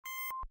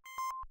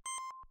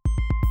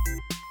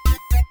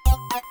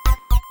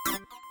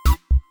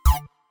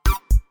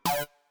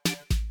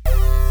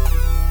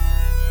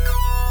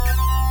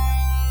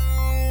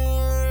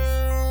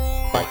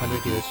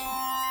500 years.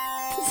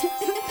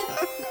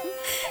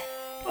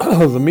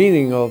 The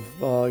meaning of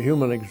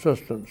human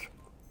existence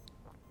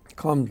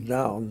comes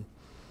down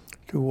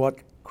to what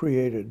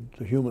created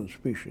the human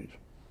species.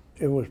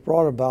 It was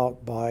brought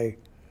about by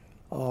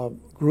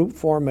group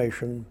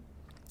formation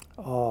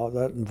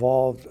that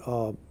involved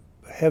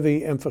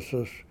heavy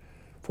emphasis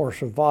for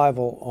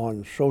survival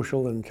on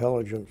social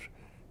intelligence,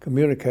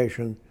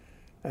 communication,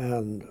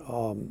 and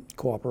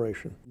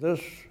cooperation.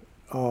 This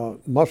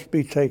must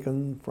be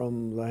taken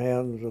from the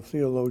hands of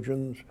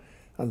theologians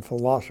and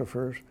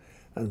philosophers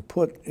and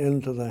put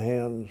into the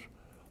hands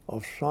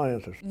of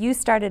scientists. You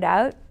started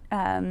out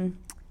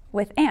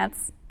with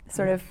ants,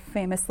 sort of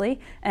famously,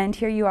 and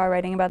here you are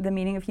writing about the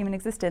meaning of human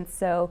existence.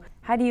 So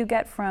how do you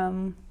get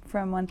from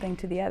one thing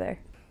to the other?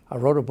 I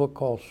wrote a book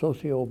called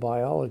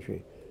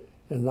Sociobiology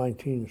in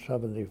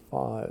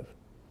 1975.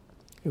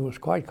 It was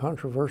quite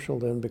controversial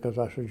then because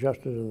I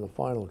suggested in the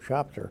final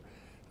chapter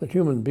that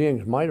human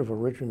beings might have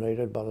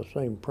originated by the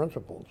same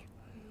principles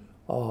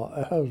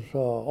as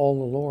all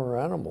the lower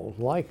animals,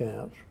 like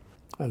ants,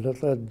 and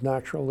it led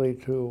naturally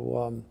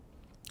to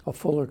a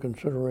fuller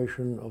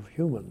consideration of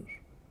humans.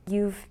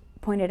 You've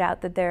pointed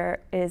out that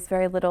there is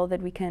very little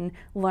that we can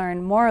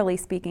learn, morally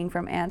speaking,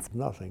 from ants.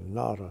 Nothing,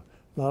 not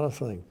a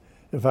thing.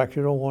 In fact,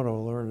 you don't want to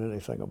learn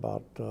anything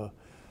about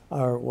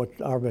what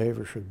our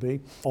behavior should be.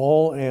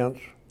 All ants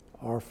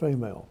are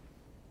female.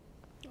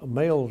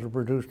 Males are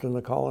produced in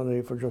the colony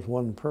for just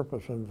one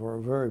purpose and for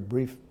a very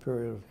brief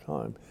period of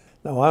time.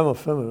 Now, I'm a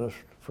feminist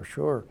for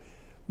sure,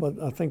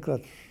 but I think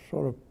that's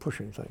sort of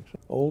pushing things.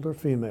 Older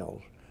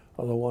females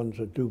are the ones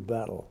that do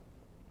battle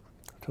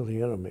to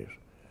the enemies.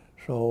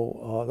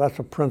 So that's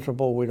a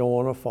principle we don't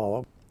want to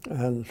follow.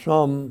 And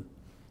some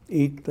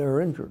eat their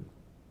injured.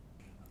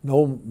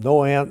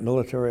 No ant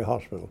military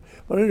hospital.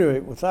 But anyway,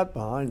 with that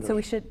behind us. So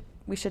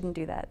we shouldn't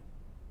do that.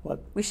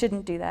 What? We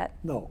shouldn't do that.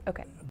 No.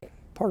 Okay.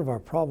 Part of our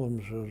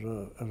problems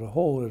as a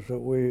whole is that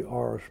we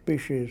are a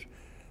species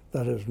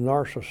that is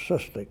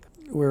narcissistic.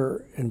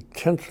 We're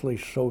intensely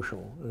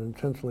social and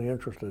intensely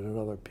interested in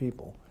other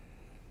people.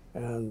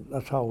 And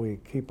that's how we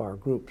keep our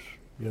groups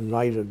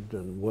united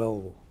and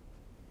well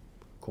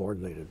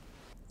coordinated.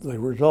 The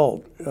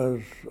result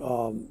is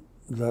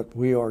that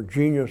we are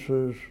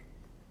geniuses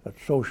at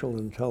social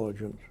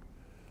intelligence,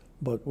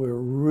 but we're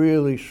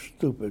really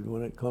stupid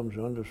when it comes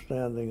to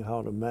understanding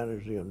how to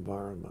manage the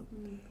environment.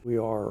 We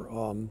are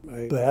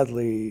a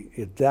badly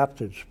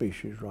adapted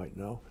species right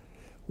now.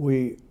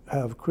 We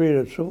have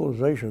created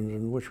civilizations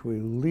in which we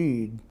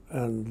lead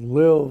and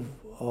live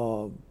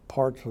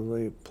parts of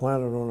the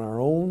planet on our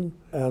own,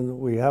 and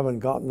we haven't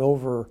gotten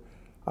over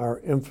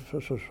our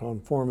emphasis on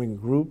forming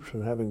groups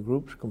and having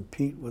groups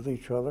compete with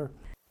each other.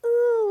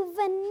 Ooh,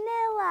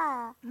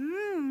 vanilla.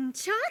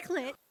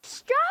 Chocolate.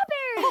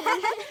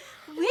 Strawberry.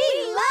 We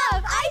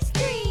love ice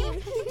cream.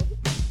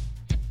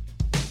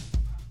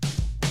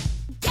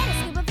 Get a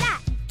scoop of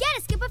that. Get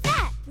a scoop of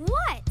that.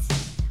 What?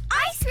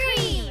 Ice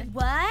cream.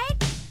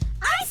 What?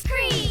 Ice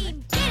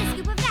cream. Get a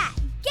scoop of that.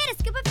 Get a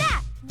scoop of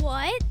that.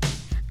 What?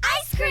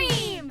 Ice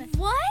cream.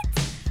 What?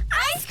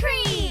 Ice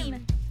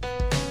cream.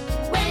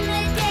 When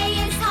the day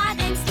is hot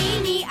and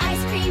steamy,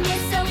 ice cream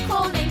is so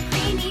cold and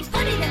creamy.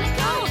 Put it in a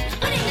cone,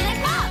 put it in a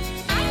cup.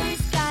 I'm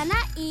just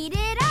gonna eat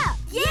it up.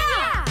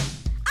 Yeah!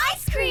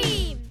 Ice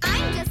cream.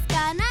 I'm just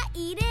gonna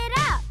eat it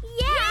up.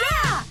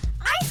 Yeah!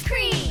 Ice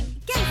cream.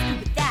 Get a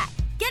scoop of that.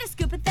 Get a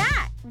scoop of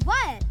that.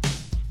 What?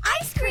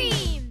 Ice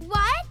cream.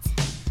 What?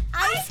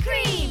 Ice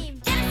cream.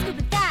 Get a scoop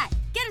of that.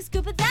 Get a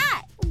scoop of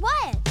that.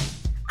 What?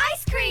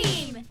 Ice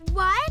cream.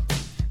 What?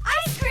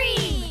 Ice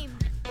cream.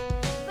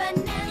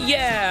 Vanilla.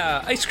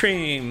 Yeah, ice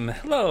cream.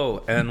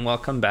 Hello, and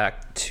welcome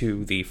back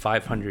to the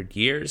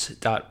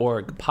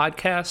 500years.org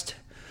podcast.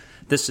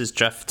 This is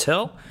Jeff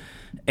Till,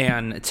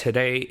 and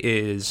today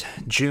is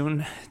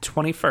June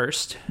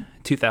 21st,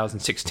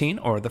 2016,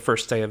 or the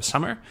first day of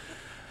summer,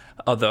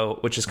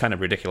 which is kind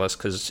of ridiculous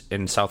because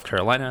in South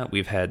Carolina,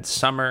 we've had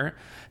summer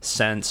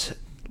since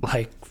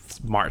like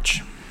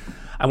March.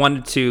 I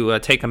wanted to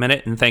take a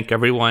minute and thank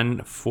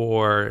everyone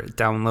for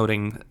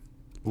downloading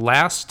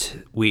last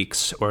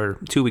week's or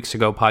 2 weeks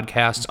ago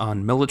podcast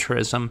on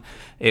militarism.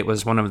 It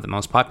was one of the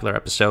most popular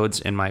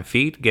episodes in my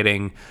feed,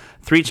 getting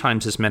 3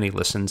 times as many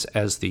listens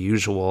as the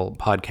usual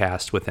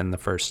podcast within the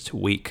first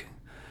week.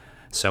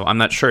 So I'm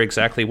not sure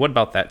exactly what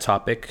about that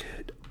topic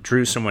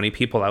drew so many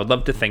people. I would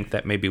love to think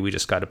that maybe we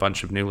just got a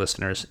bunch of new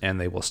listeners and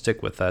they will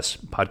stick with us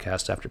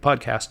podcast after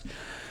podcast.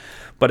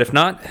 But if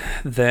not,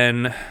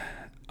 then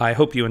I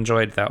hope you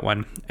enjoyed that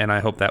one, and I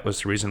hope that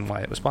was the reason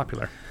why it was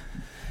popular.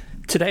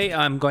 Today,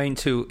 I'm going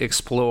to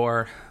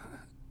explore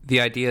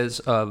the ideas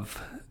of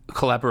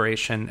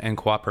collaboration and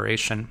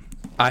cooperation.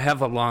 I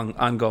have a long,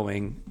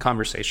 ongoing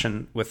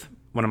conversation with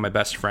one of my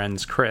best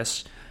friends,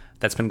 Chris,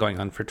 that's been going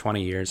on for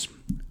 20 years,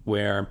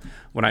 where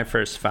when I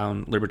first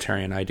found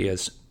libertarian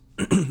ideas,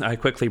 I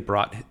quickly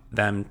brought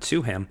them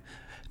to him,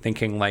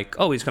 thinking like,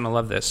 oh, he's going to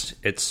love this.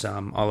 It's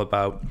all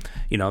about,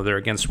 they're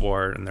against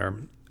war and they're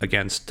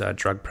against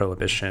drug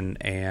prohibition,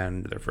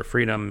 and they're for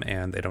freedom,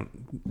 and they don't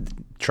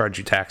charge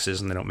you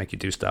taxes, and they don't make you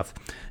do stuff.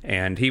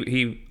 And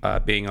he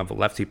being of a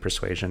lefty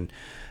persuasion,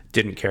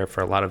 didn't care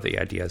for a lot of the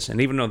ideas.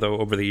 And even though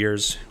over the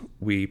years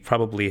we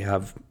probably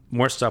have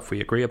more stuff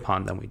we agree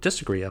upon than we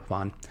disagree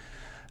upon,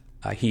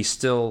 he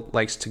still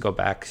likes to go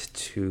back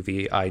to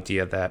the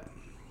idea that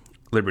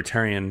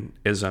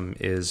libertarianism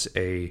is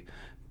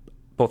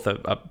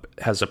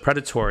has a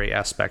predatory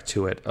aspect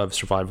to it of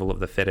survival of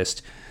the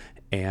fittest,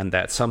 and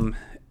that some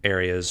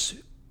areas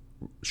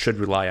should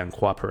rely on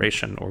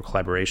cooperation or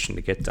collaboration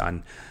to get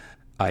done,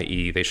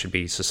 i.e. they should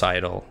be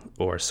societal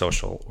or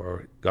social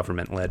or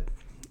government-led.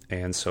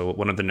 And so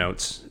one of the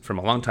notes from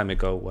a long time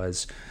ago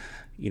was,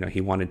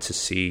 he wanted to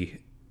see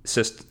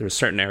there's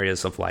certain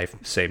areas of life,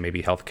 say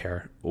maybe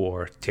healthcare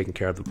or taking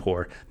care of the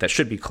poor, that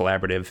should be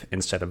collaborative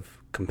instead of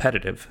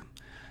competitive.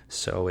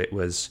 So it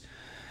was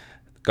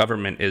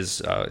government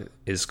is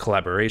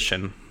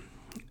collaboration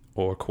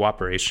or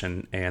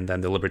cooperation, and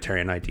then the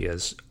libertarian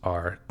ideas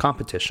are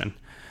competition.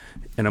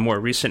 In a more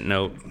recent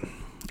note,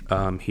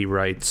 he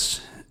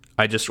writes,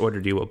 "I just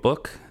ordered you a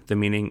book, The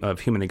Meaning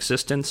of Human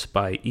Existence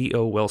by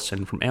E.O.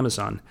 Wilson from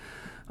Amazon.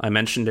 I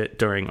mentioned it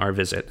during our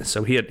visit."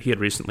 So he had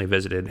recently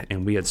visited,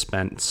 and we had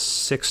spent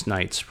 6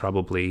 nights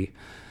probably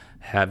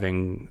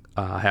having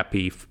a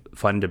happy,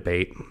 fun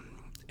debate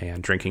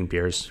and drinking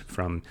beers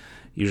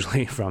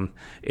usually from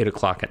 8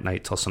 o'clock at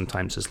night till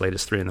sometimes as late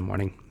as 3 in the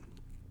morning.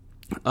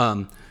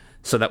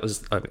 So that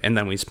was, and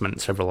then we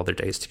spent several other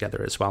days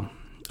together as well.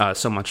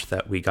 So much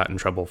that we got in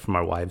trouble from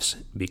our wives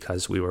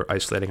because we were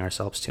isolating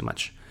ourselves too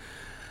much.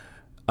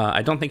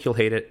 I don't think you'll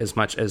hate it as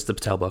much as the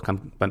Patel book. I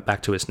went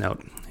back to his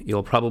note.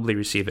 You'll probably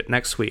receive it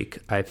next week.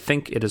 I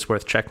think it is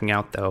worth checking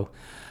out, though.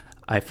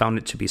 I found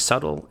it to be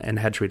subtle and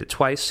had to read it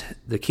twice.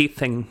 The key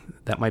thing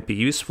that might be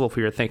useful for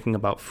your thinking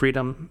about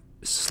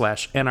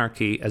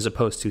freedom/anarchy as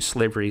opposed to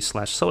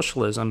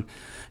slavery/socialism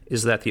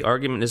is that the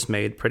argument is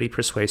made pretty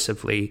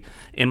persuasively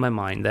in my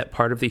mind that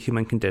part of the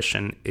human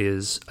condition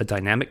is a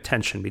dynamic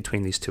tension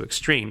between these two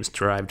extremes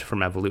derived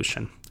from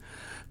evolution.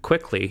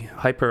 Quickly,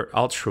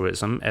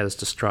 hyper-altruism, as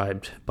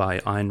described by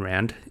Ayn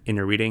Rand in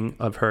a reading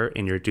of her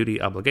in your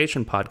Duty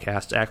Obligation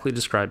podcast, actually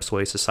describes the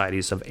way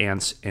societies of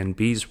ants and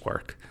bees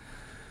work.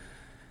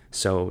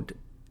 So,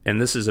 and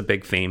this is a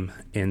big theme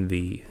in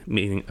the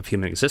Meaning of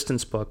Human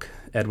Existence book.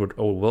 Edward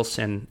O.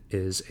 Wilson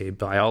is a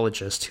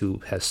biologist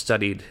who has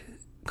studied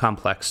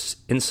complex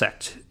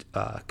insect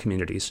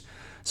communities,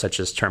 such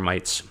as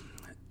termites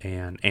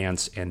and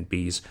ants and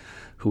bees,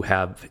 who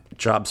have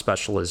job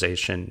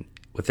specialization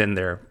within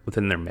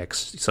their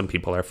mix. Some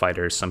people are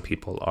fighters, some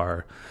people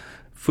are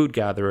food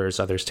gatherers,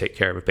 others take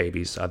care of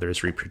babies,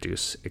 others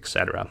reproduce,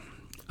 etc.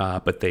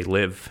 But they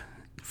live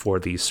for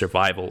the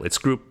survival. It's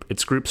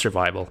group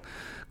survival,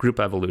 group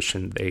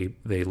evolution.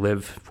 They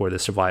live for the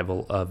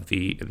survival of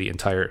the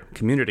entire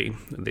community,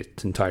 the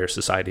entire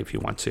society, if you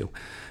want to,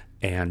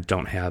 and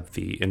don't have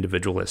the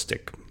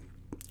individualistic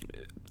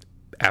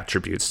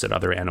attributes that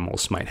other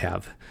animals might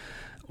have,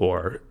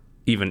 or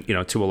even,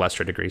 to a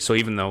lesser degree. So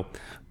even though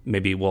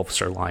maybe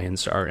wolves or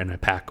lions are in a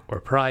pack or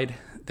pride,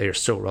 they are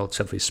still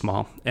relatively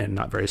small and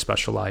not very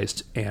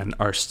specialized, and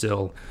are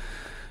still,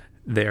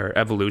 their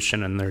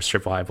evolution and their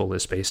survival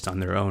is based on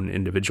their own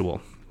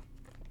individual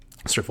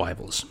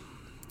survivals.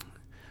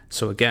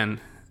 So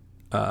again,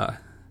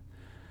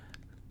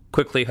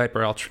 quickly,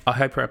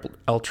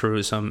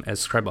 hyper-altruism, as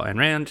described by Ayn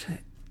Rand,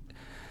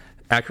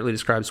 accurately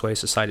describes the way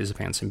societies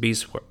of ants and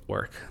bees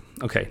work.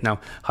 Okay, now,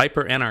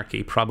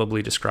 hyper-anarchy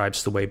probably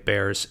describes the way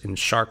bears and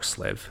sharks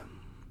live.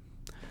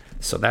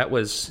 So that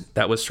was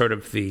sort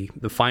of the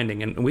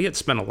finding, and we had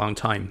spent a long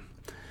time,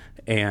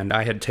 and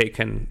I had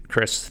taken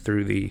Chris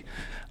through the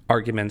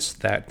arguments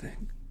that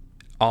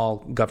all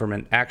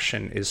government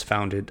action is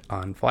founded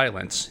on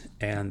violence,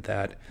 and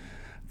that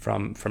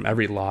from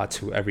every law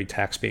to every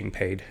tax being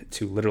paid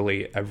to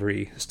literally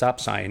every stop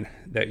sign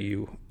that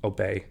you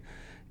obey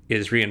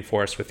is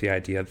reinforced with the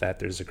idea that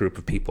there's a group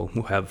of people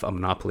who have a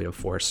monopoly of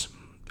force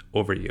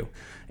over you.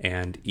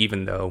 And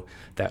even though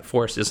that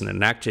force isn't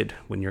enacted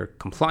when you're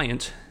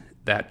compliant,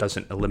 that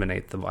doesn't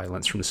eliminate the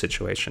violence from the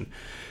situation.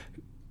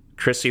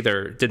 Chris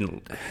either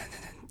didn't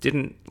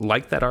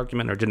like that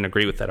argument or didn't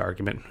agree with that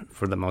argument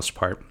for the most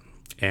part,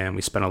 and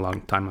we spent a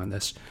long time on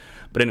this.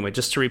 But anyway,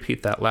 just to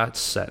repeat that last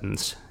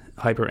sentence,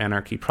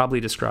 hyper-anarchy probably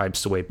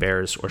describes the way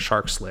bears or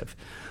sharks live,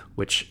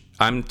 which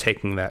I'm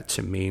taking that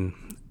to mean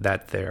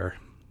that they're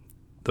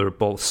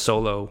both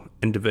solo,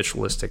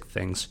 individualistic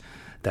things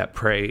that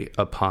prey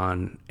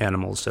upon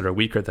animals that are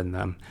weaker than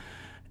them,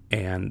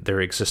 and their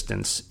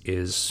existence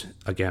is,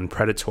 again,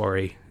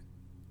 predatory,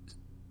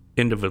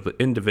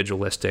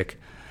 individualistic,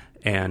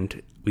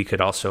 and we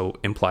could also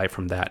imply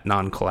from that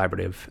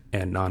non-collaborative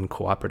and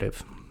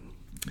non-cooperative.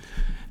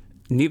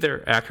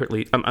 Neither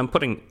accurately,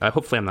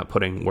 hopefully I'm not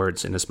putting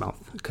words in his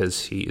mouth,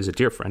 because he is a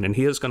dear friend, and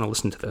he is going to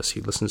listen to this.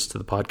 He listens to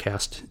the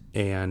podcast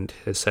and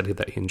has said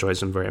that he enjoys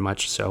them very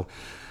much, so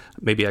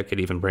maybe I could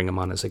even bring him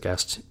on as a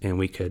guest, and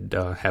we could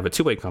have a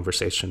two-way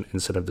conversation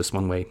instead of this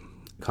one-way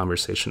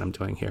conversation I'm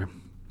doing here.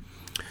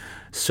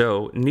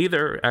 So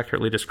neither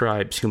accurately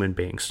describes human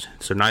beings.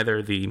 So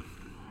neither the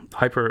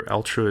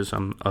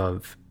hyper-altruism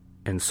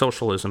and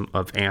socialism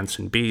of ants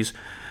and bees,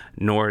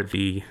 nor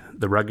the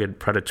rugged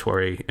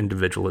predatory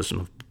individualism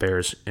of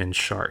bears and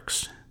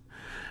sharks.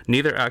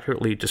 Neither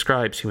accurately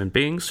describes human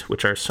beings,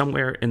 which are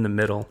somewhere in the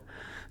middle.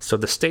 So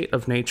the state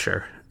of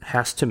nature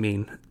has to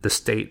mean the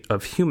state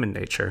of human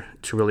nature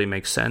to really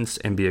make sense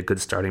and be a good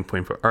starting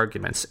point for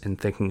arguments in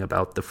thinking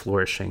about the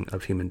flourishing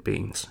of human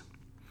beings.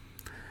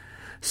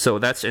 So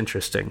that's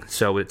interesting.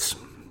 So it's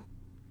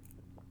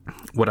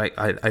what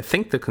I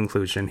think the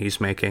conclusion he's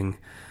making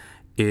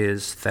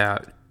is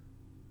that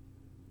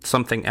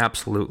something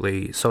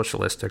absolutely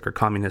socialistic or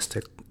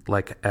communistic,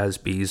 like as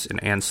bees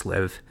and ants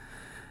live,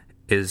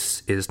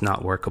 is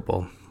not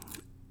workable.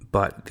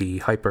 But the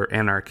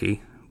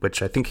hyper-anarchy,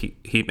 which I think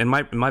he in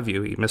my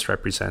view, he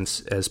misrepresents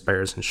as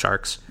bears and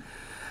sharks,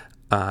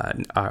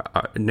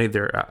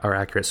 neither are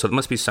accurate. So it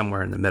must be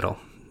somewhere in the middle.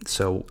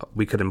 So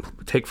we could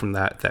take from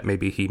that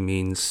maybe he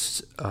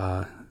means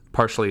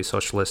partially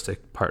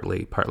socialistic,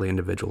 partly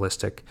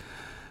individualistic.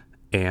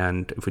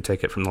 And if we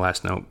take it from the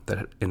last note,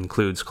 that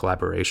includes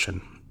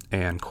collaboration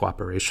and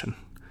cooperation.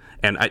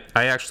 And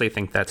I actually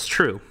think that's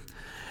true.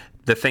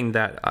 The thing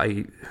that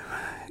I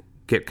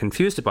get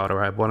confused about,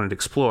 or I wanted to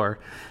explore,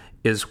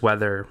 is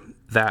whether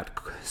that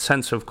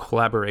sense of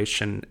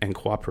collaboration and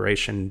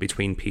cooperation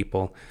between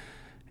people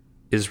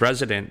is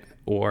resident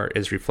or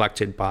is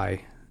reflected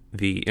by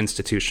the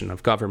institution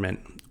of government,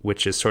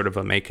 which is sort of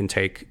a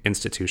make-and-take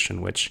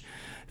institution, which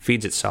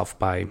feeds itself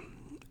by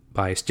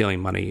stealing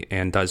money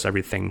and does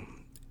everything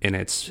in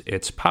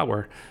its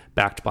power,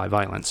 backed by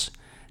violence.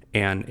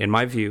 And in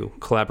my view,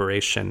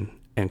 collaboration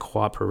and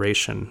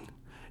cooperation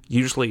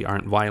usually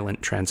aren't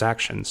violent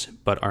transactions,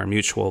 but are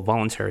mutual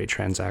voluntary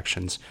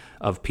transactions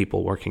of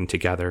people working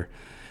together,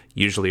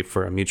 usually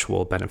for a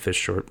mutually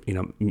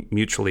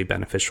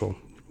beneficial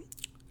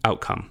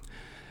outcome.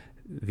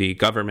 The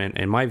government,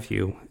 in my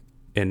view,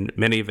 in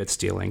many of its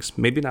dealings,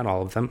 maybe not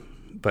all of them,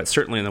 but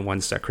certainly in the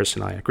ones that Chris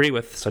and I agree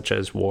with, such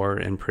as war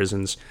and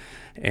prisons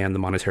and the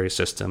monetary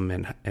system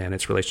and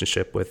its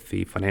relationship with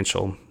the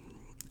financial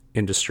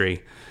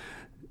industry,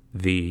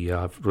 the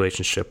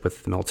relationship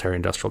with the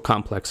military-industrial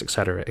complex, et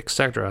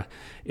cetera,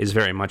 is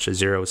very much a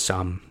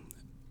zero-sum,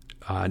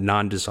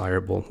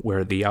 non-desirable,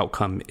 where the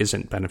outcome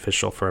isn't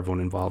beneficial for everyone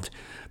involved,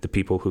 the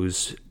people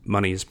whose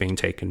money is being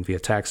taken via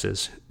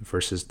taxes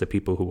versus the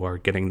people who are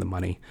getting the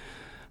money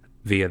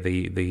via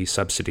the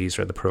subsidies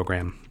or the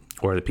program,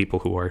 or the people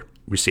who are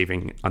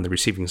receiving on the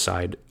receiving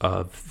side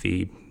of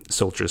the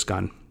soldier's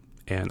gun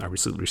and are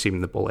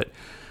receiving the bullet.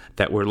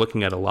 That we're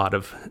looking at a lot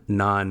of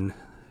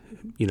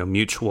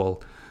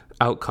mutual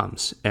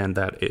outcomes, and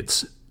that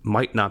it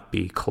might not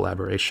be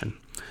collaboration.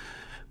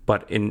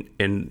 But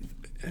in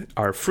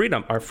our free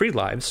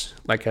lives,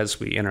 like as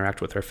we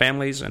interact with our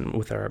families and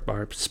with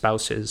our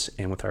spouses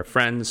and with our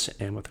friends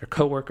and with our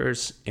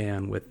coworkers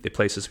and with the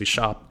places we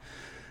shop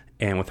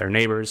and with our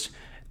neighbors,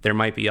 there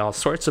might be all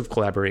sorts of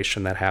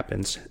collaboration that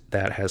happens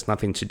that has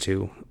nothing to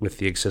do with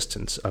the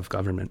existence of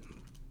government.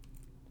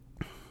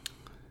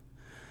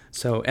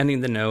 So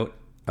ending the note,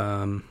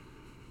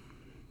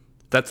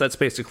 that's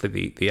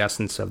basically the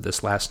essence of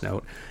this last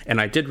note. And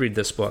I did read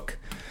this book.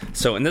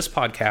 So in this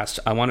podcast,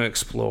 I want to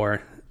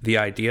explore the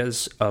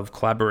ideas of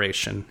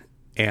collaboration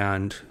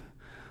and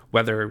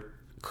whether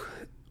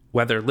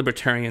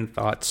libertarian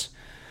thoughts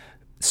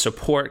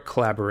support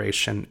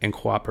collaboration and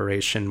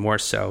cooperation more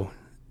so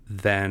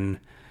than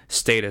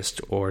statist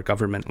or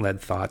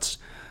government-led thoughts,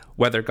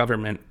 whether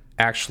government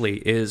actually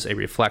is a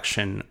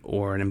reflection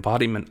or an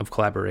embodiment of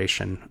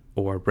collaboration,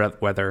 or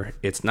whether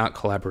it's not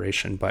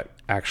collaboration but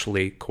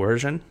actually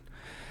coercion.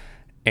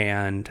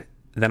 And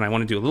then I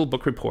want to do a little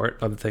book report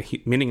of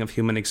the meaning of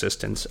human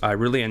existence. I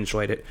really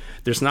enjoyed it.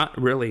 There's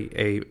not really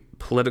a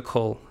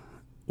political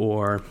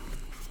or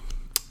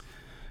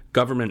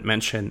government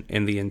mention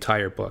in the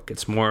entire book.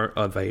 It's more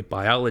of a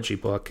biology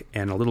book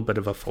and a little bit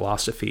of a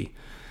philosophy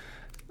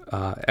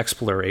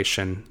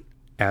exploration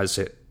as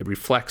it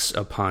reflects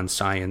upon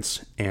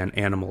science and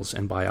animals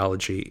and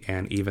biology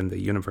and even the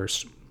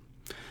universe.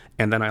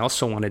 And then I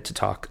also wanted to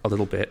talk a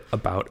little bit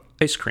about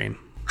ice cream.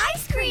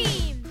 Ice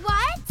cream!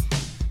 What?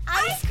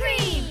 Ice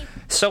cream!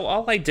 So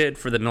all I did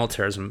for the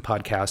Militarism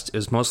podcast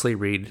is mostly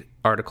read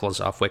articles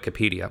off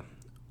Wikipedia,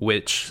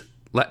 which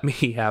let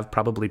me have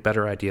probably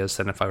better ideas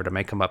than if I were to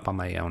make them up on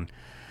my own.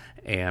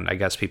 And I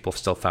guess people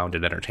still found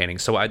it entertaining.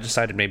 So I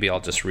decided maybe I'll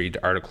just read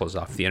articles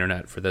off the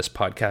internet for this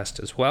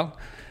podcast as well,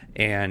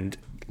 and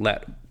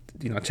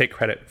take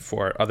credit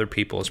for other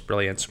people's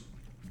brilliance.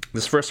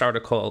 This first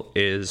article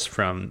is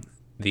from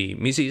the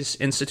Mises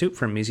Institute,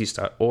 from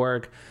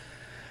Mises.org,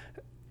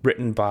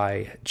 written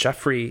by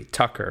Jeffrey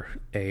Tucker,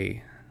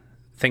 a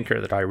thinker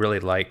that I really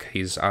like.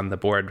 He's on the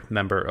board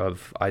member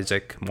of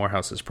Isaac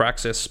Morehouse's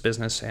Praxis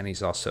business, and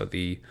he's also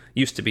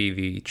used to be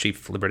the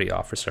chief liberty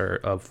officer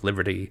of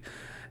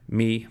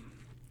Liberty.me,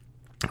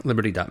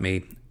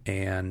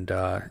 and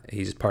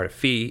he's part of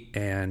FEE,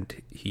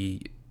 and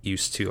he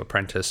used to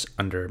apprentice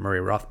under Murray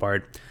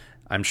Rothbard.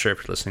 I'm sure if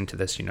you're listening to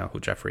this, you know who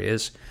Jeffrey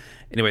is.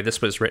 Anyway,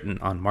 this was written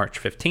on March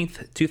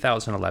 15th,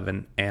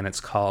 2011, and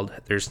it's called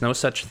There's No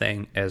Such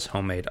Thing as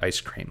Homemade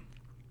Ice Cream.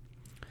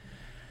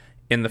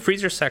 In the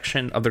freezer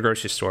section of the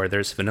grocery store,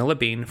 there's vanilla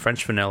bean,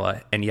 French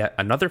vanilla, and yet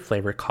another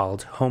flavor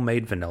called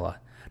homemade vanilla.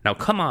 Now,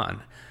 come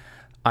on.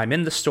 I'm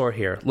in the store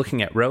here,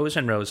 looking at rows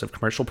and rows of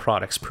commercial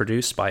products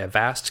produced by a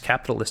vast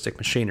capitalistic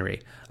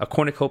machinery, a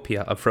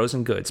cornucopia of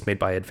frozen goods made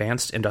by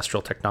advanced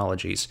industrial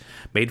technologies,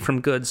 made from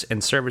goods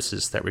and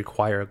services that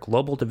require a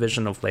global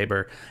division of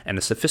labor and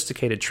a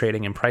sophisticated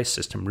trading and price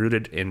system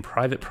rooted in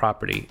private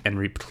property and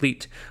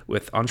replete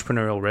with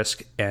entrepreneurial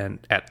risk and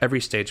at every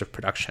stage of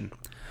production.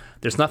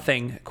 There's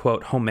nothing,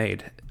 quote,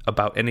 homemade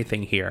about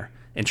anything here,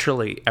 and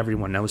surely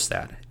everyone knows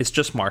that. It's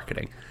just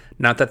marketing.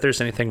 Not that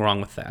there's anything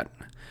wrong with that.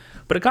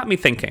 But it got me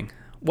thinking,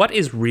 what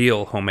is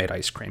real homemade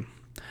ice cream?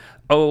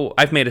 Oh,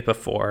 I've made it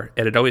before,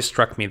 and it always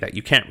struck me that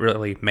you can't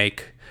really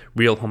make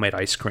real homemade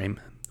ice cream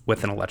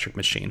with an electric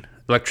machine.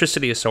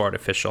 Electricity is so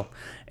artificial,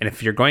 and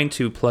if you're going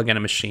to plug in a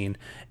machine,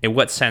 in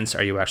what sense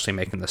are you actually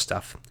making this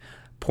stuff?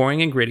 Pouring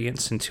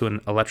ingredients into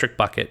an electric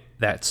bucket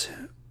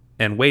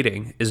and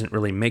waiting isn't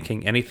really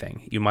making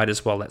anything. You might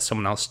as well let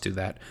someone else do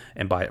that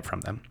and buy it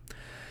from them.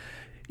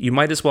 You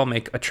might as well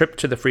make a trip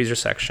to the freezer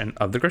section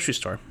of the grocery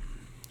store.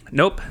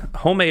 Nope,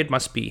 homemade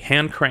must be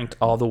hand-cranked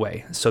all the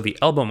way, so the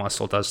elbow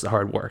muscle does the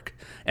hard work,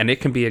 and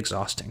it can be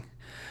exhausting.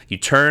 You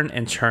turn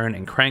and turn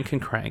and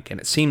crank, and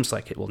it seems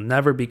like it will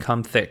never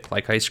become thick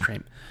like ice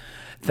cream.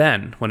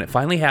 Then, when it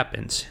finally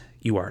happens,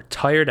 you are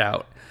tired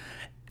out.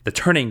 The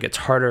turning gets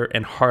harder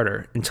and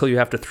harder until you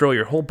have to throw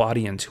your whole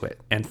body into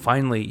it, and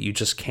finally you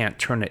just can't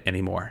turn it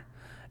anymore.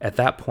 At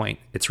that point,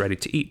 it's ready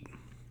to eat.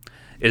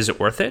 Is it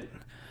worth it?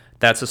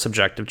 That's a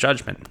subjective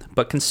judgment,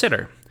 but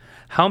consider,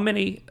 how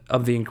many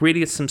of the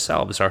ingredients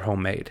themselves are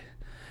homemade?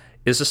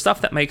 Is the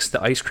stuff that makes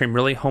the ice cream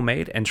really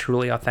homemade and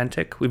truly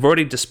authentic? We've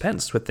already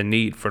dispensed with the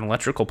need for an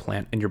electrical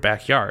plant in your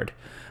backyard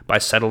by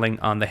settling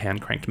on the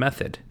hand-cranked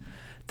method.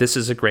 This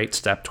is a great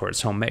step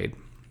towards homemade.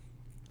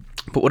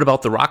 But what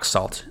about the rock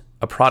salt?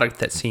 A product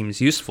that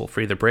seems useful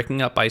for either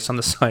breaking up ice on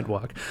the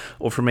sidewalk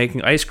or for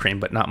making ice cream,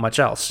 but not much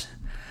else.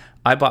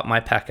 I bought my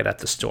packet at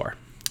the store.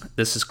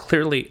 This is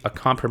clearly a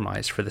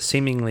compromise for the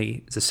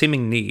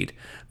seeming need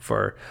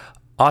for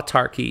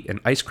autarky in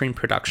ice cream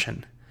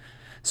production.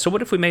 So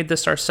what if we made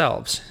this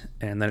ourselves?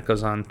 And then it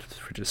goes on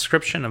for a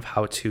description of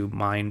how to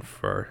mine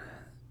for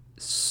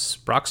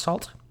rock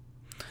salt.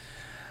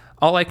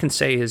 All I can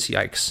say is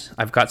yikes.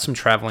 I've got some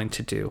traveling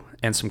to do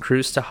and some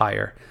crews to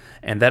hire,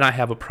 and then I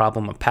have a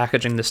problem of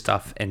packaging the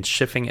stuff and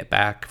shipping it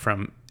back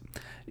from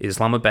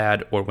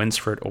Islamabad or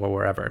Winsford or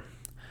wherever.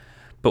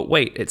 But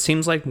wait, it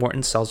seems like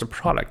Morton sells a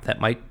product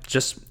that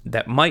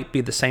might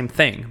be the same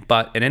thing,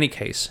 but in any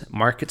case,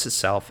 markets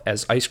itself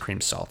as ice cream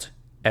salt,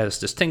 as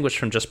distinguished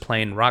from just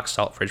plain rock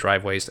salt for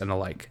driveways and the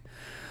like.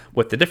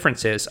 What the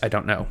difference is, I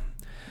don't know.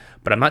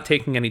 But I'm not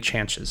taking any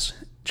chances,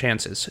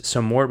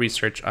 so more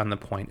research on the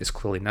point is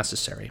clearly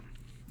necessary.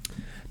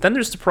 Then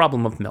there's the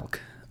problem of milk.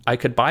 I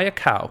could buy a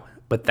cow,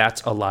 but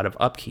that's a lot of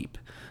upkeep.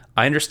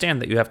 I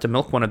understand that you have to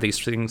milk one of these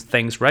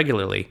things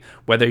regularly,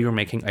 whether you're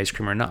making ice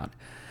cream or not.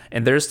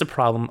 And there's the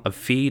problem of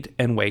feed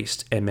and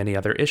waste and many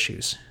other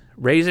issues.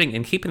 Raising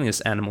and keeping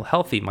this animal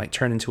healthy might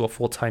turn into a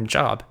full-time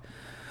job,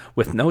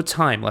 with no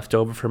time left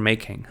over for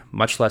making,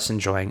 much less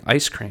enjoying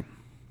ice cream.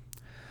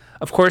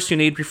 Of course, you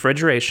need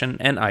refrigeration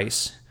and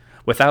ice,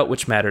 without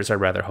which matters are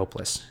rather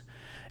hopeless.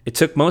 It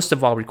took most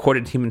of all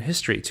recorded human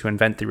history to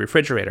invent the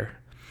refrigerator,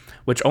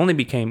 which only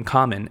became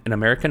common in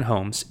American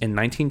homes in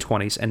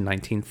 1920s and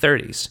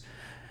 1930s,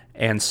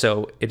 and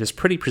so it is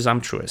pretty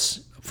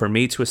presumptuous for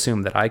me to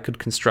assume that I could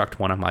construct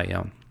one of my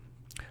own.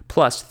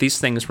 Plus, these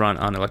things run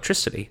on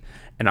electricity,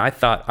 and I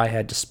thought I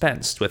had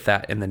dispensed with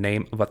that in the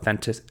name of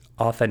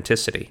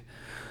authenticity.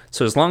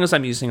 So as long as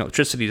I'm using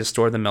electricity to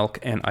store the milk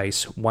and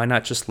ice, why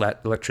not just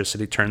let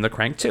electricity turn the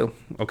crank too,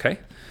 okay?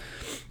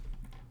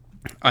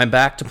 I'm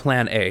back to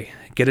plan A,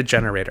 get a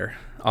generator.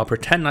 I'll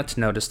pretend not to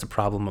notice the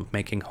problem of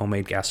making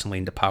homemade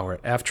gasoline to power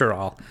it. After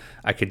all,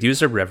 I could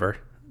use a river,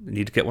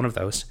 need to get one of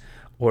those,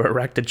 or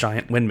erect a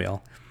giant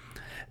windmill.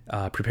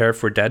 Prepare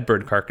for dead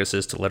bird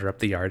carcasses to litter up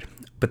the yard.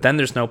 But then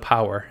there's no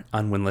power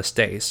on windless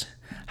days.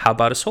 How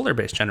about a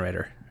solar-based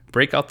generator?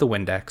 Break out the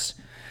Windex.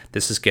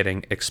 This is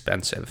getting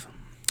expensive.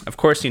 Of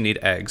course you need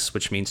eggs,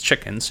 which means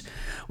chickens,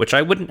 which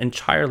I wouldn't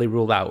entirely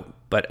rule out,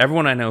 but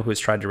everyone I know who has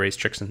tried to raise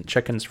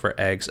chickens for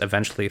eggs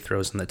eventually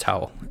throws in the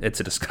towel.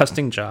 It's a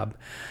disgusting job,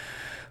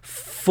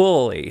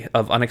 fully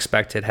of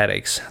unexpected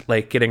headaches,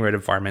 like getting rid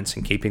of varmints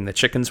and keeping the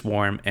chickens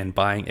warm and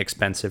buying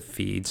expensive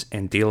feeds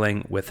and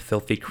dealing with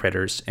filthy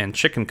critters and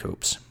chicken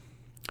coops.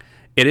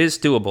 It is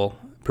doable,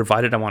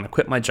 provided I want to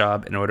quit my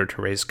job in order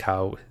to raise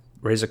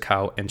a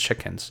cow and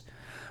chickens.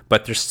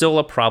 But there's still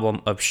a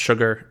problem of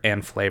sugar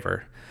and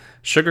flavor.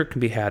 Sugar can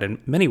be had in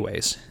many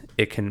ways.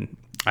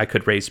 I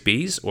could raise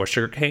bees or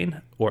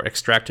sugarcane or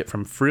extract it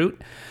from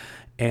fruit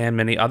and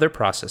many other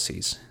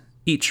processes,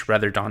 each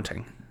rather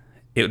daunting.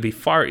 It would be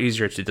far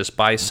easier to just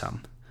buy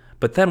some.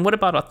 But then what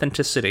about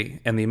authenticity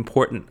and the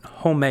important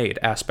homemade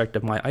aspect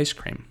of my ice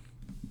cream?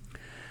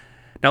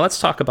 Now let's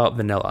talk about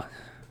vanilla.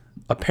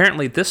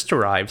 Apparently this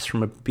derives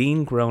from a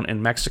bean grown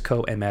in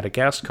Mexico and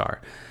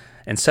Madagascar,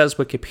 and says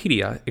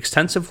Wikipedia,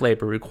 extensive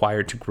labor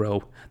required to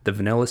grow the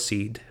vanilla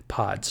seed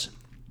pods.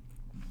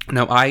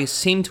 Now I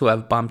seem to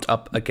have bumped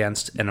up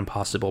against an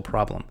impossible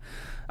problem.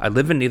 I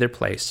live in neither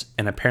place,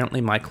 and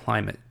apparently my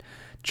climate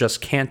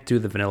just can't do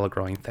the vanilla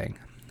growing thing.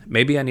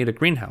 Maybe I need a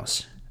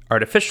greenhouse.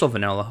 Artificial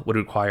vanilla would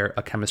require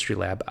a chemistry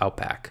lab out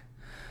back.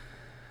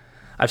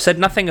 I've said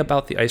nothing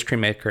about the ice cream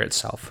maker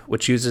itself,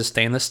 which uses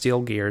stainless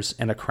steel gears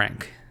and a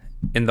crank.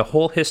 In the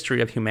whole history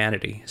of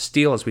humanity,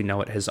 steel as we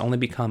know it has only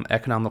become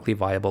economically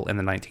viable in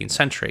the 19th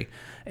century,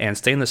 and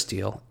stainless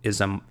steel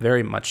is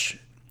very much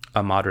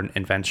a modern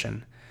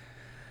invention.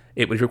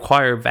 It would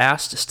require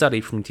vast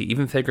study for me to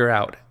even figure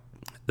out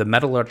the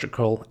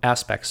metallurgical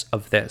aspects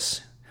of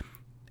this.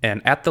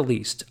 And at the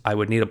least, I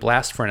would need a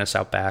blast furnace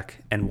out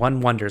back, and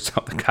one wonders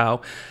how the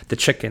cow, the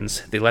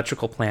chickens, the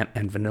electrical plant,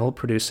 and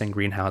vanilla-producing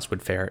greenhouse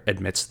would fare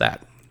amidst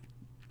that.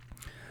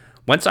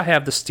 Once I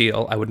have the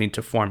steel, I would need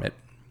to form it.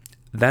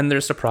 Then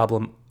there's the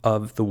problem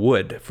of the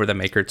wood for the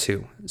maker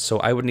too, so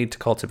I would need to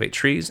cultivate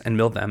trees and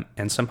mill them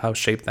and somehow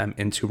shape them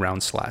into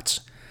round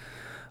slats.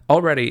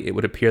 Already, it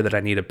would appear that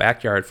I need a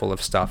backyard full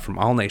of stuff from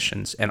all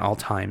nations and all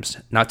times,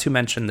 not to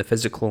mention the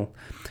physical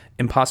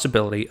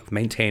impossibility of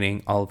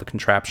maintaining all of the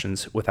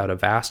contraptions without a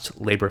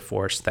vast labor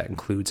force that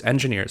includes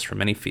engineers from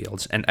many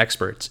fields and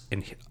experts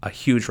in a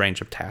huge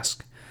range of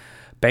tasks.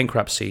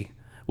 Bankruptcy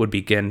would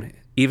begin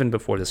even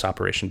before this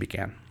operation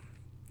began.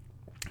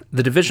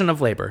 The division of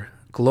labor,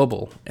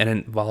 global and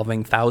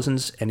involving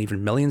thousands and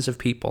even millions of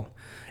people,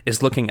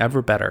 is looking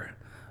ever better,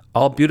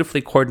 all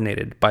beautifully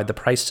coordinated by the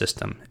price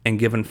system and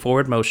given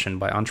forward motion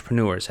by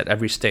entrepreneurs at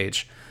every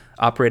stage,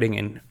 operating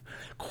in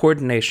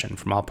coordination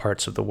from all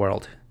parts of the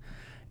world.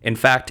 In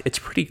fact, it's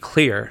pretty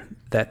clear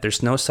that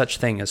there's no such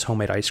thing as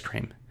homemade ice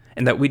cream,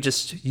 and that we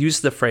just use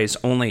the phrase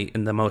only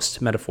in the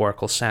most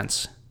metaphorical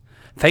sense.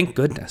 Thank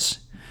goodness.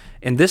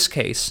 In this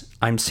case,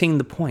 I'm seeing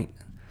the point.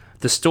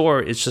 The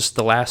store is just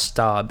the last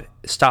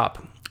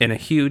stop in a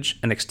huge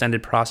and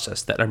extended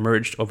process that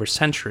emerged over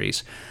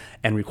centuries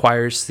and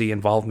requires the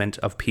involvement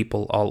of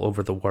people all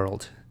over the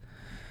world.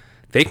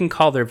 They can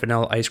call their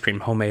vanilla ice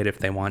cream homemade if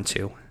they want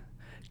to.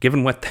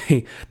 Given what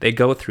they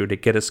go through to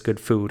get us good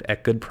food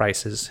at good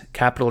prices,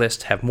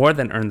 capitalists have more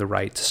than earned the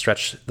right to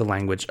stretch the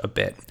language a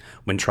bit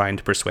when trying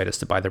to persuade us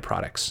to buy their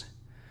products.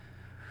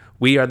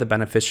 We are the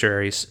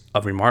beneficiaries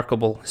of a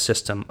remarkable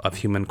system of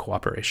human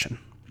cooperation.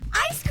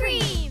 Ice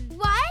cream!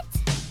 What?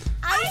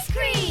 Ice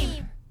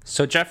cream!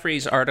 So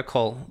Jeffrey's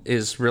article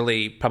is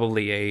really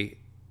probably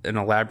an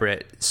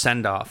elaborate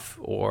send-off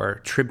or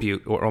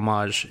tribute or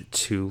homage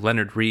to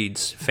Leonard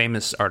Read's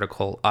famous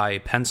article, I,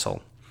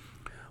 Pencil,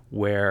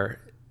 where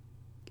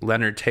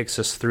Leonard takes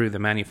us through the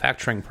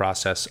manufacturing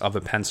process of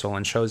a pencil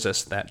and shows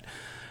us that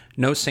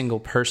no single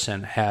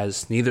person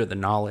has neither the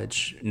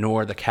knowledge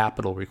nor the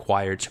capital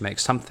required to make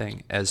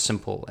something as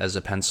simple as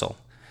a pencil.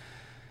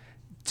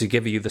 To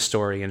give you the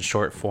story in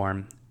short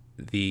form,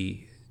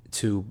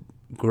 to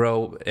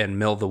grow and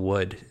mill the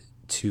wood,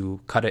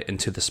 to cut it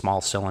into the small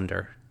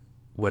cylinder,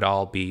 would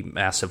all be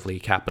massively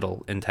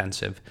capital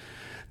intensive.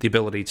 The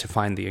ability to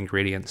find the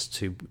ingredients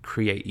to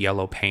create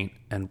yellow paint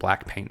and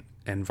black paint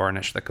and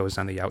varnish that goes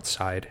on the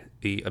outside,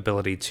 the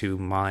ability to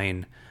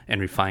mine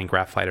and refine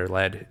graphite or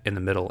lead in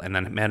the middle and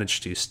then manage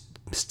to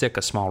stick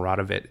a small rod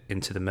of it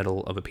into the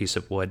middle of a piece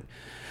of wood,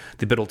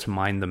 the ability to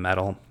mine the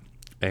metal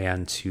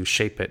and to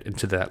shape it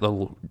into that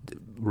little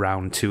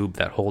round tube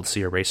that holds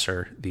the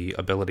eraser, the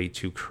ability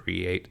to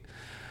create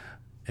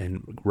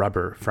and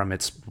rubber from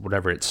its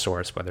whatever its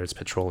source, whether it's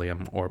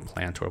petroleum or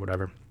plant or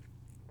whatever,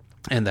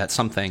 and that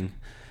something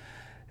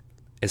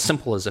as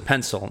simple as a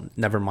pencil,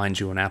 never mind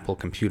you an Apple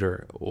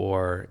computer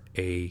or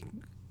a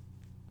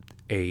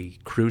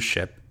cruise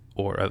ship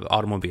or an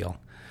automobile,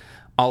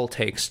 all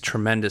takes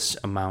tremendous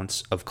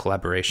amounts of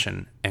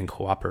collaboration and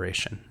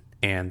cooperation.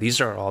 And these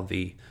are all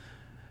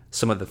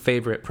some of the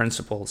favorite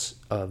principles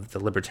of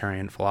the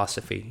libertarian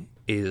philosophy,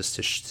 is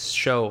to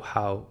show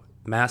how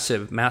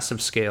massive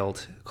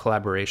scaled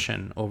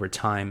collaboration over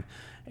time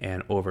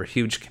and over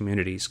huge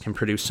communities can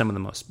produce some of the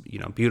most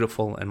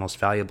beautiful and most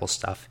valuable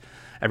stuff.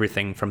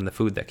 Everything from the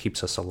food that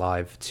keeps us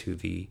alive to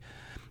the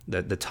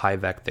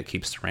Tyvek that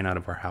keeps the rain out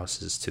of our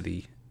houses, to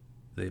the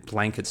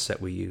blankets that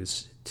we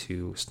use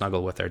to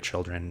snuggle with our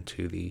children,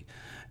 to the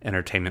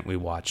entertainment we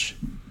watch,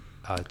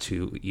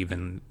 to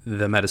even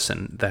the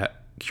medicine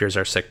that cures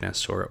our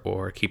sickness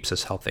or keeps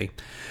us healthy.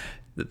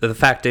 The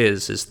fact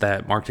is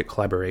that market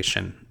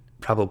collaboration,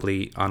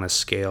 probably on a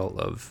scale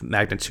of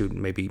magnitude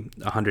maybe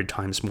 100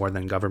 times more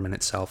than government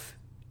itself,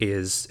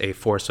 is a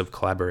force of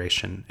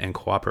collaboration and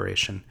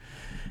cooperation.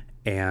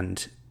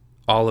 And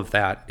all of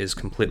that is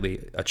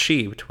completely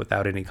achieved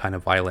without any kind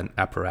of violent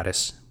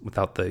apparatus,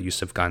 without the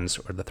use of guns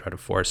or the threat of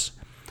force,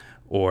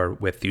 or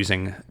with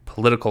using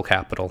political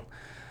capital,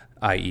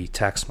 i.e.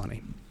 tax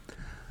money.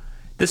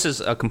 This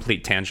is a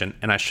complete tangent,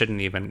 and I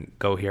shouldn't even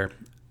go here,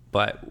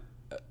 but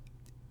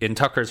in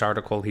Tucker's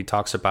article, he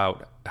talks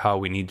about how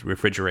we need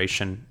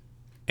refrigeration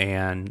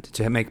and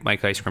to make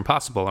ice cream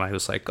possible. And I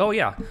was like, oh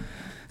yeah.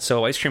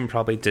 So ice cream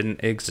probably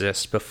didn't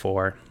exist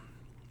before,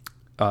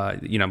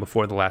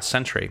 before the last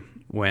century,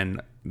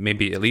 when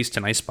maybe at least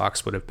an ice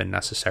box would have been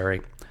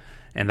necessary.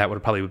 And that would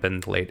have probably been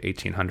the late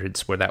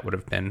 1800s where that would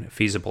have been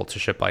feasible to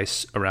ship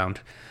ice around.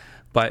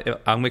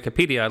 But on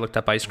Wikipedia, I looked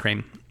up ice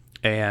cream,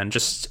 and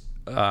just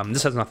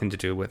this has nothing to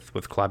do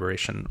with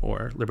collaboration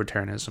or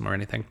libertarianism or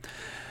anything.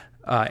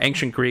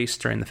 Ancient Greece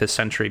during the 5th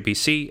century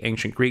BC,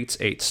 ancient Greeks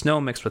ate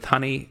snow mixed with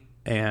honey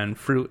and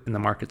fruit in the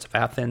markets of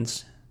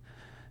Athens.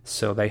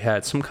 So they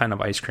had some kind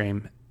of ice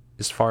cream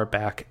as far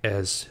back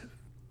as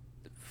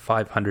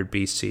 500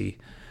 BC.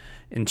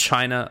 In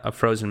China, a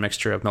frozen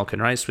mixture of milk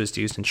and rice was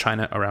used in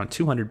China around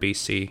 200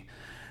 BC.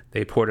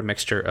 They poured a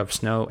mixture of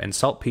snow and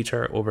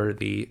saltpeter over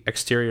the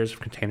exteriors of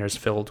containers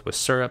filled with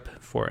syrup,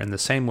 for in the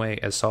same way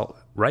as salt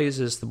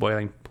rises the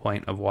boiling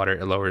point of water,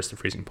 it lowers the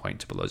freezing point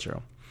to below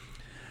zero.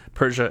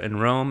 Persia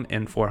and Rome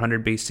in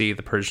 400 BC,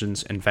 the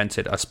Persians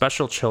invented a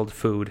special chilled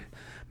food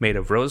made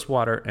of rose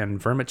water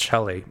and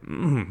vermicelli,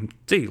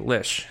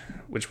 delish,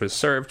 which was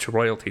served to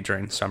royalty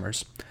during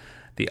summers.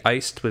 The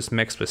ice was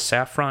mixed with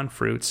saffron,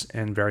 fruits,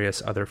 and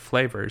various other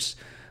flavors.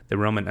 The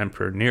Roman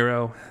Emperor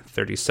Nero,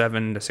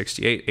 37 to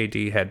 68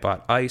 AD, had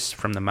bought ice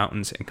from the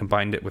mountains and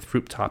combined it with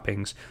fruit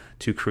toppings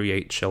to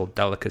create chilled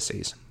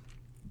delicacies.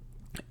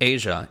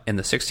 Asia, in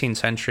the 16th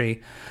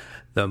century,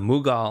 the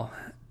Mughal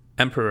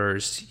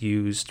emperors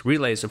used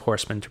relays of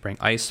horsemen to bring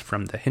ice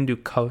from the Hindu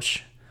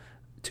Kush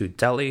to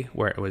Delhi,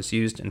 where it was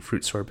used in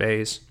fruit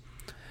sorbets.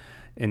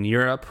 In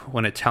Europe,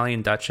 when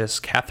Italian Duchess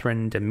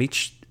Catherine de'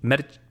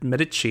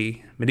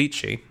 Medici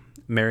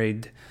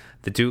married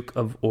the Duke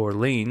of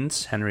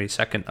Orleans, Henry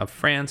II of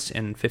France,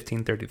 in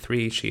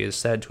 1533, she is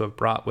said to have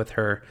brought with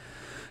her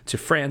to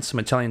France some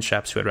Italian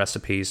chefs who had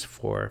recipes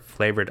for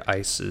flavored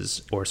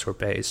ices or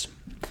sorbets.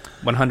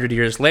 100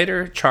 years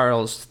later,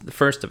 Charles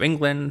I of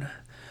England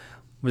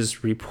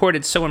was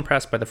reported so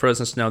impressed by the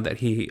frozen snow that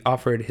he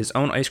offered his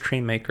own ice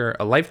cream maker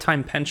a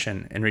lifetime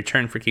pension in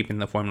return for keeping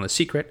the formula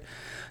secret,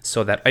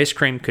 so that ice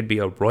cream could be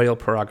a royal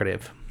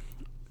prerogative.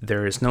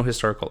 There is no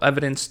historical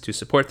evidence to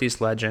support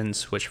these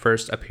legends, which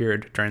first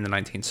appeared during the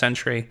 19th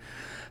century.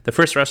 The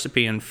first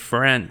recipe in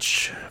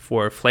French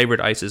for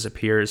flavored ices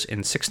appears in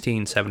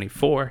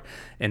 1674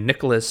 in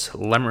Nicolas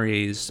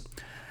Lemery's,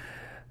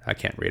 I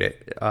can't read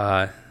it,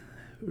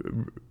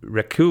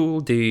 Recueil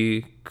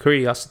de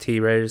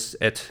Curiosités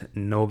et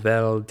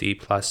Nouvelles de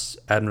plus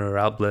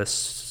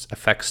admirables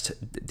effets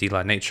de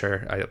la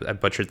nature. I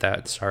butchered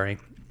that, sorry.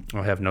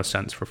 I have no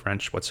sense for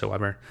French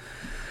whatsoever.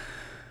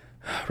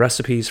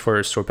 Recipes for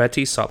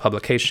sorbetti saw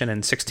publication in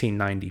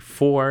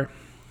 1694.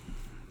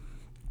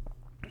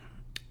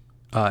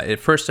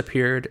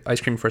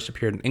 Ice cream first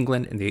appeared in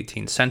England in the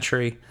 18th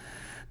century.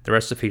 The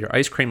recipe for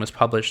ice cream was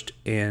published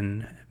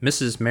in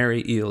Mrs.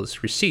 Mary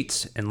Eel's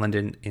Receipts in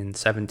London in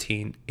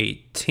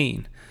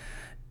 1718.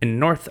 In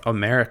North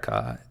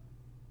America,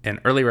 an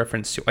early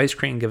reference to ice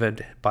cream given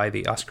by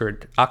the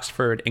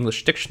Oxford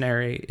English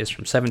Dictionary is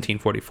from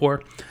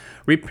 1744,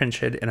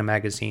 reprinted in a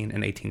magazine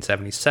in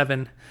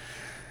 1877.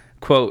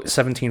 Quote,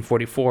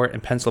 1744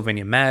 in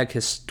Pennsylvania Mag,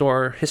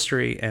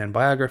 History and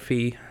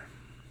Biography.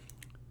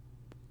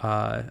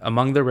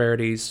 Among the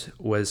rarities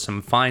was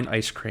some fine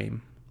ice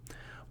cream,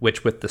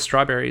 which with the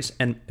strawberries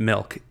and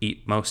milk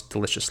eat most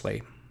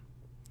deliciously.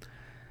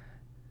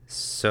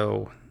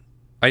 So,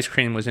 ice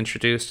cream was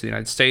introduced to the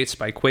United States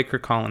by Quaker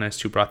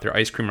colonists who brought their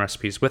ice cream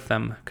recipes with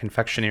them.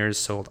 Confectioners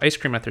sold ice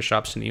cream at their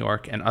shops in New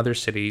York and other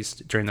cities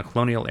during the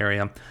colonial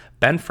era.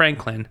 Ben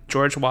Franklin,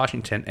 George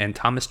Washington, and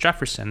Thomas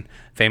Jefferson,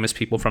 famous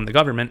people from the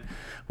government,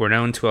 were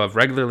known to have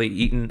regularly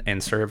eaten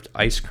and served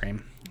ice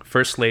cream.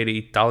 First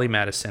Lady Dolly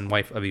Madison,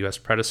 wife of U.S.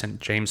 President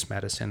James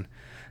Madison,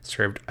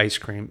 served ice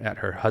cream at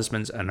her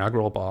husband's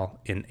inaugural ball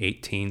in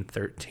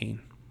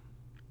 1813.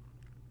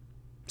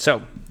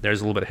 So, there's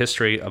a little bit of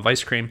history of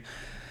ice cream.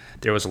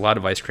 There was a lot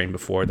of ice cream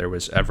before there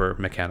was ever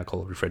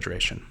mechanical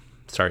refrigeration.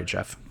 Sorry,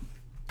 Jeff.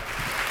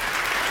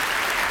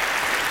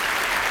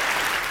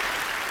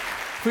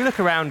 If we look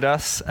around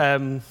us,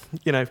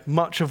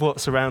 much of what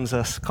surrounds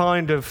us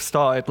kind of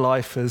started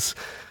life as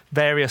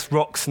various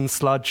rocks and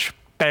sludge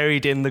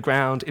buried in the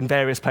ground in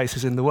various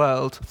places in the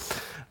world.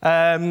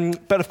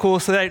 But of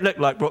course, they don't look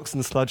like rocks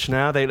and sludge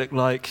now. They look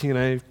like,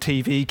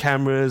 TV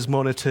cameras,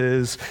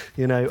 monitors,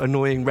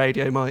 annoying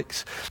radio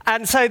mics.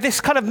 And so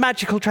this kind of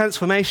magical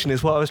transformation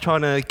is what I was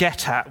trying to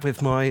get at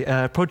with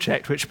my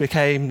project, which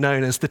became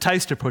known as the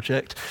Toaster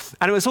Project.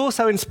 And it was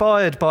also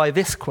inspired by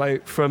this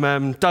quote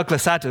from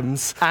Douglas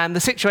Adams. And the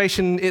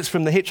situation is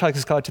from The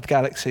Hitchhiker's Guide to the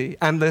Galaxy.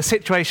 And the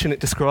situation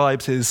it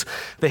describes is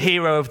the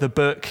hero of the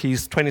book,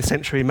 he's a 20th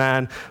century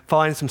man,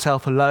 finds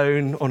himself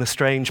alone on a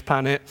strange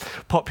planet,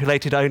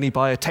 populated only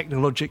by a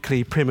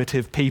technologically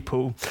primitive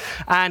people.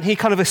 And he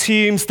kind of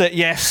assumes that,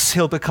 yes,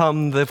 he'll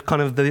become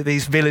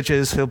these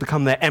villagers, he'll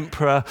become their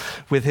emperor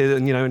with his,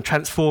 and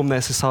transform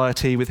their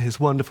society with his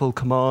wonderful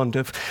command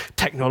of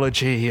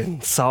technology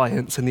and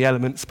science and the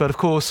elements. But of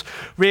course,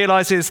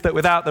 realizes that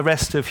without the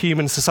rest of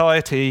human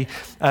society,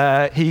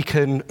 he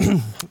can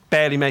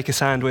barely make a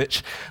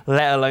sandwich,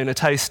 let alone a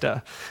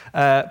toaster.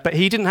 But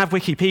he didn't have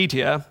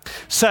Wikipedia.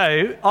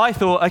 So I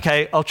thought,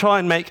 okay, I'll try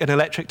and make an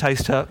electric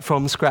toaster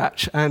from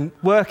scratch. And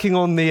working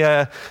on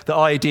the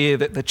idea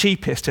that the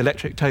cheapest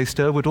electric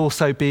toaster would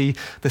also be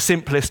the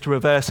simplest to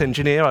reverse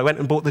engineer, I went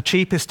and bought the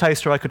cheapest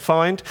toaster I could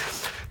find,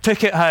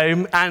 took it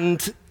home,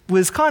 and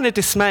was kind of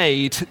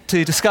dismayed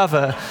to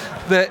discover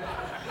that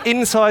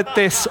inside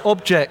this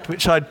object,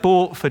 which I'd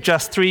bought for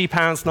just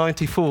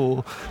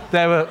 £3.94,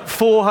 there were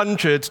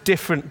 400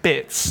 different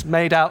bits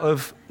made out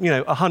of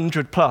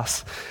 100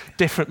 plus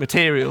different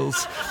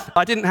materials.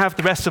 I didn't have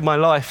the rest of my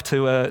life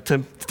to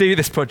do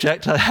this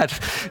project. I had,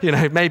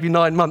 maybe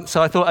 9 months.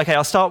 So I thought, okay,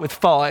 I'll start with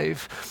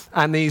 5.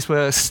 And these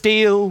were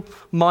steel,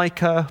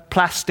 mica,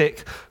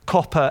 plastic,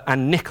 copper,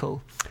 and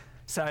nickel.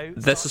 So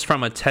this is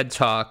from a TED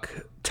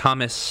Talk,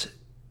 Thomas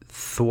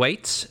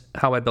Thwaites,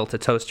 How I Built a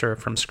Toaster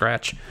from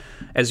Scratch.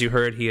 As you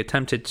heard, he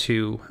attempted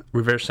to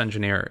reverse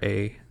engineer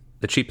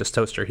the cheapest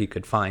toaster he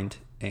could find,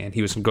 and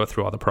he was going to go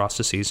through all the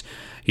processes.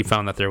 He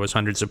found that there was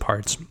hundreds of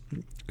parts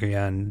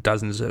and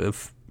dozens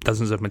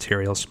of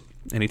materials,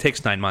 and he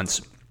takes 9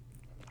 months,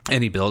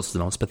 and he builds the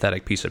most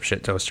pathetic piece of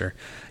shit toaster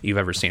you've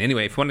ever seen.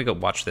 Anyway, if you want to go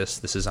watch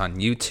this is on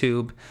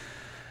YouTube.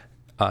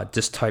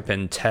 Just type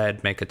in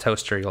TED, make a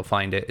toaster, you'll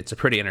find it. It's a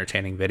pretty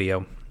entertaining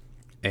video,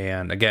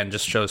 and again,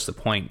 just shows the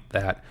point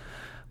that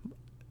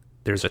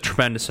there's a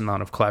tremendous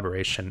amount of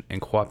collaboration and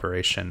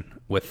cooperation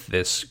with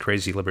this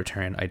crazy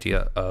libertarian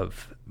idea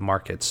of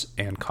markets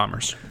and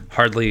commerce.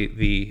 Hardly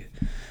the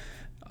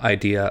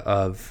idea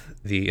of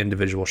the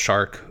individual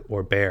shark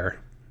or bear,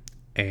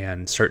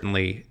 and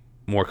certainly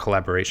more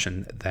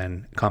collaboration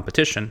than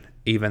competition,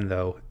 even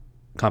though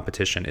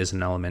competition is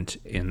an element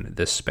in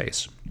this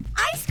space.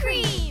 Ice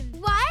cream!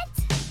 What?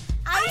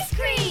 Ice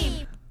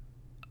cream!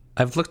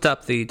 I've looked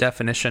up the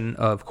definition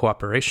of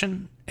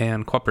cooperation,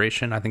 and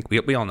cooperation, I think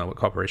we all know what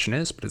cooperation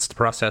is, but it's the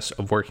process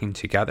of working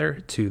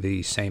together to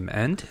the same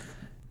end.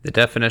 The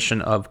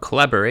definition of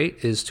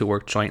collaborate is to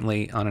work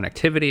jointly on an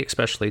activity,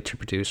 especially to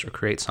produce or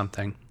create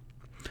something.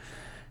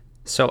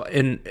 So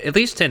at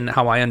least in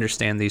how I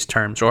understand these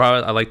terms, or how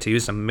I like to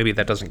use them, maybe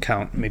that doesn't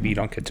count. Maybe you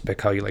don't get to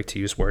pick how you like to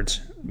use words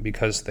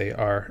because they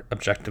are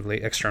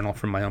objectively external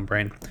from my own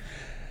brain.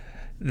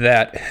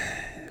 That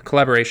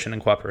collaboration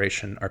and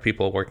cooperation are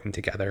people working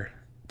together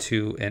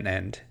to an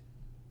end.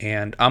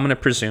 And I'm going to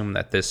presume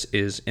that this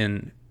is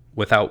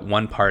without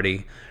one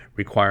party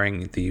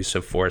requiring the use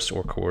of force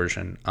or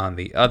coercion on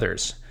the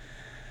others.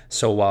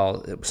 So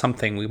while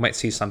we might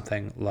see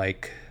something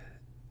like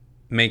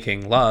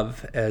making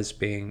love as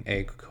being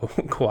a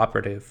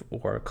cooperative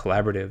or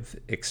collaborative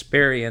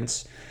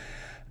experience,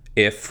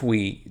 if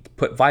we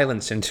put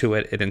violence into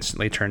it, it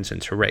instantly turns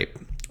into rape.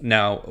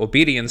 Now,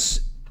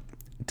 obedience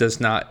does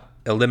not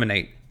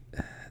eliminate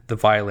the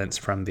violence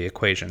from the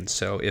equation.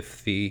 So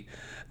if the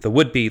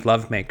would-be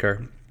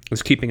lovemaker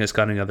is keeping his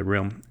gun in another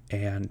room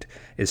and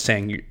is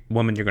saying,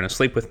 woman, you're going to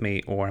sleep with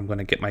me, or I'm going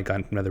to get my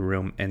gun from another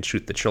room and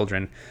shoot the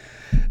children,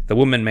 the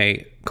woman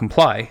may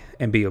comply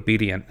and be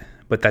obedient,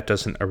 but that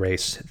doesn't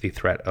erase the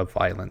threat of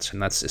violence.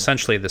 And that's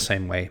essentially the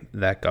same way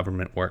that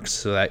government works.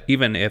 So that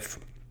even if,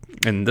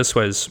 and this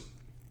was,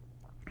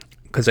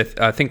 because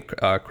I think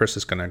Chris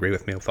is going to agree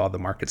with me with all the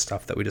market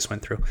stuff that we just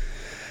went through,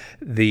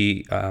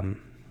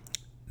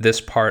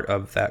 this part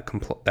of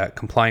that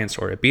compliance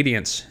or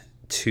obedience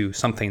to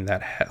something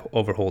that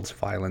overholds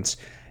violence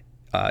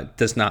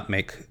does not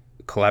make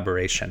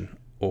collaboration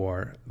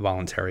or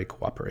voluntary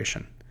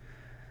cooperation.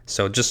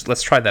 So just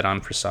let's try that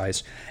on for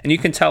size. And you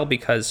can tell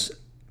because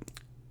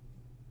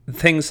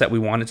things that we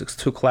wanted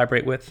to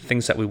collaborate with,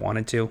 things that we want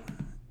to do,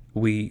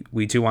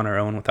 we do on our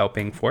own without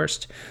being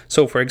forced.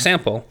 So for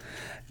example,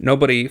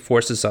 nobody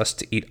forces us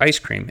to eat ice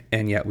cream,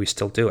 and yet we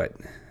still do it.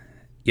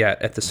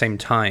 Yet at the same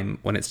time,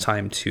 when it's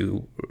time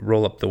to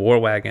roll up the war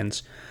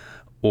wagons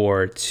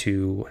or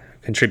to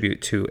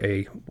contribute to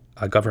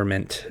a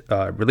government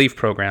relief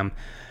program,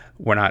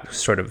 we're not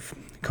sort of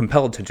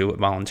compelled to do it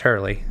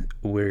voluntarily.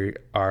 We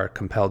are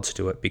compelled to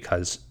do it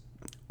because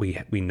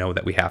we know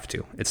that we have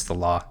to. It's the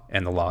law,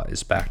 and the law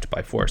is backed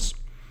by force.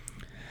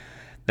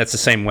 That's the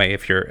same way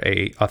if you're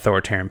a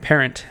authoritarian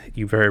parent.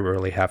 You very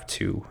rarely have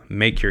to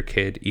make your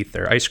kid eat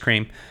their ice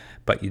cream,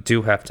 but you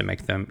do have to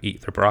make them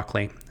eat their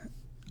broccoli.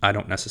 I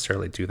don't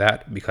necessarily do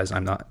that because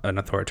I'm not an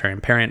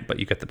authoritarian parent, but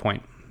you get the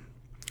point.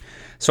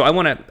 So I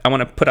want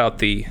to put out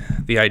the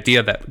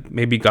idea that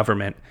maybe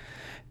government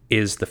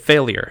is the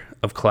failure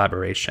of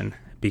collaboration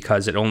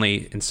because it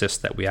only insists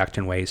that we act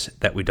in ways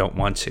that we don't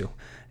want to,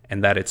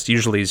 and that it's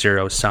usually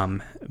zero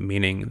sum,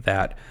 meaning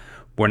that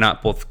we're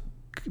not both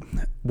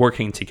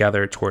working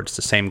together towards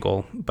the same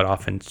goal, but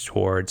often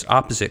towards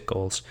opposite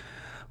goals,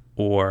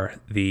 or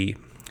the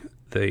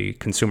the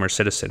consumer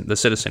citizen, the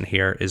citizen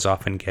here, is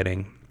often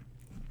getting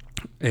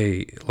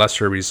a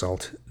lesser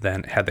result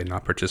than had they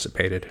not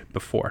participated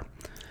before.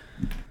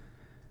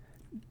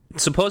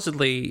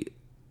 Supposedly,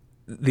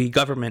 the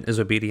government is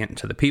obedient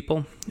to the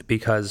people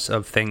because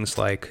of things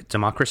like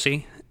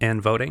democracy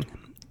and voting,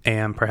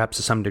 and perhaps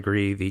to some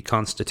degree the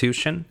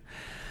Constitution.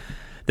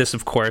 This,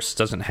 of course,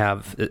 doesn't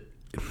have...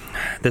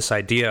 This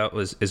idea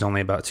is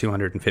only about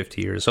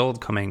 250 years old,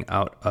 coming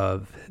out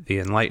of the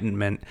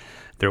Enlightenment.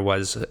 There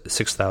was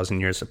 6,000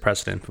 years of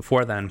precedent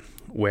before then,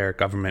 where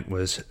government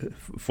was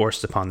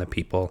forced upon the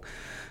people,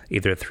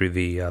 either through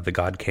the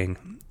God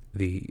King,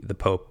 the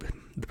Pope,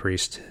 the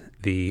priest,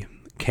 the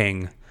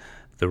king,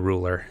 the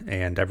ruler,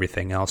 and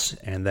everything else.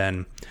 And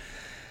then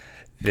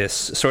this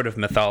sort of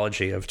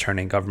mythology of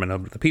turning government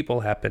over to the people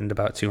happened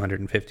about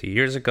 250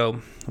 years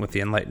ago with the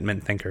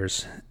Enlightenment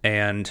thinkers.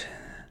 And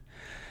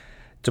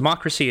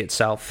democracy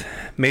itself,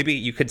 maybe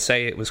you could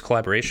say it was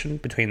collaboration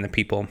between the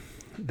people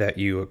that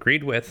you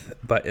agreed with,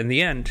 but in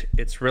the end,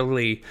 it's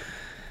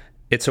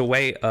a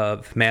way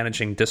of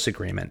managing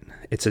disagreement.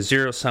 It's a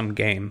zero-sum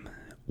game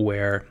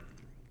where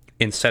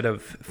instead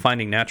of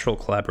finding natural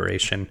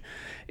collaboration,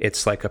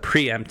 it's like a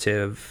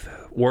preemptive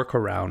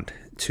workaround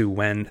to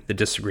when the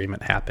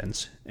disagreement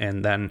happens,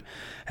 and then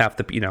have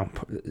the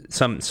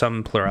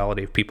some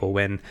plurality of people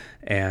win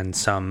and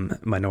some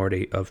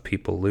minority of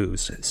people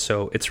lose.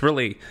 So it's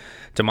really,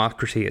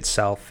 democracy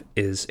itself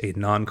is a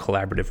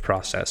non-collaborative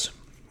process.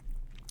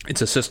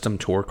 It's a system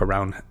to work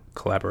around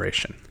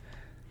collaboration.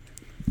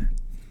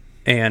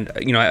 And,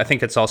 I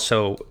think it's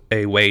also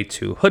a way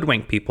to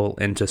hoodwink people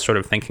into sort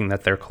of thinking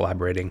that they're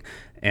collaborating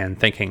and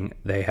thinking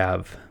they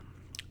have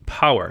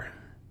power.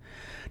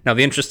 Now,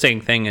 the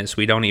interesting thing is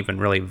we don't even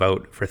really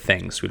vote for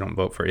things. We don't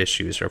vote for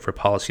issues or for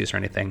policies or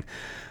anything.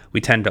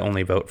 We tend to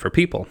only vote for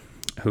people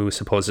who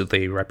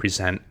supposedly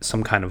represent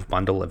some kind of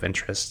bundle of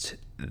interest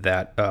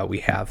that we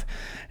have.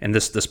 And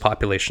this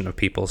population of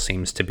people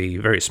seems to be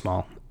very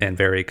small and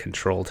very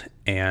controlled.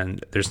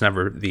 And there's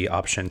never the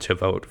option to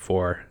vote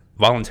for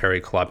voluntary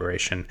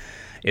collaboration.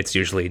 It's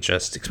usually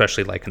just,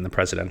 especially like in the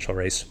presidential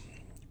race,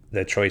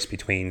 the choice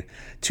between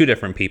two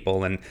different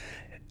people. And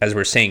as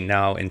we're seeing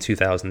now in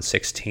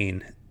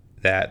 2016,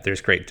 that there's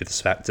great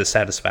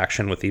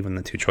dissatisfaction with even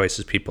the two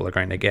choices people are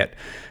going to get.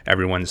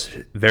 Everyone's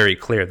very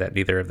clear that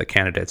neither of the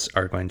candidates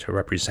are going to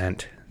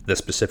represent the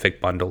specific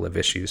bundle of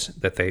issues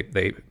that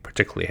they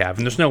particularly have.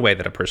 And there's no way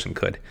that a person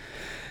could.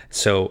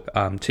 So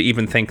to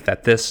even think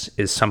that this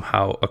is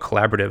somehow a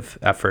collaborative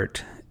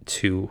effort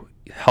to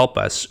help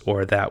us,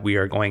 or that we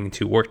are going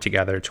to work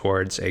together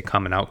towards a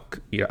common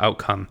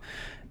outcome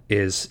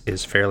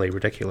is fairly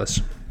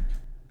ridiculous.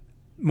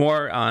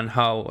 More on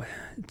how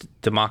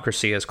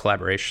democracy as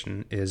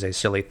collaboration is a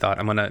silly thought.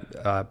 I'm going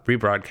to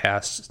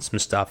rebroadcast some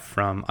stuff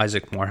from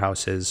Isaac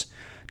Morehouse's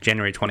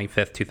January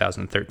 25th,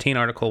 2013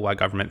 article, Why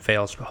Government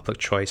Fails, Public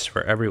Choice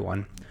for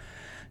Everyone.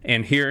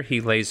 And here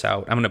he lays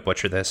out, I'm going to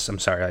butcher this, I'm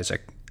sorry,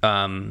 Isaac,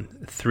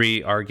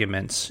 3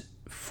 arguments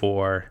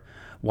for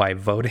why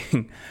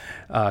voting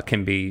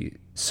can be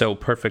so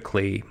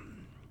perfectly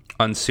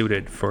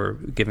unsuited for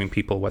giving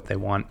people what they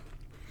want.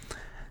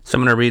 So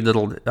I'm going to read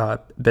little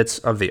bits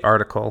of the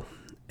article.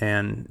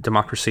 And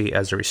democracy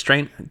as a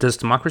restraint. Does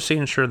democracy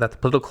ensure that the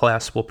political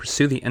class will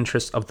pursue the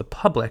interests of the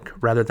public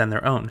rather than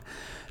their own?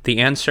 The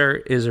answer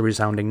is a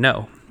resounding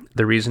no.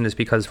 The reason is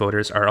because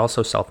voters are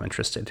also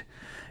self-interested.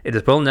 It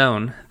is well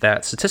known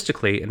that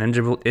statistically, an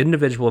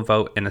individual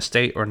vote in a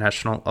state or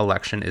national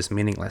election is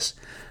meaningless.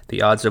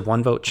 The odds of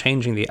one vote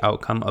changing the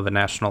outcome of a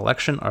national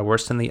election are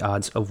worse than the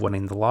odds of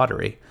winning the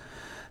lottery.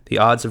 The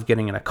odds of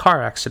getting in a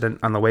car accident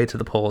on the way to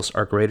the polls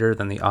are greater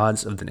than the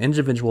odds of an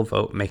individual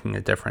vote making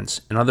a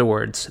difference. In other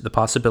words, the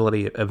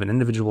possibility of an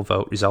individual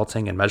vote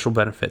resulting in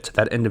measurable benefit to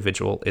that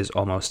individual is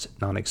almost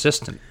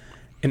non-existent.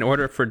 In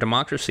order for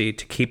democracy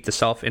to keep the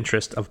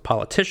self-interest of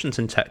politicians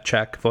in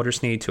check,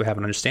 voters need to have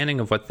an understanding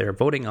of what they're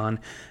voting on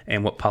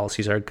and what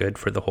policies are good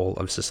for the whole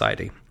of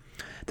society.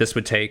 This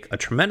would take a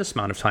tremendous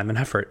amount of time and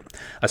effort.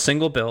 A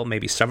single bill may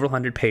be several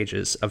hundred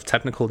pages of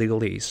technical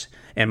legalese,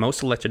 and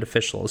most elected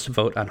officials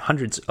vote on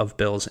hundreds of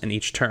bills in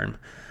each term.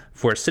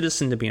 For a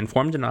citizen to be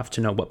informed enough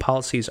to know what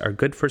policies are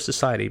good for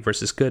society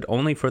versus good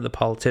only for the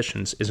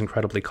politicians is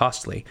incredibly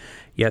costly,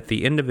 yet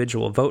the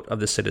individual vote of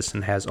the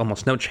citizen has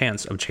almost no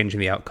chance of changing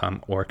the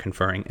outcome or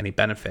conferring any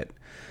benefit.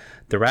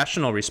 The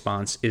rational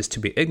response is to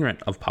be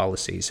ignorant of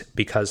policies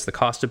because the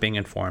cost of being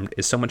informed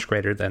is so much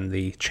greater than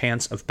the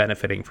chance of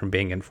benefiting from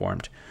being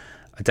informed.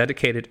 A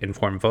dedicated,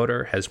 informed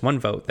voter has one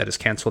vote that is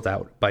canceled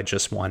out by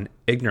just one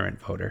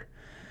ignorant voter.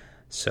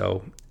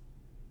 So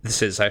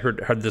this is, I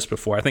heard this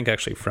before, I think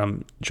actually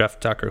from Jeff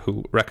Tucker,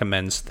 who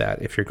recommends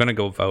that if you're going to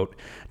go vote,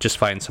 just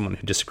find someone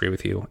who disagree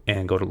with you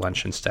and go to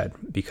lunch instead,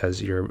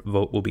 because your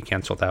vote will be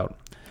canceled out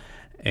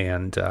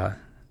and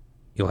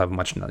you'll have a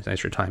much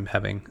nicer time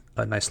having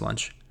a nice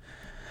lunch.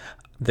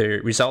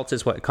 The result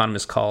is what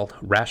economists call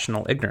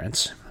rational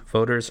ignorance.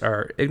 Voters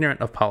are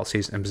ignorant of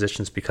policies and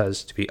positions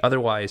because to be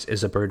otherwise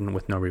is a burden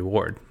with no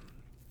reward.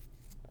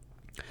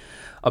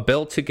 A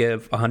bill to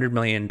give a $100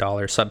 million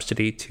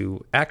subsidy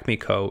to Acme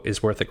Co.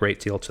 is worth a great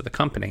deal to the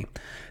company.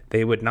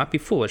 They would not be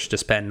foolish to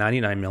spend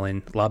 $99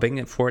 million lobbying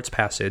it for its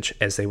passage,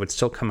 as they would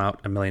still come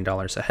out $1 million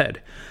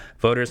ahead.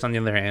 Voters, on the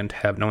other hand,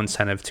 have no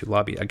incentive to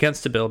lobby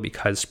against the bill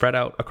because spread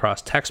out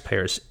across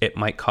taxpayers, it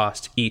might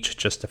cost each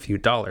just a few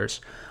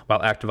dollars,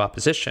 while active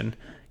opposition,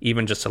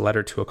 even just a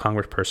letter to a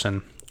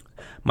congressperson,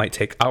 might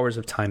take hours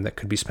of time that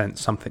could be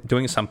spent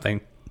doing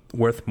something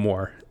worth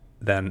more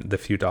than the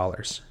few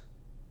dollars.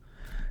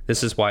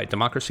 This is why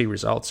democracy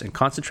results in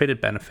concentrated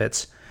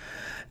benefits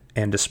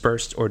and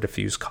dispersed or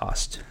diffuse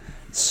cost.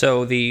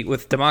 So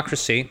with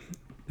democracy,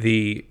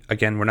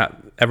 again, we're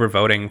not ever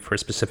voting for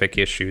specific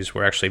issues.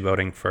 We're actually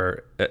voting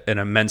for an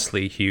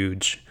immensely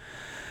huge,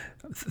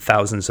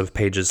 thousands of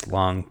pages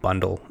long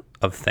bundle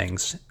of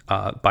things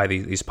by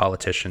these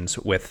politicians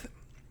with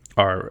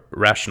our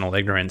rational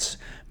ignorance,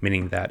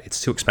 meaning that it's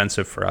too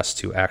expensive for us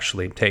to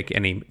actually take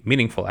any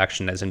meaningful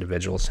action as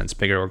individuals, since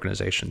bigger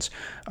organizations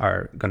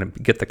are going to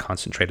get the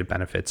concentrated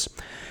benefits.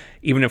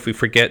 Even if we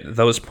forget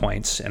those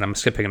points, and I'm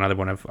skipping another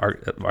one of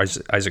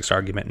Isaac's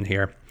argument in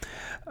here,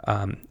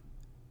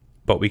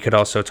 but we could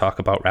also talk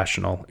about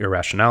rational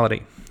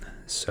irrationality.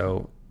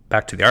 So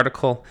back to the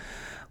article,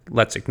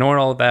 let's ignore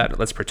all of that.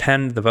 Let's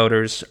pretend the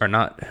voters are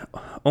not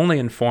only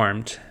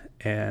informed,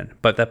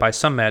 but that by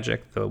some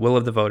magic, the will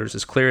of the voters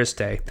is clear as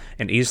day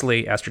and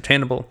easily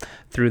ascertainable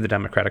through the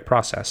democratic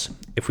process.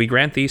 If we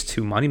grant these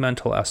two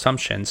monumental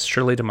assumptions,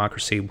 surely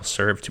democracy will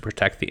serve to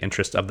protect the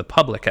interest of the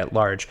public at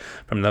large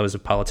from those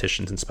of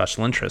politicians and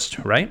special interests,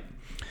 right?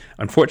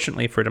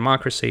 Unfortunately for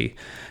democracy,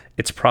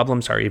 its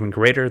problems are even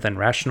greater than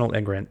rational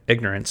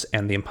ignorance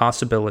and the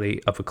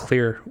impossibility of a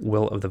clear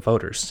will of the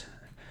voters.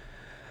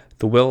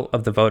 The will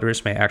of the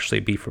voters may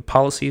actually be for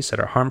policies that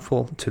are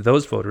harmful to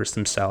those voters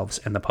themselves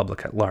and the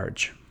public at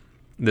large.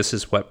 This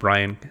is what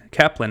Bryan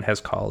Caplan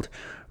has called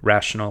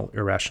rational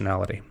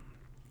irrationality.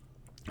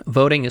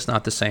 Voting is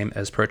not the same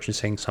as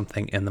purchasing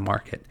something in the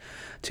market.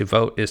 To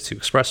vote is to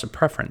express a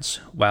preference,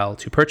 while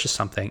to purchase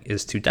something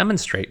is to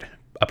demonstrate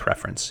a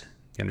preference.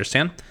 You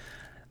understand?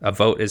 A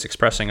vote is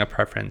expressing a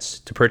preference.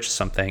 To purchase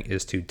something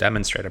is to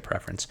demonstrate a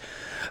preference.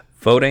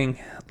 Voting,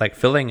 like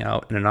filling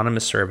out an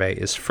anonymous survey,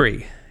 is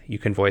free. You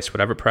can voice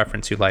whatever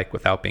preference you like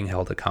without being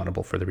held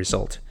accountable for the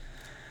result.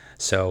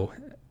 So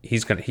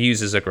he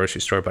uses a grocery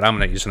store, but I'm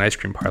going to use an ice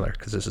cream parlor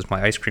because this is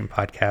my ice cream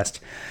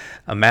podcast.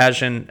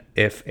 Imagine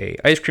if a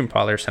ice cream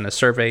parlor sent a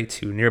survey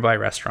to nearby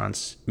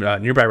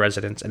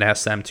residents, and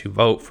asked them to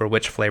vote for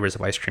which flavors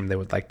of ice cream they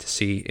would like to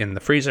see in the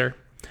freezer.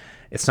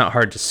 It's not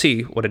hard to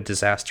see what a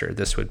disaster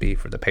this would be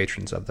for the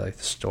patrons of the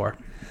store.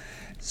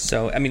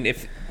 So, I mean,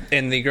 if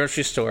in the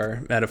grocery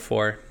store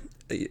metaphor,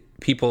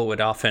 people would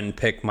often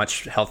pick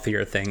much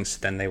healthier things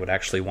than they would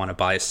actually want to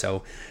buy.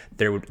 So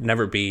there would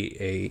never be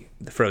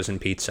a frozen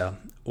pizza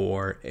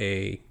or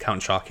a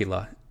Count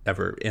Chocula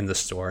ever in the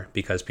store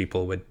because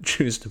people would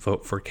choose to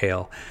vote for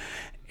kale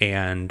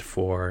and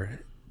for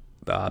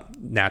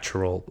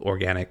natural,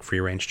 organic,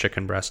 free-range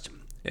chicken breast.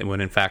 When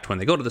in fact, when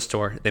they go to the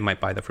store, they might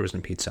buy the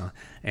frozen pizza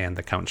and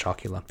the Count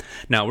Chocula.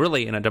 Now,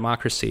 really, in a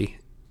democracy,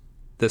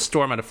 the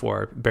store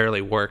metaphor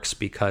barely works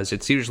because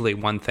it's usually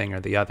one thing or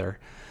the other.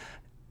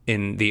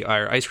 In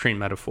our ice cream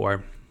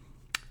metaphor,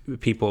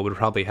 people would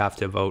probably have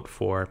to vote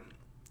for,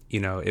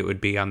 it would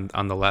be on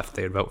the left,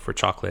 they would vote for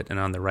chocolate, and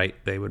on the right,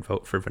 they would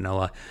vote for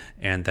vanilla.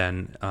 And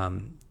then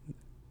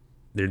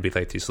there'd be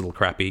like these little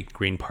crappy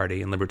Green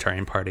Party and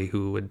Libertarian Party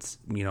who would,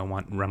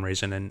 want rum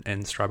raisin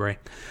and strawberry.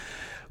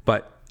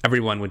 But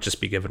everyone would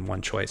just be given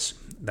one choice.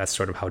 That's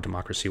sort of how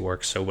democracy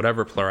works. So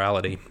whatever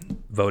plurality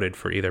voted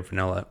for either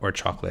vanilla or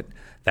chocolate,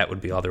 that would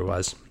be all there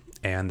was.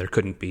 And there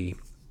couldn't be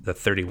the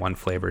 31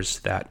 flavors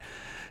that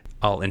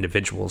all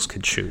individuals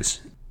could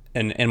choose.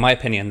 And in my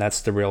opinion,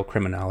 that's the real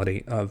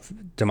criminality of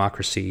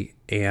democracy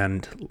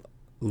and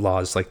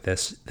laws like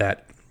this,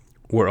 that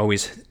we're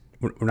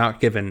not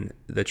given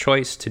the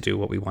choice to do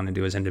what we want to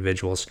do as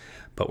individuals,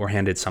 but we're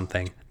handed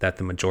something that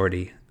the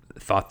majority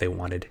thought they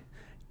wanted,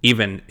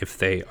 even if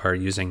they are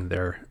using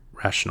their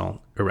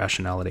rational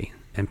irrationality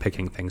and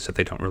picking things that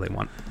they don't really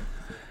want.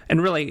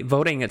 And really,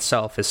 voting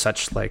itself is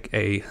such like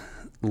a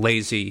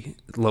lazy,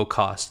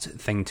 low-cost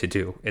thing to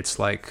do. It's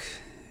like,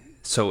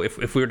 so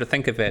if we were to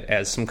think of it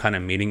as some kind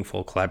of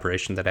meaningful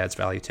collaboration that adds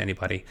value to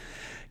anybody,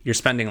 you're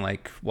spending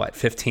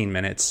 15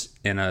 minutes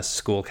in a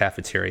school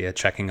cafeteria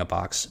checking a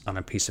box on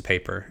a piece of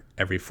paper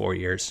every 4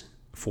 years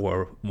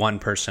for one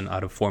person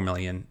out of 4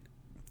 million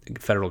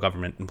federal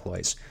government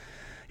employees.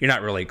 You're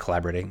not really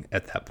collaborating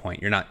at that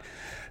point. You're not,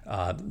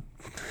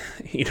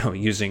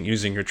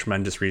 using your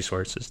tremendous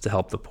resources to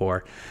help the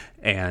poor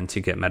and to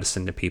get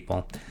medicine to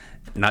people.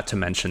 Not to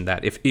mention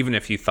that even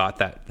if you thought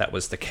that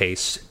was the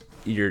case,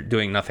 you're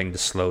doing nothing to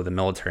slow the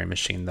military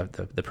machine,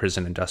 the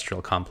prison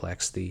industrial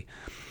complex, the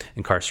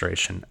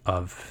incarceration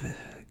of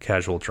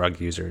casual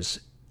drug users,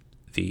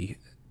 the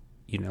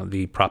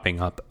propping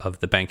up of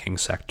the banking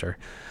sector,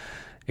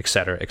 et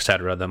cetera,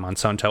 the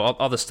Monsanto,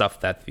 all the stuff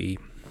that the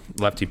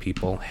lefty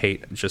people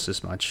hate just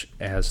as much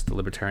as the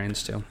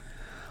libertarians do.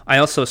 I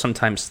also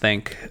sometimes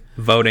think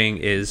voting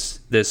is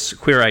this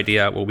queer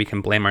idea where we can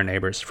blame our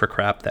neighbors for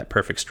crap that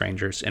perfect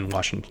strangers in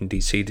Washington,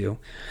 D.C. do.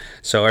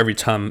 So every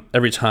time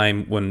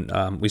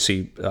when we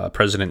see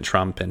President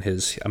Trump and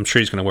I'm sure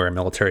he's going to wear a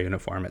military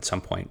uniform at some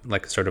point,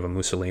 like sort of a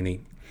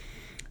Mussolini,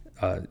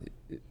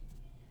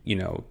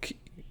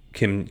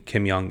 Kim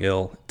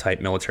Jong-il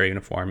type military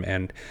uniform,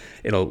 and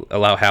it'll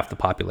allow half the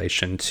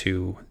population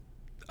to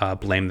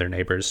blame their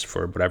neighbors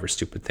for whatever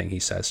stupid thing he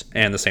says.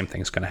 And the same thing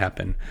is going to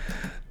happen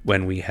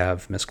when we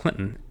have Miss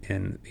Clinton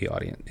in the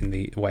audience, in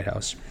the White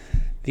House.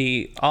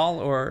 The all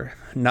or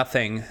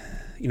nothing,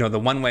 the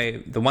one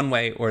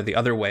way or the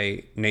other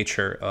way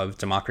nature of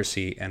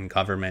democracy and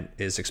government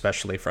is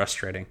especially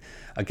frustrating.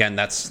 Again,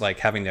 that's like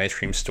having the ice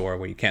cream store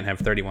where you can't have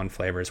 31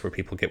 flavors where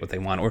people get what they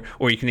want,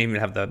 or you can even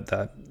have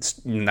the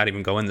not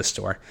even go in the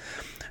store,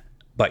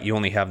 but you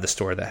only have the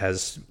store that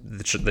has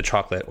the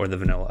chocolate or the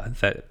vanilla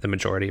that the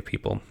majority of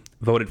people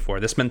voted for.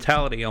 This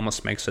mentality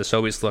almost makes us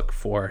always look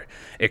for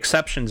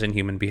exceptions in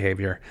human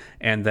behavior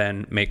and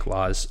then make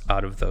laws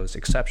out of those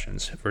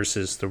exceptions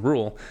versus the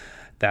rule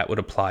that would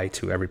apply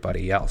to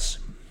everybody else.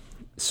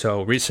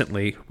 So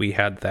recently we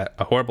had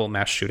a horrible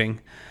mass shooting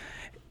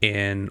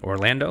in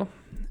Orlando,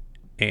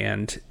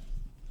 and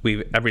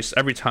we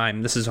every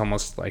time, this is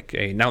almost like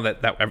now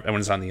that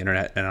everyone's on the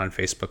internet and on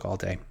Facebook all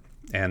day,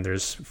 and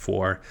there's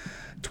 4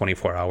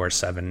 24-hour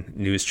 7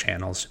 news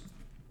channels,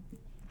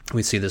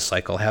 we see this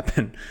cycle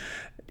happen,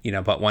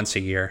 about once a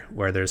year,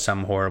 where there's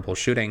some horrible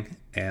shooting,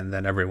 and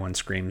then everyone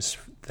screams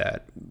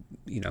that,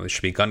 there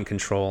should be gun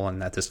control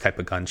and that this type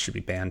of gun should be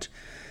banned.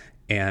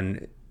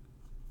 And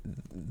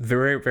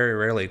very, very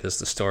rarely does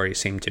the story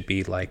seem to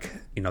be like,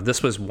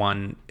 this was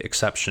one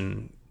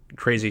exception,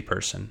 crazy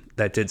person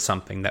that did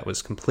something that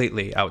was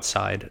completely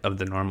outside of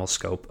the normal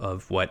scope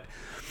of what,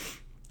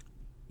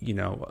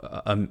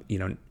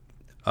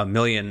 a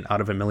million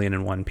out of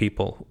 1,000,001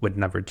 people would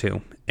never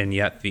do. And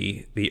yet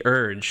the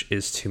urge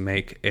is to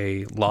make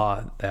a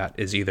law that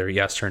is either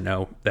yes or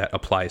no that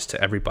applies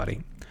to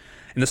everybody.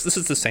 And this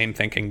is the same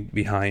thinking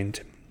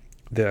behind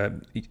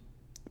the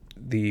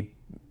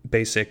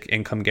basic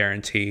income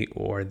guarantee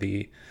or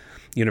the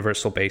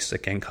universal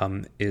basic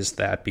income, is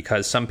that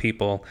because some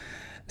people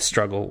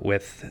struggle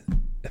with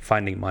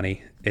finding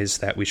money, is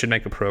that we should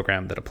make a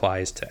program that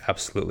applies to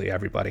absolutely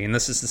everybody. And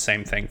this is the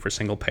same thing for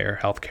single payer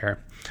healthcare,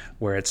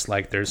 where it's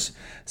like there's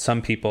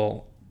some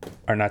people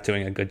are not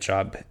doing a good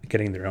job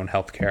getting their own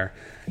healthcare.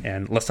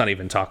 And let's not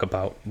even talk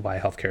about why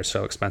healthcare is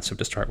so expensive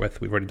to start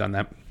with. We've already done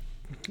that.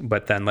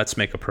 But then let's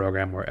make a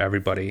program where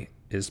everybody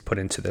is put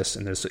into this,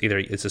 and there's either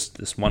it's just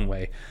this one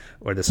way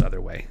or this other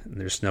way. And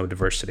there's no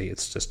diversity.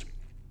 It's just,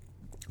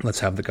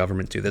 let's have the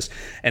government do this.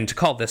 And to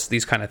call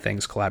these kind of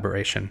things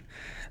collaboration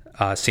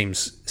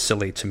seems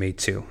silly to me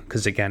too,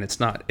 because again, it's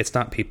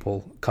not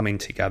people coming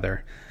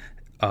together,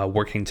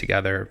 working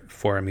together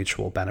for a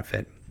mutual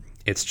benefit.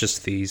 It's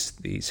just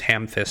these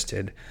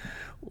ham-fisted,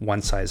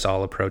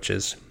 one-size-all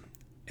approaches.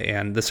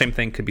 And the same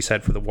thing could be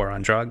said for the war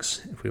on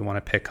drugs. If we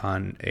want to pick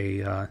on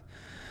a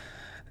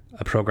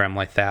program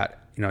like that,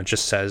 it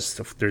just says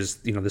there's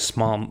this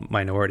small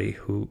minority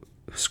who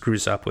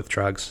screws up with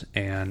drugs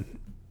and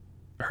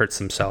hurts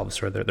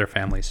themselves or their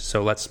families.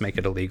 So let's make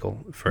it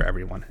illegal for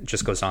everyone. It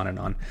just goes on and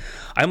on.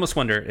 I almost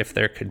wonder if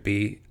there could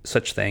be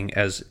such thing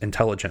as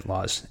intelligent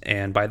laws.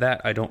 And by that,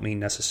 I don't mean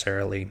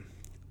necessarily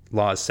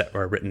laws that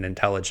are written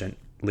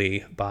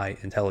intelligently by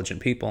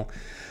intelligent people,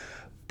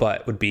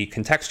 but would be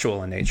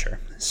contextual in nature.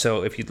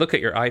 So if you look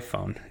at your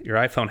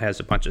iPhone has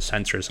a bunch of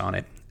sensors on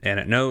it, and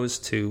it knows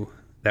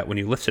that when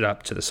you lift it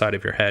up to the side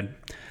of your head,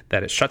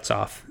 that it shuts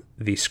off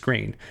the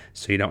screen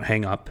so you don't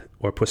hang up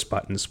or push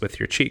buttons with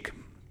your cheek.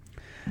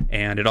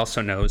 And it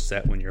also knows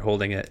that when you're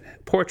holding it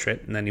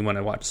portrait and then you want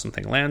to watch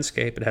something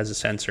landscape, it has a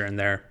sensor in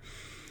there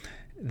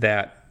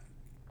that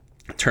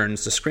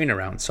turns the screen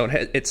around. So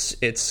it's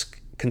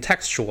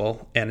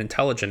contextual and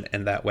intelligent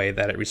in that way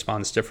that it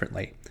responds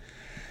differently.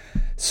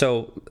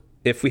 So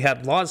if we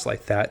had laws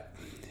like that,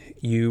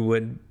 you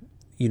would,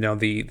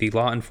 the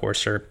law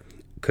enforcer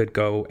could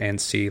go and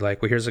see,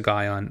 like, well, here's a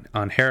guy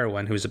on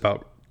heroin who's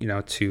about,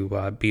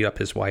 to beat up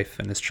his wife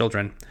and his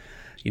children.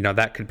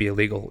 That could be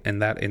illegal in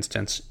that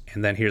instance.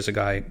 And then here's a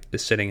guy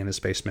is sitting in his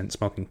basement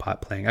smoking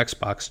pot, playing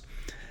Xbox,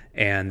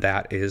 and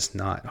that is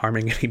not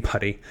harming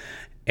anybody,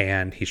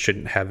 and he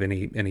shouldn't have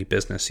any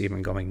business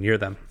even going near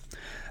them.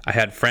 I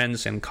had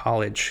friends in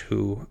college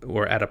who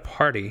were at a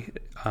party,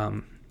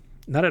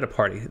 not at a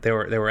party. They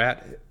were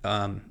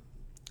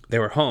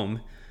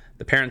home.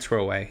 The parents were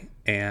away,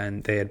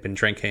 and they had been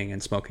drinking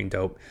and smoking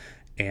dope,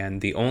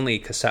 and the only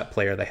cassette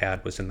player they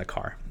had was in the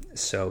car.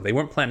 So they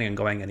weren't planning on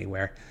going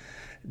anywhere.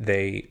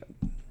 They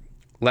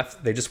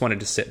left. They just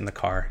wanted to sit in the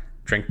car,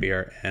 drink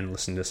beer, and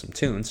listen to some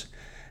tunes.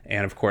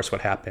 And of course,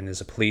 what happened is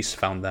the police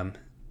found them,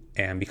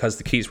 and because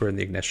the keys were in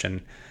the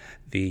ignition,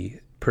 the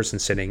person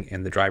sitting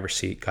in the driver's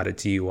seat got a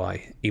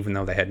DUI, even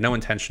though they had no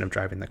intention of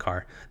driving the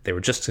car. They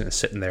were just going to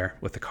sit in there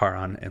with the car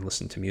on and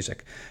listen to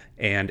music.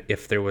 And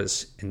if there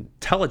was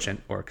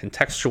intelligent or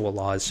contextual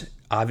laws,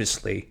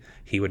 obviously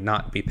he would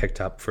not be picked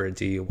up for a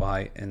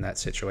DUI in that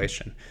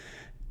situation.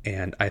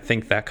 And I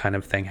think that kind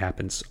of thing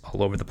happens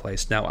all over the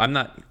place. Now, I'm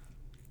not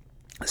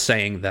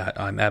saying that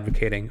I'm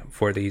advocating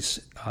for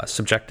these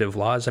subjective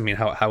laws. I mean,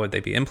 how would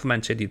they be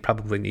implemented? You'd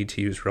probably need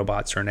to use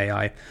robots or an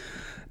AI,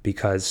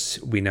 because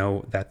we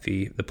know that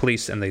the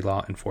police and the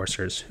law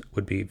enforcers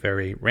would be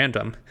very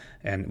random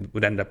and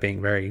would end up being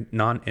very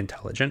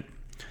non-intelligent.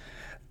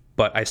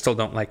 But I still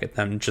don't like it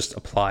them just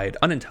applied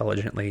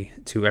unintelligently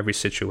to every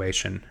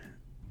situation,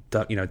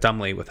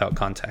 dumbly without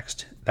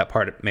context. That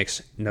part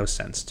makes no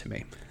sense to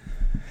me.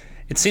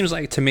 It seems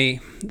like to me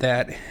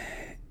that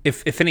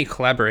if any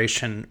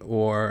collaboration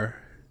or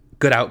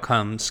good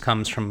outcomes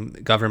comes from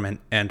government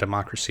and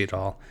democracy at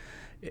all,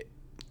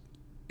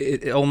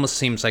 it almost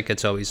seems like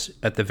it's always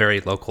at the very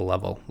local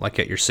level, like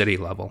at your city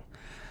level.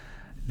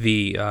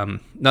 The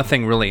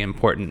nothing really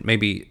important,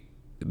 maybe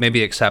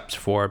except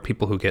for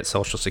people who get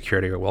Social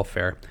Security or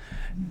welfare,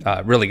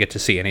 really get to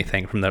see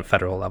anything from the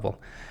federal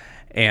level.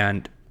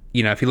 And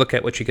if you look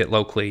at what you get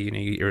locally, you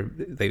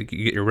get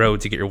your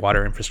roads, you get your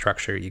water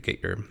infrastructure, you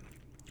get your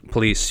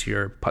police,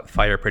 your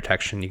fire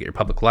protection, you get your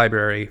public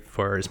library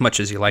for as much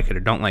as you like it or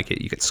don't like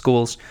it. You get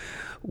schools,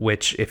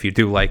 which if you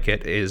do like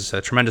it is a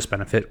tremendous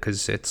benefit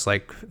because it's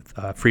like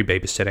free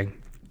babysitting.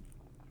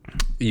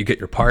 You get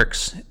your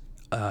parks,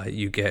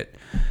 you get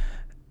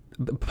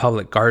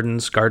public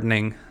gardens,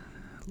 gardening,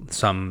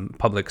 some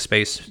public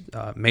space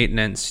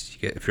maintenance.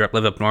 If you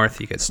live up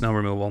north, you get snow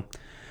removal,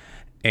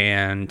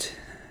 and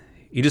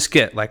you just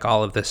get like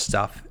all of this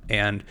stuff.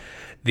 And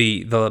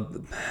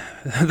the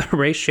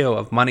ratio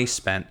of money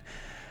spent,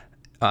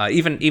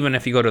 even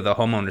if you go to the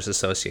homeowners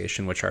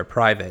association, which are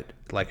private,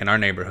 like in our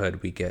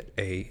neighborhood, we get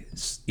a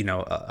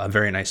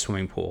very nice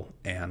swimming pool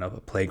and a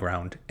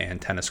playground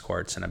and tennis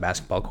courts and a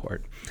basketball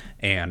court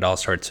and all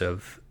sorts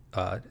of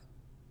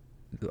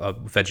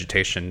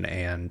vegetation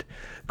and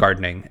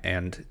gardening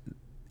and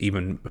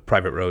even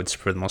private roads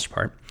for the most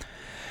part.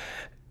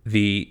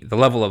 The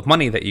level of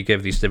money that you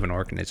give these different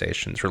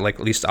organizations, or like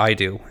at least I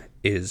do,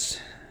 is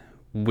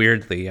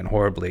weirdly and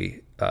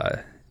horribly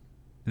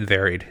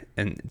varied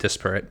and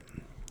disparate.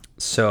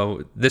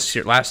 So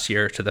last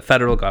year, to the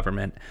federal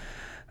government,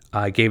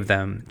 I gave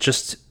them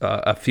just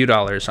a few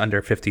dollars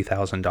under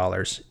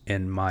 $50,000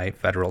 in my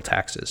federal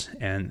taxes,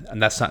 and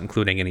that's not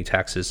including any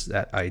taxes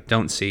that I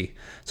don't see,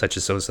 such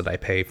as those that I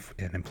pay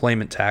in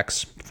employment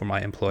tax for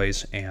my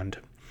employees and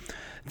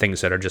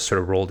things that are just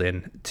sort of rolled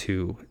in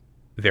to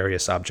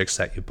various objects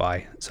that you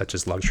buy, such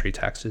as luxury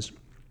taxes.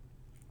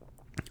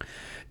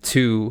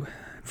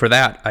 For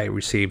that, I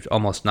received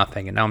almost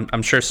nothing. And now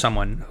I'm sure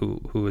someone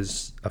who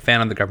is a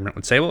fan of the government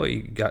would say, well,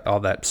 you got all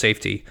that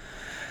safety,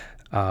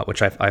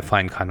 which I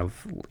find kind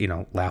of,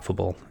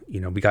 laughable.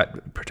 We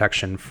got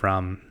protection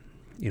from,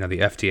 the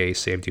FDA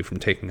saved you from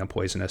taking a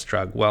poisonous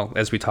drug. Well,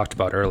 as we talked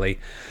about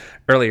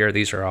earlier,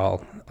 these are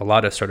all a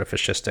lot of sort of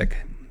fascistic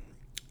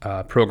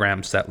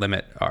programs that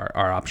limit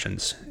our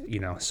options.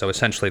 So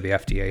essentially the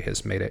FDA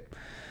has made it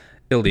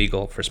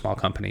illegal for small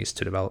companies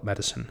to develop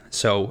medicine.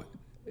 So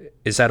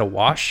is that a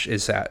wash?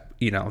 Is that,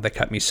 they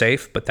kept me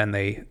safe, but then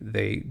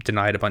they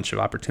denied a bunch of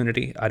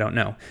opportunity? I don't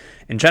know.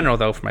 In general,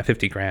 though, for my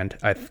 $50,000,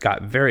 I've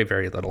got very,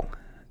 very little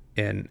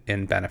in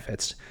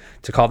benefits.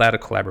 To call that a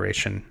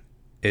collaboration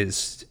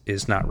is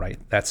not right.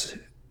 That's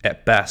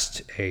at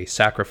best a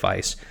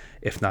sacrifice,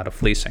 if not a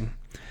fleecing.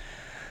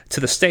 To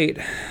the state,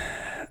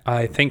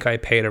 I think I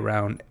paid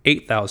around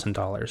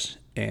 $8,000,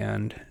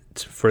 and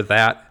for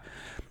that,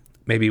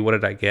 maybe what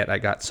did I get? I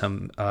got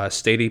some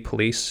statey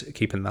police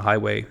keeping the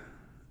highway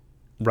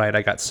right.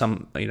 I got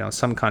some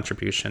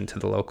contribution to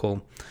the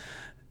local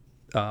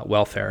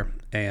welfare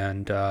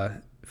and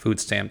food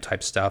stamp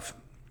type stuff.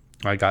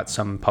 I got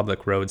some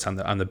public roads on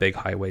the big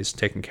highways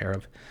taken care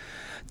of.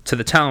 To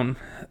the town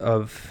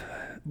of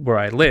where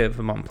I live,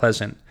 Mount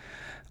Pleasant,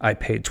 I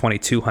paid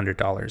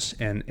 $2,200,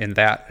 and in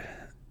that,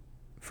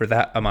 for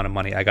that amount of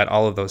money, I got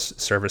all of those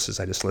services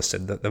I just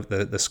listed: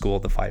 the school,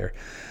 the fire,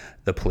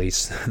 the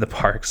police, the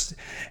parks,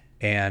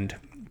 and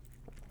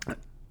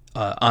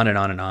on and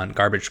on and on,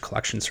 garbage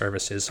collection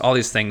services, all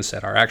these things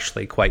that are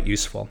actually quite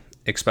useful,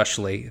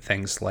 especially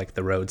things like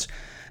the roads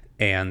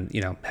and,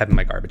 having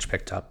my garbage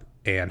picked up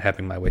and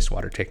having my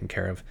wastewater taken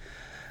care of,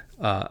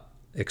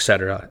 et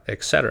cetera,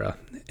 et cetera.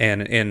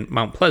 And in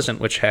Mount Pleasant,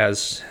 which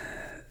has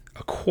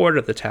a quarter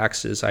of the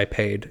taxes I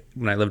paid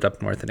when I lived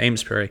up north in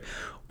Amesbury,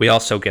 we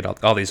also get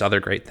all these other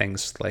great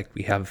things. Like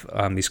we have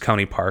these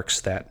county parks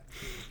that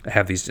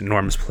have these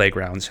enormous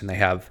playgrounds, and they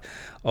have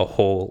a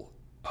whole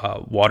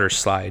water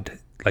slide,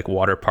 like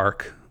water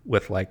park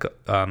with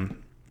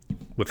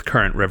with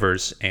current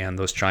rivers and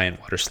those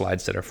giant water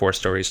slides that are 4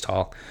 stories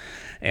tall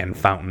and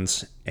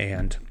fountains.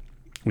 And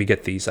we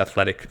get these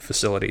athletic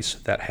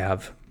facilities that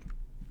have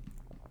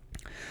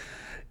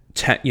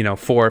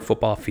 4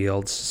 football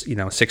fields,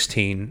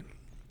 16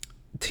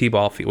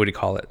 t-ball field, what do you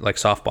call it? Like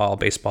softball,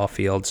 baseball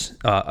fields,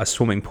 a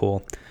swimming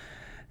pool,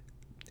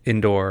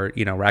 indoor,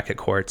 racket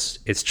courts.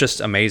 It's just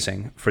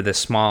amazing for this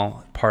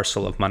small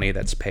parcel of money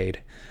that's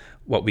paid,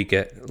 what we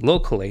get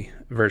locally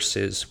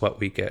versus what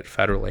we get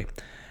federally.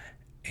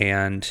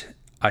 And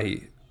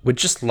I would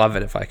just love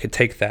it if I could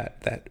take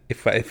that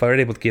if I were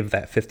able to give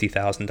that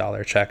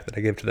 $50,000 check that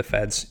I give to the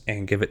feds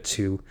and give it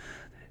to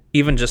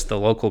even just the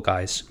local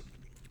guys.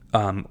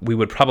 We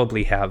would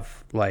probably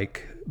have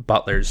like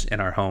butlers in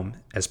our home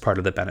as part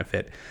of the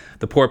benefit.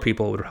 The poor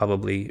people would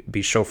probably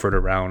be chauffeured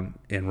around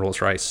in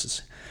Rolls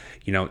Royces.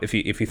 You know, if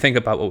you think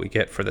about what we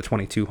get for the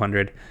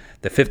 2,200,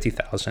 the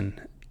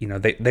 50,000, you know,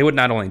 they would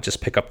not only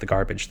just pick up the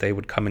garbage, they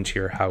would come into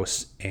your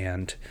house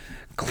and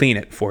clean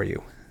it for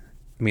you.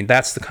 I mean,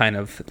 that's the kind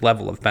of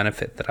level of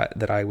benefit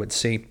that I would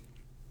see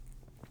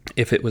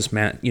if it was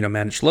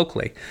managed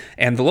locally.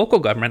 And the local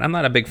government, I'm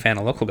not a big fan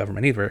of local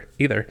government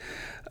either.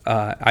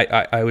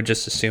 I would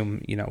just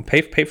assume, you know,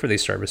 pay for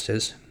these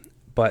services.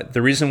 But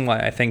the reason why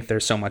I think they're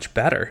so much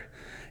better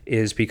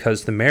is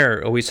because the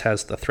mayor always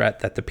has the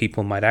threat that the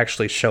people might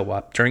actually show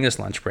up during his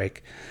lunch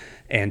break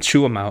and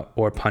chew him out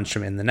or punch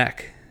him in the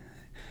neck.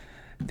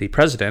 The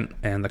president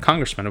and the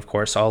congressman, of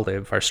course,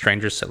 are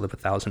strangers that live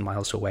 1,000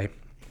 miles away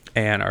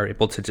and are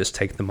able to just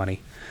take the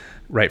money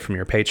right from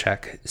your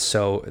paycheck.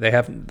 So they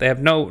have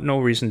no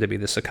reason to be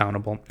this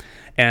accountable.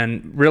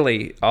 And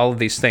really, all of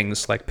these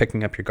things like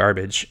picking up your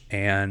garbage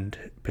and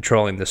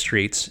patrolling the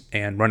streets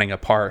and running a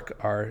park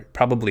are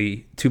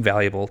probably too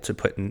valuable to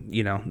put in,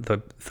 you know,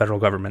 the federal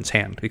government's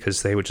hand,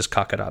 because they would just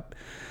cock it up.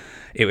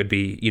 It would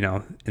be, you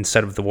know,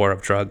 instead of the war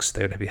of drugs,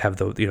 they would have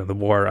the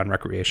war on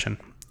recreation,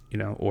 you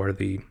know, or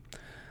the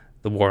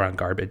war on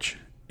garbage,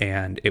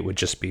 and it would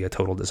just be a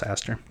total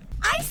disaster.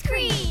 Ice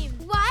cream!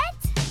 What?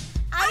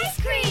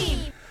 Ice cream!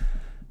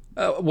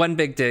 One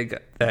big dig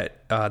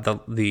that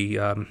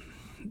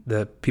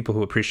the people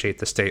who appreciate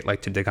the state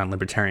like to dig on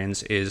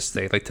libertarians is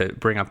they like to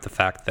bring up the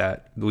fact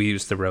that we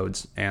use the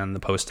roads and the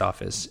post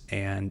office,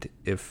 and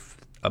if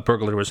a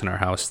burglar was in our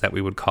house, that we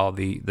would call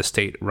the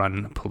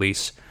state-run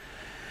police,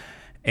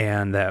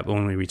 and that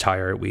when we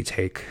retire, we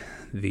take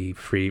the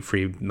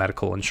free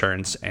medical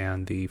insurance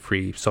and the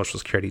free Social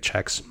Security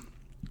checks,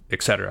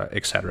 et cetera,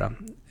 et cetera.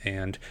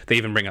 And they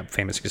even bring up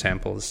famous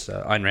examples.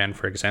 Ayn Rand,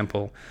 for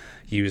example,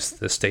 used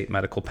the state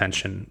medical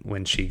pension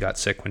when she got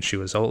sick when she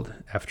was old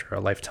after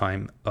a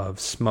lifetime of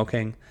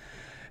smoking.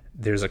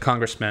 There's a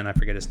congressman, I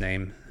forget his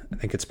name, I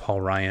think it's Paul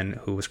Ryan,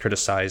 who was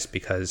criticized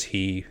because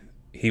he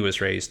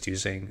was raised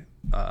using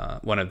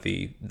one of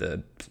the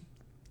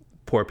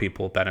poor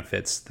people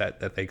benefits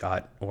that they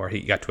got, or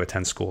he got to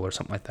attend school or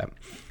something like that.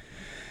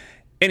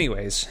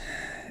 Anyways,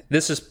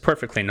 this is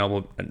perfectly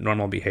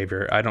normal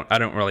behavior. I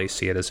don't really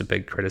see it as a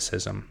big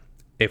criticism.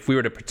 If we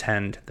were to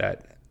pretend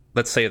that,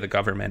 let's say the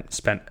government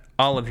spent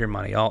all of your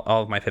money, all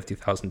of my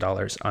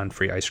 $50,000 on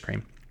free ice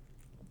cream,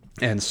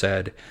 and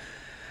said,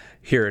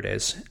 here it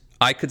is,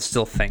 I could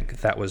still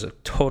think that was a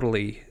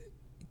totally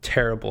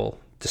terrible,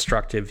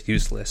 destructive,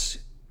 useless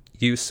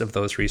use of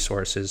those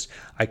resources.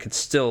 I could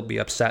still be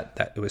upset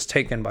that it was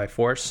taken by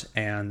force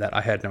and that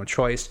I had no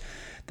choice,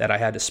 that I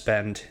had to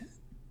spend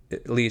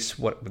at least,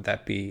 what would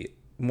that be,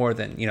 more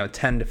than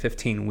 10 to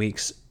 15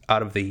 weeks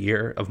out of the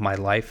year of my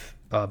life,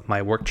 of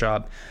my work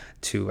job,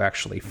 to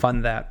actually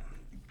fund that,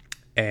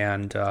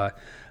 and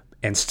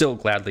still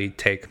gladly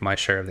take my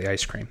share of the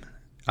ice cream.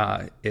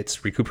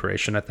 It's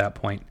recuperation at that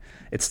point.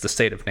 It's the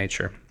state of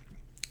nature.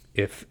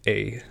 If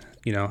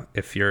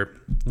you're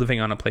living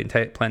on a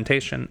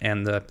plantation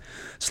and the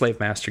slave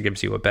master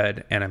gives you a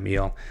bed and a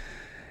meal,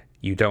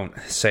 you don't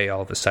say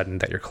all of a sudden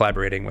that you're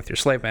collaborating with your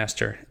slave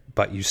master,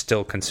 but you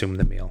still consume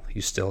the meal.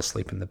 You still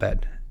sleep in the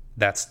bed.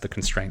 That's the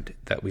constraint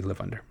that we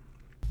live under.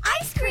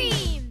 Ice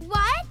cream!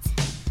 What?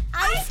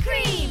 Ice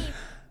cream!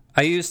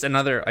 I used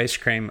another ice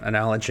cream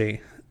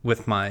analogy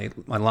with my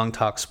long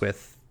talks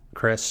with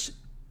Chris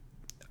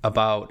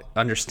about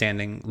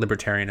understanding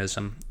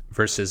libertarianism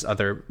versus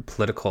other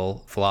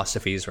political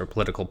philosophies or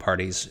political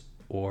parties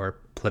or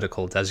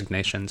political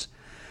designations.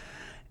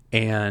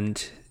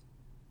 And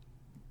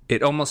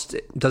it almost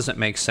doesn't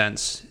make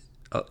sense,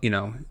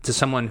 to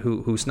someone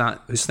who's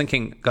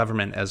thinking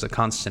government as a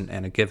constant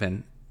and a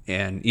given,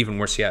 and even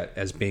worse yet,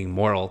 as being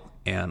moral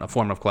and a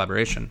form of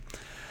collaboration,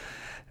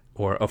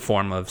 or a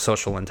form of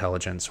social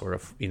intelligence, or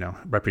of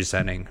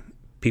representing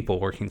people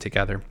working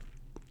together.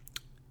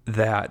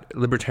 That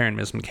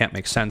libertarianism can't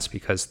make sense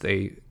because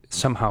they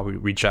somehow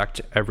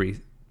reject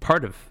every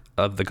part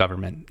of the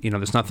government.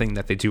 There's nothing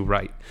that they do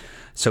right.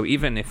 So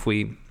even if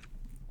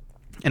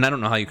and I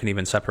don't know how you can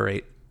even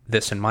separate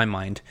this in my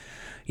mind,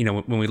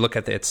 when we look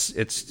at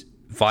its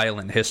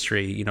violent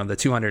history, the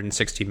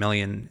 260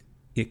 million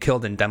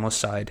killed in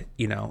democide,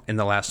 in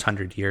the last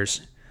 100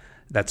 years.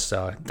 That's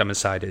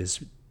democide is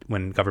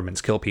when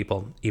governments kill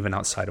people, even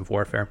outside of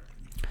warfare.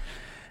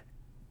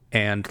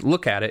 And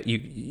look at it,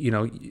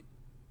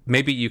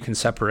 maybe you can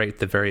separate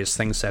the various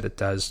things that it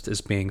does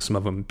as being, some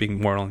of them being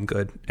moral and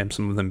good and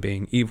some of them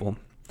being evil.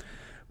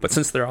 But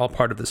since they're all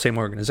part of the same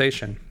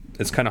organization,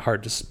 it's kind of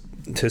hard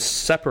to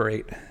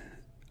separate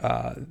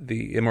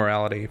the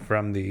immorality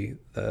from the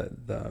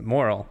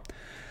moral.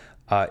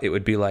 It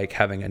would be like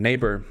having a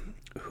neighbor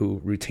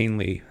who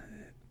routinely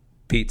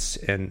beats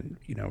and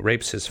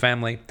rapes his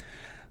family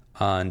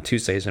on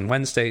Tuesdays and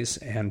Wednesdays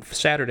and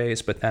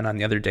Saturdays, but then on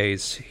the other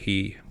days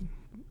he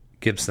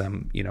gives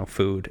them,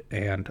 food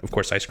and, of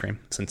course, ice cream,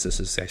 since this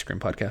is the ice cream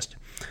podcast.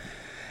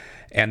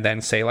 And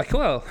then say, like,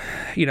 well,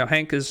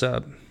 Hank is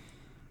a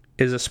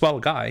swell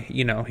guy.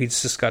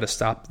 He's just got to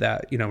stop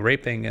that,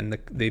 raping and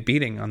the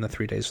beating on the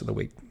 3 days of the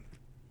week.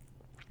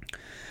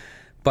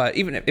 But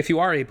even if you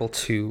are able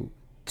to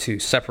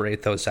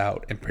separate those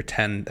out and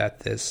pretend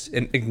that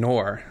and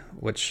ignore,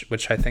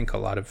 which I think a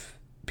lot of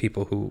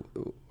people who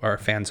are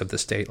fans of the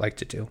state like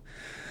to do.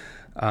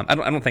 I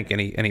don't think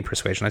any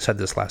persuasion, I said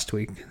this last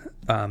week,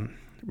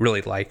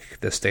 really like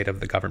the state of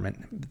the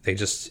government. They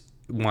just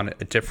want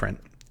it different.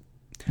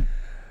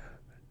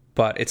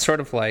 But it's sort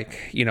of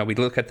like, we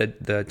look at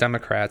the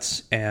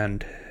Democrats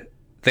and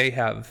they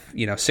have,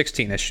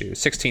 16 issues,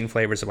 16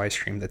 flavors of ice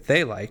cream that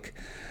they like.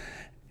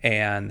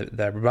 And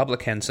the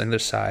Republicans on their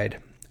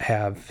side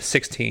have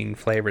 16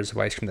 flavors of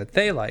ice cream that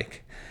they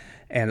like.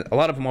 And a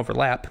lot of them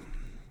overlap.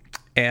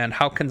 And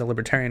how can the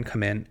Libertarian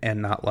come in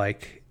and not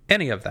like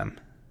any of them?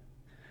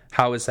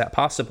 How is that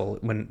possible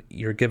when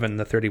you're given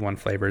the 31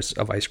 flavors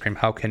of ice cream?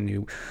 How can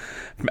you,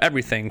 from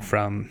everything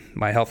from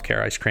my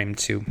healthcare ice cream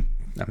to,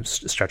 I'm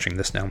stretching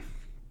this now,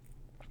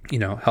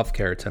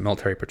 healthcare to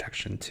military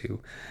protection to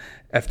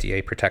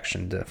FDA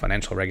protection to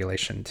financial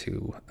regulation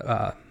to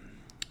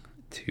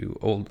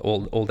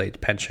old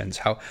age pensions?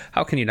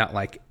 How can you not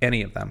like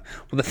any of them?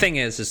 Well, the thing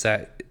is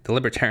that the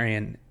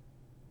Libertarian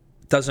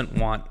doesn't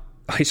want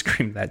ice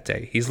cream that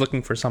day. He's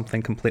looking for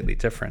something completely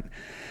different.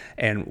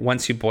 And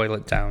once you boil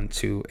it down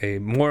to a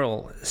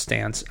moral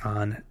stance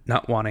on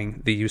not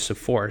wanting the use of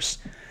force,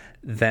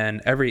 then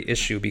every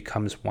issue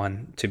becomes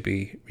one to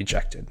be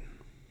rejected.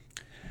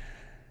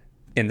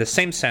 In the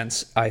same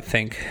sense, I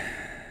think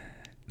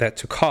that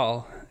to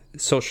call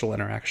social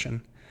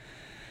interaction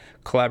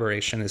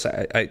collaboration is,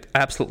 I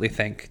absolutely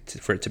think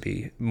for it to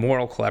be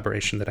moral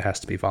collaboration that it has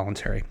to be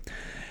voluntary.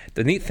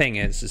 The neat thing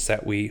is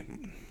that we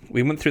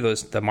went through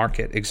the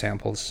market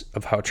examples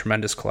of how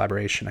tremendous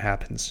collaboration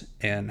happens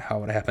and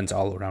how it happens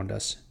all around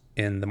us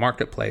in the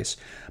marketplace.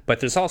 But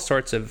there's all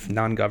sorts of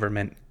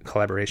non-government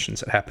collaborations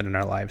that happen in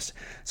our lives,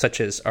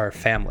 such as our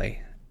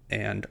family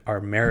and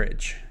our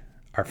marriage,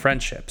 our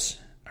friendships,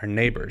 our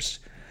neighbors,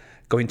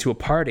 going to a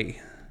party,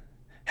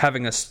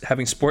 having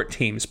sport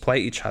teams play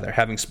each other,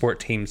 having sport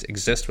teams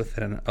exist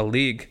within a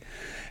league,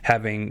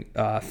 having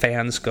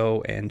fans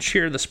go and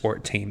cheer the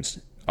sport teams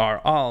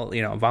are all,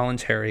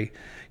 voluntary,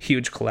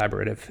 huge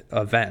collaborative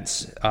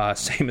events.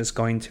 Same as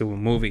going to a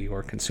movie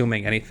or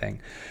consuming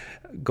anything,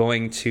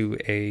 going to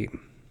a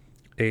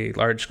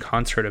large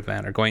concert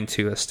event or going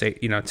to a state,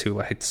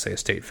 I hate to say a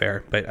state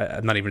fair, but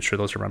I'm not even sure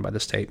those are run by the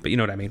state, but you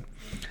know what I mean.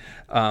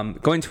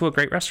 Going to a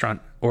great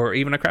restaurant or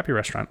even a crappy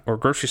restaurant or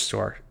grocery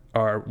store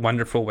are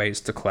wonderful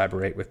ways to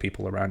collaborate with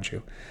people around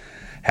you.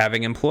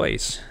 Having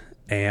employees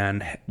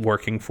and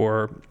working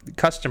for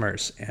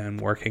customers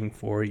and working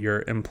for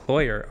your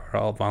employer are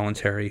all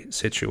voluntary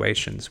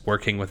situations.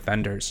 Working with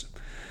vendors.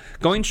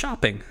 Going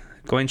shopping.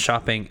 Going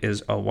shopping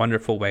is a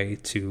wonderful way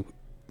to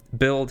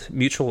build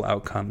mutual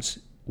outcomes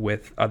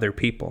with other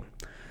people.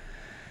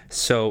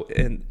 So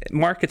in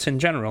markets in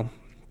general,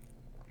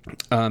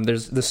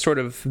 there's this sort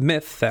of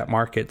myth that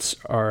markets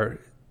are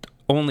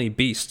only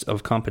beasts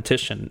of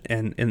competition,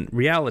 and in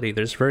reality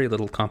there's very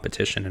little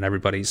competition in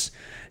everybody's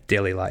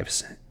daily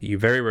lives. You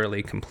very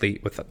rarely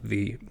compete with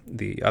the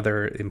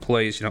other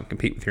employees. You don't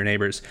compete with your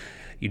neighbors.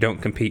 You don't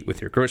compete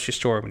with your grocery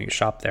store when you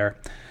shop there.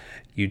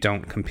 You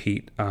don't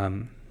compete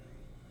when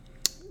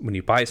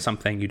you buy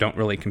something. You don't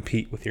really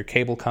compete with your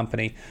cable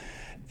company.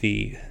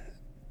 The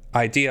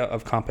idea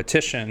of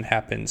competition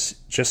happens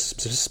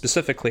just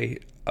specifically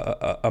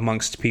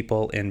amongst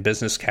people in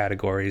business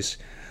categories,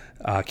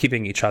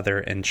 keeping each other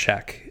in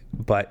check.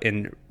 But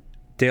in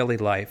daily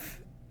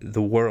life,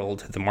 the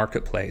world, the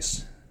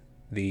marketplace,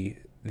 the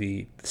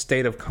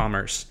state of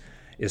commerce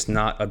is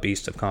not a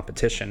beast of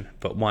competition,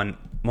 but one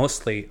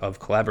mostly of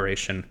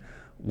collaboration,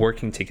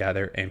 working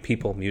together, and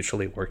people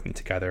mutually working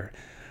together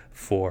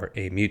for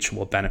a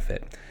mutual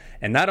benefit.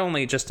 And not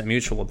only just a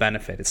mutual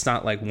benefit, it's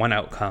not like one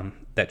outcome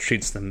that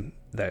treats them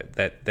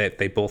that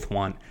they both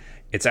want.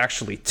 It's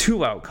actually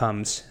two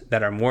outcomes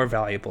that are more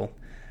valuable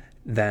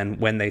than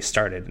when they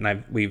started.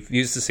 And we've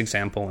used this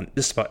example in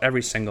just about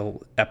every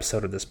single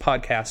episode of this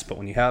podcast, but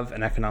when you have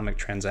an economic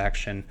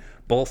transaction,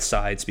 both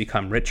sides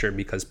become richer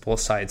because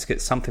both sides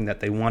get something that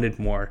they wanted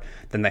more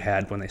than they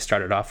had when they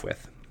started off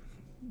with.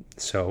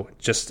 So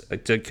just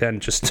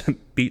to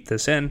beat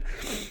this in,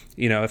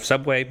 if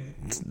Subway,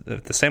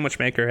 the sandwich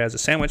maker has a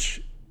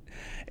sandwich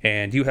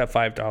and you have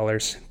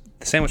 $5,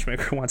 the sandwich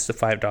maker wants the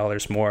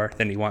 $5 more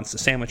than he wants the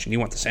sandwich, and you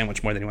want the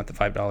sandwich more than you want the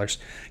 $5.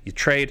 You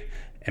trade,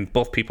 and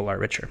both people are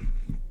richer.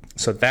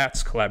 So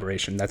that's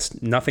collaboration. That's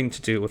nothing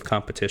to do with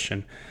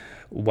competition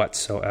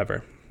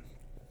whatsoever.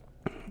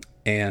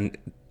 And,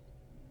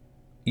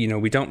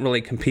 we don't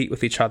really compete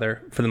with each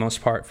other for the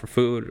most part for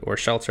food or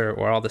shelter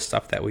or all the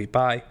stuff that we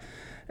buy.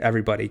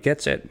 Everybody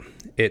gets it.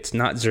 It's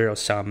not zero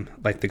sum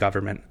like the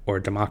government or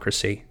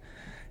democracy.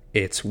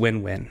 It's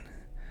win-win.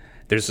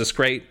 There's this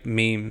great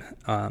meme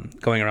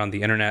going around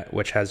the internet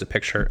which has a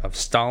picture of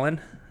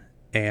Stalin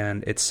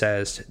and it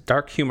says,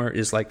 "Dark humor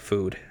is like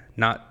food.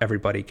 Not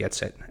everybody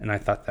gets it." And I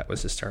thought that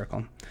was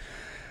hysterical.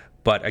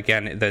 But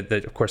again,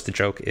 of course, the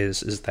joke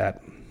is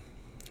that,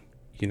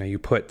 you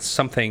put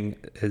something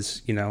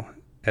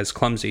as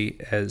clumsy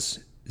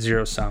as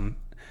zero sum,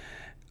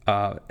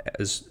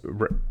 as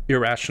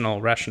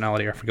irrational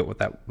rationality. I forget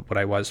what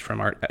I was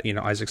from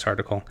Isaac's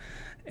article,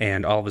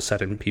 and all of a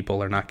sudden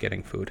people are not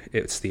getting food.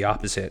 It's the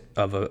opposite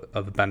of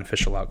a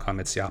beneficial outcome.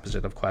 It's the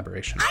opposite of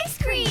collaboration. Ice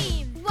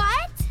cream!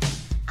 What?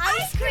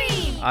 Ice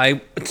cream!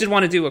 I did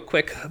want to do a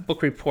quick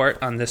book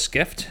report on this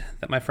gift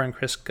that my friend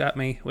Chris got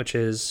me, which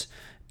is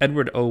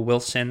Edward O.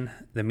 Wilson,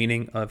 The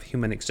Meaning of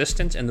Human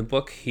Existence. In the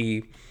book,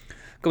 he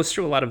goes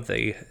through a lot of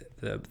the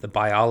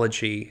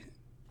biology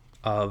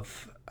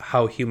of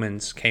how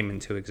humans came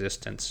into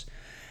existence.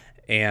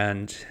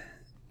 And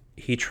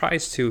he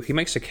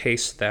makes a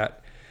case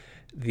that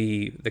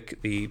the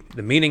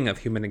meaning of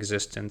human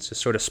existence is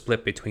sort of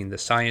split between the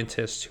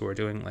scientists who are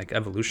doing like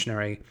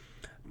evolutionary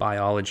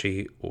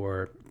biology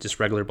or just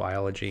regular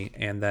biology,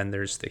 and then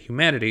there's the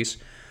humanities,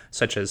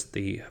 such as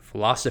the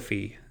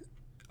philosophy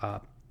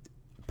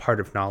part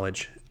of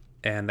knowledge,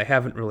 and they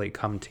haven't really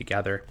come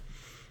together.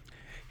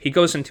 He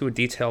goes into a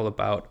detail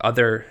about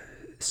other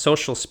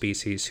social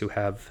species who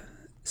have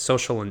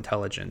social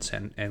intelligence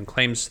and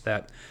claims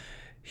that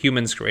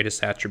humans'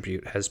 greatest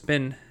attribute has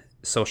been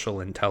social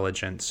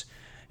intelligence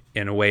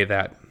in a way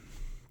that,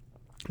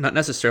 not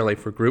necessarily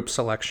for group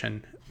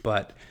selection,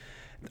 but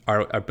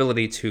our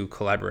ability to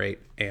collaborate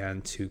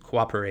and to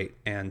cooperate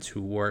and to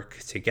work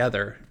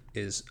together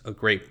is a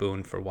great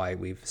boon for why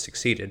we've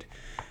succeeded.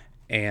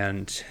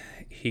 And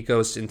he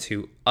goes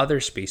into other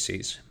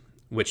species,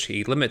 which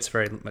he limits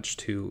very much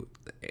to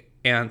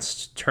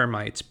ants,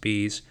 termites,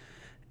 bees,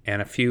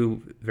 and a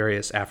few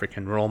various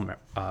African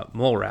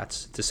mole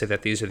rats, to say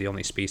that these are the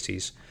only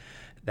species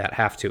that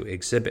have to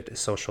exhibit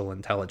social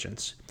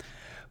intelligence.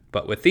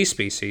 But with these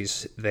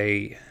species,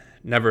 they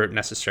never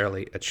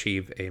necessarily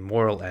achieve a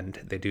moral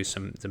end. They do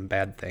some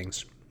bad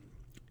things.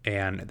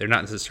 And they're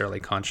not necessarily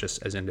conscious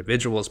as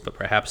individuals, but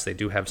perhaps they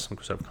do have some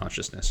sort of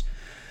consciousness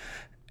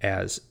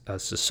as a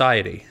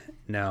society.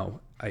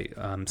 Now,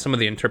 some of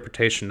the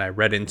interpretation I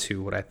read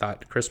into what I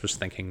thought Chris was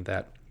thinking,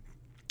 that,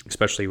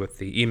 especially with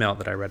the email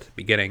that I read at the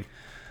beginning,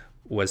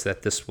 was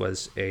that this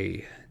was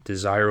a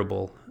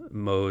desirable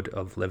mode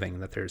of living,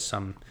 that there's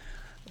some,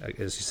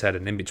 as you said,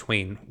 an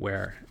in-between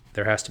where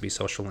there has to be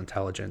social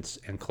intelligence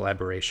and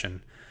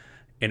collaboration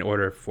in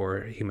order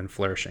for human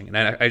flourishing. And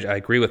I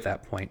agree with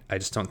that point. I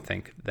just don't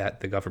think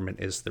that the government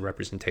is the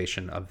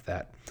representation of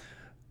that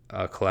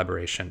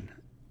collaboration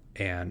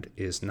and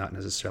is not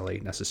necessarily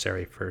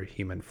necessary for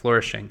human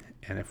flourishing.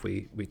 And if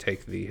we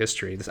take the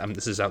history,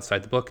 this is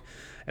outside the book,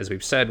 as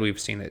we've said, we've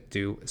seen it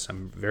do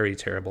some very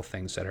terrible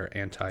things that are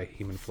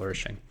anti-human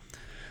flourishing.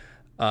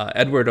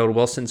 Edward O.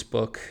 Wilson's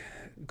book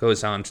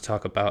goes on to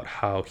talk about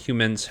how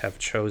humans have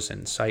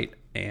chosen sight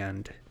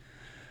and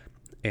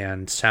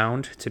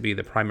sound to be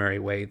the primary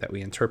way that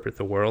we interpret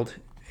the world.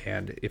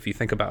 And if you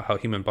think about how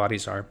human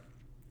bodies are,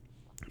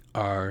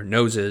 our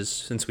noses,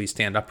 since we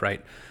stand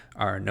upright,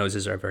 our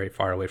noses are very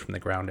far away from the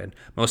ground, and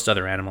most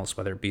other animals,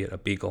 whether it be a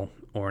beagle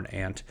or an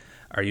ant,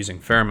 are using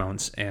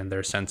pheromones and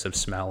their sense of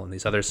smell and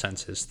these other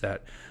senses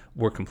that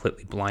we're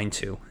completely blind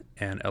to,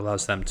 and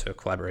allows them to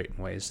collaborate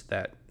in ways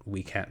that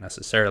we can't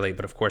necessarily.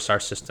 But of course, our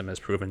system has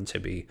proven to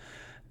be,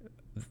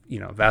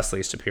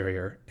 vastly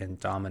superior and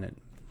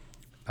dominant.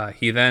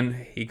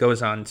 He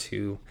goes on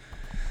to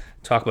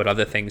talk about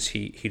other things.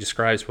 He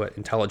describes what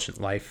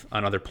intelligent life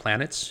on other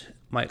planets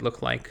might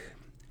look like,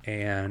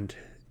 and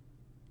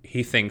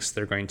he thinks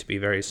they're going to be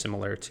very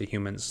similar to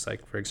humans.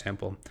 Like, for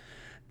example,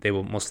 they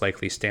will most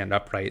likely stand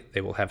upright.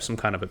 They will have some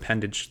kind of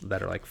appendage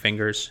that are like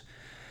fingers.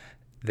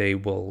 They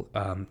will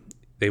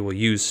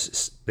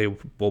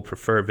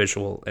prefer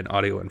visual and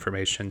audio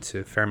information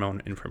to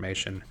pheromone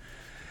information.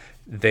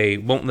 They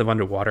won't live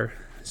underwater.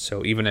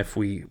 So even if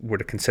we were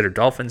to consider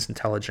dolphins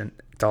intelligent,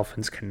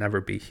 dolphins can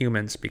never be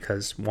humans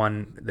because,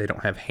 one, they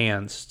don't have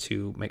hands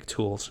to make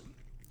tools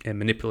and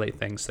manipulate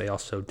things. They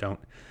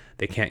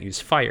can't use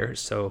fire.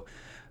 So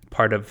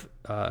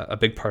a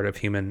big part of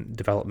human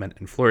development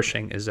and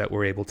flourishing is that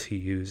we're able to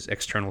use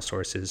external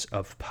sources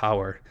of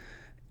power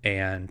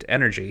and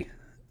energy,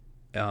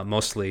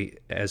 mostly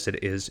as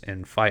it is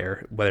in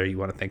fire, whether you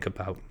want to think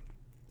about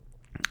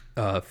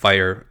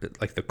fire,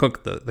 like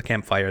the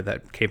campfire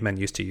that cavemen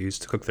used to use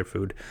to cook their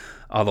food,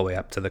 all the way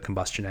up to the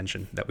combustion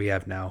engine that we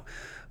have now,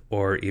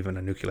 or even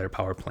a nuclear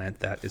power plant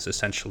that is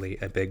essentially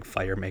a big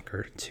fire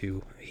maker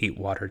to heat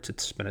water to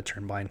spin a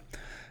turbine,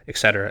 et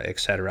cetera, et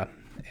cetera.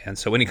 And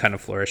so any kind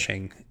of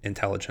flourishing,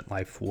 intelligent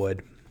life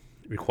would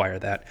require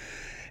that.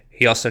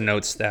 He also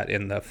notes that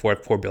in the 4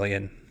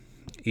 billion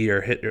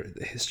year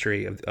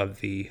history of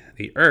the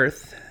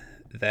Earth,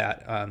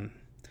 that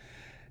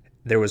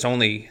there was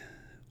only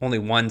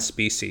one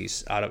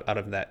species out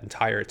of that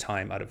entire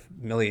time, out of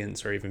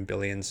millions or even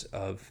billions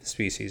of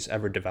species,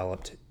 ever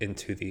developed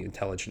into the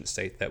intelligent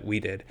state that we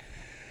did.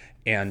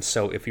 And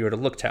so if you were to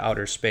look to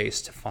outer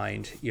space to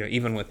find,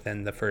 even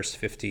within the first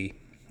 50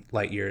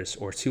 light years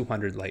or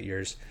 200 light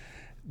years,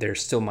 there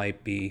still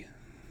might be,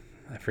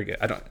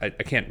 I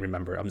can't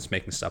remember. I'm just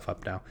making stuff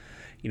up now.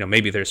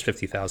 Maybe there's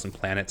 50,000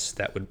 planets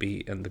that would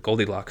be in the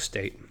Goldilocks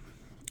state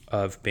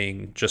of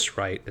being just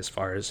right as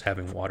far as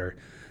having water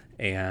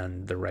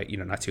and the right,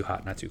 not too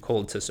hot, not too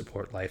cold to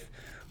support life.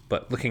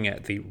 But looking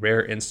at the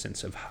rare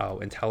instance of how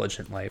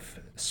intelligent life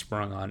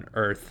sprung on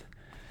Earth,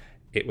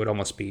 it would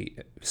almost be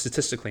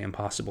statistically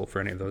impossible for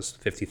any of those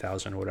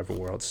 50,000 or whatever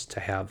worlds to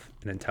have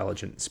an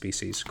intelligent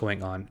species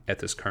going on at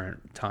this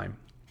current time,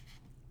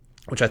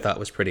 which I thought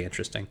was pretty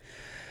interesting.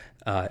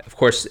 Of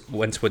course,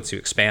 once you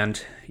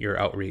expand your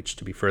outreach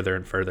to be further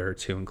and further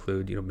to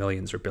include,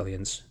 millions or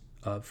billions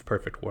of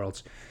perfect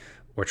worlds,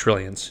 or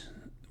trillions,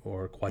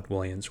 or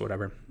quadrillions,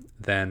 whatever,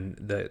 then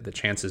the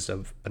chances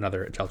of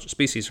another intelligent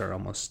species are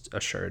almost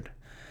assured.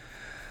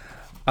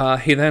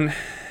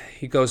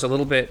 He goes a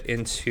little bit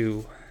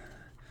into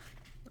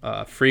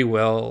free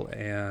will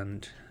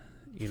and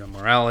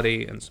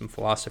morality and some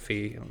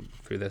philosophy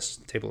through this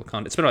table of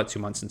contents. It's been about 2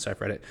 months since I've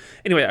read it.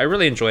 Anyway, I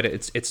really enjoyed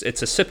it.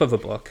 It's a sip of a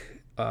book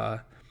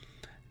at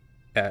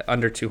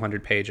under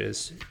 200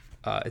 pages.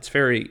 It's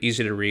very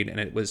easy to read, and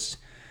it was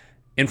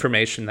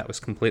information that was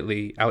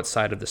completely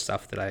outside of the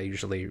stuff that I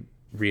usually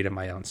read on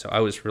my own. So I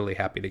was really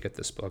happy to get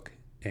this book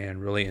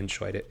and really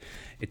enjoyed it.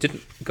 It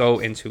didn't go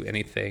into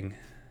anything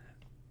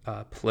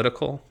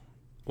political,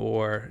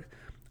 or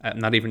I'm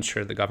not even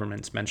sure the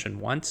government's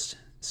mentioned once.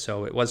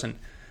 So it wasn't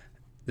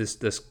this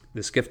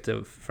gift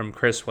from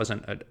Chris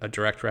wasn't a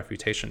direct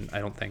refutation, I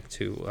don't think,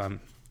 to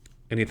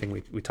anything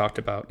we talked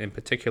about in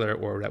particular,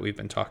 or that we've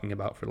been talking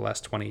about for the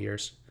last 20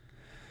 years.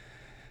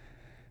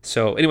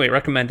 So anyway,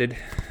 recommended.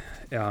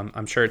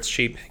 I'm sure it's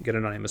cheap. Get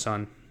it on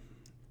Amazon.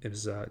 It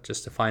was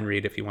just a fine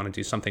read if you want to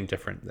do something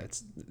different.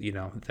 That's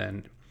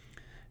than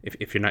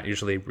if you're not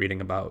usually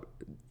reading about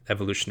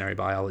evolutionary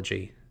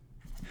biology.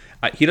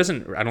 I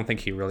don't think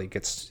he really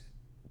gets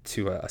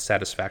to a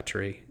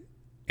satisfactory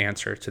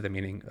answer to the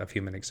meaning of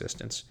human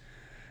existence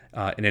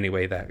in any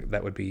way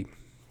that would be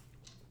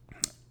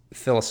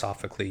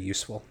philosophically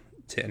useful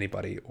to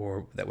anybody,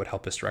 or that would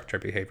help us direct our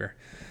behavior.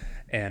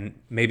 And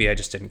maybe I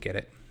just didn't get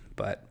it,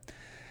 but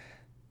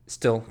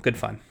still good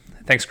fun.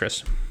 Thanks,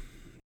 Chris.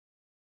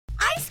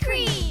 Ice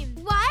cream!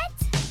 What?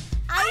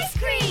 Ice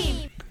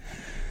cream!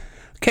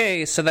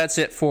 Okay, so that's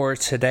it for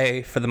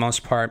today for the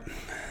most part.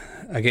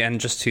 Again,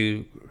 just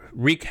to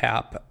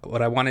recap,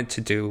 what I wanted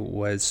to do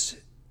was,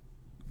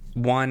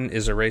 one,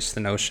 is erase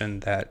the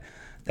notion that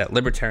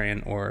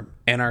libertarian or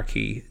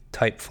anarchy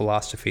type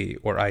philosophy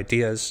or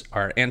ideas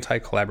are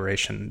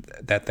anti-collaboration,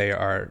 that they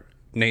are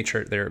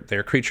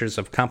they're creatures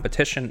of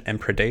competition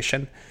and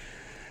predation.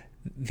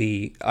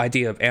 The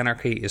idea of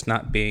anarchy is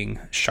not being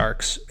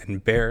sharks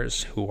and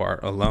bears who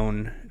are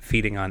alone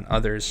feeding on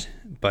others,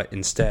 but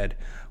instead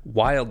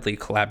wildly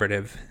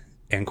collaborative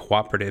and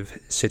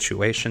cooperative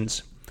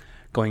situations,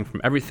 going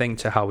from everything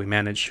to how we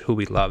manage who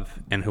we love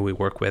and who we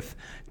work with,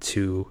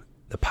 to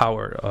the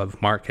power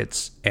of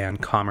markets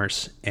and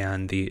commerce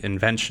and the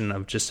invention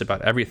of just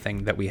about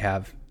everything that we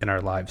have in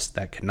our lives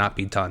that cannot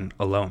be done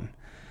alone.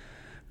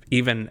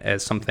 Even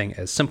as something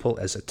as simple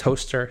as a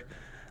toaster,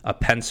 a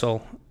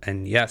pencil,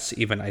 and yes,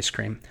 even ice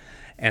cream.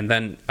 And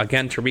then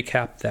again, to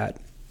recap,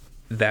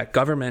 that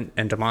government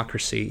and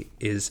democracy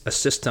is a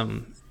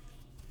system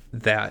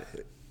that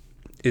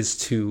is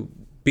to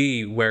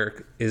be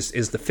where is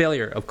the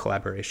failure of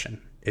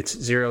collaboration. It's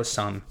zero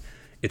sum.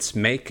 It's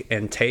make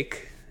and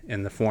take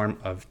in the form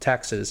of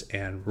taxes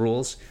and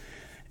rules.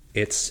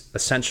 It's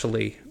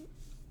essentially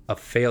a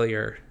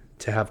failure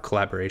to have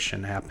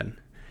collaboration happen.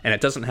 And it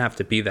doesn't have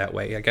to be that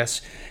way. I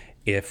guess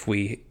if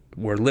we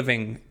were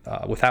living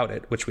without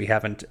it, which we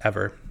haven't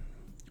ever,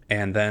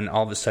 and then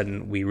all of a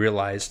sudden we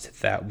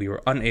realized that we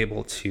were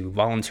unable to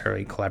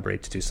voluntarily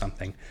collaborate to do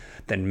something,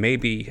 then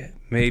maybe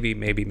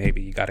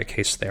you got a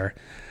case there.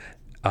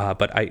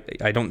 But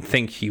I don't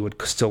think he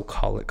would still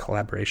call it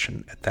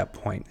collaboration at that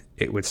point.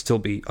 It would still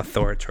be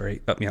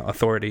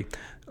authority,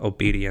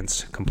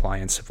 obedience,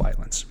 compliance,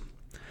 violence.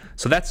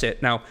 So that's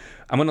it. Now,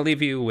 I'm going to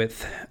leave you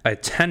with a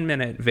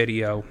 10-minute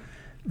video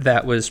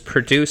that was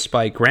produced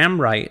by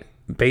Graham Wright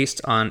based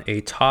on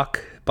a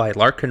talk by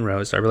Larken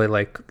Rose. I really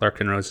like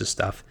Larken Rose's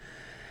stuff.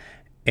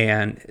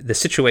 And the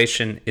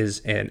situation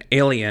is an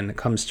alien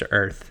comes to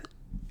Earth,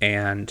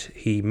 and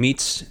he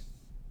meets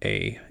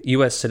a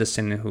U.S.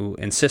 citizen who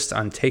insists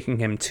on taking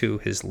him to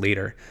his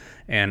leader.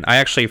 And I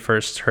actually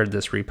first heard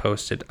this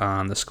reposted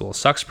on the School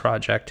Sucks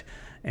project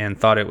and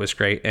thought it was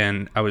great.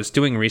 And I was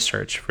doing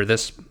research for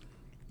this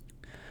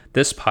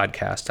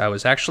podcast. I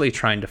was actually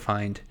trying to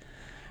find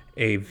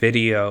a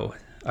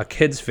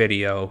kid's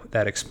video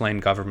that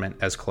explained government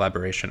as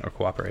collaboration or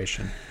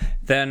cooperation.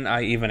 Then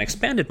I even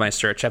expanded my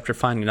search after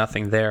finding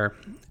nothing there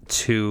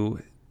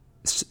to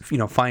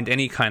find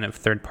any kind of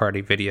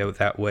third-party video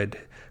that would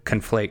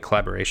conflate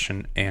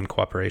collaboration and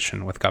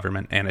cooperation with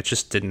government, and it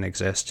just didn't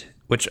exist,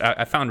 which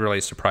I found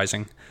really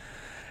surprising,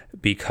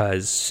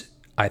 because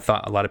I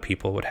thought a lot of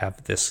people would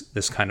have this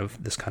kind of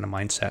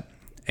mindset.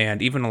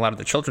 And even a lot of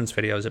the children's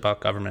videos about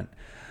government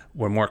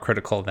were more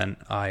critical than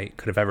I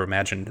could have ever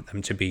imagined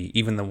them to be,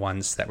 even the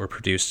ones that were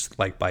produced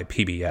like by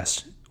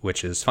PBS,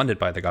 which is funded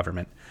by the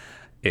government.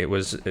 It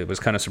was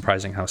kind of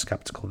surprising how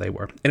skeptical they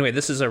were. Anyway,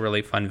 this is a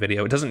really fun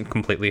video. It doesn't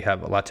completely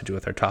have a lot to do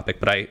with our topic,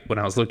 but when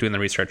I was doing the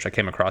research, I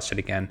came across it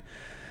again,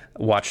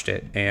 watched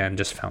it, and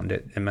just found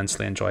it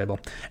immensely enjoyable.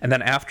 And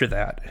then after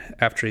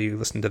you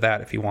listen to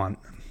that, if you want,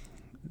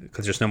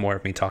 because there's no more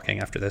of me talking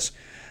after this,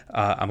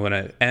 I'm going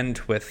to end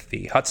with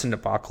the Hudson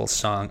Debacle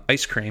song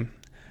Ice Cream,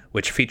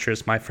 which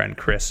features my friend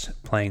Chris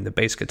playing the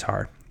bass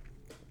guitar,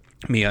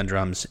 me on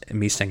drums,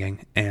 me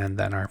singing, and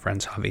then our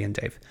friends Javi and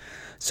Dave.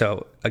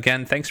 So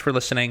again, thanks for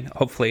listening.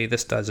 Hopefully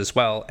this does as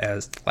well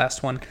as the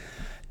last one.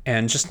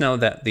 And just know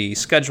that the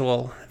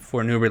schedule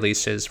for new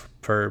releases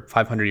for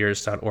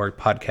 500years.org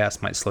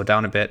podcast might slow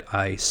down a bit.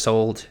 I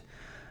sold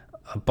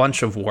a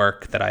bunch of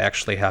work that I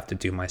actually have to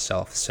do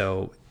myself.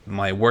 So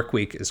my work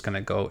week is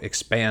going to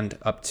expand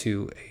up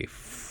to a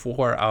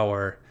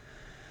 4-hour,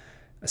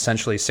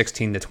 essentially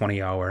 16 to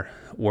 20 hour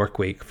work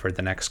week for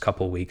the next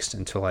couple weeks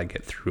until I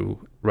get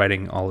through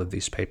writing all of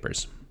these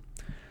papers.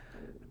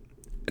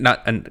 And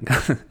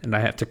I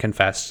have to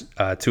confess,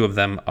 2 of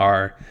them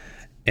are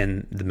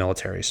in the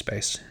military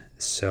space.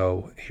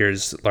 So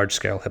here's Large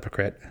Scale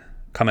Hypocrite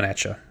coming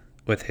at you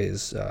with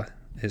his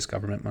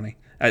government money.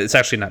 It's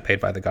actually not paid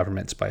by the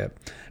government; it's by a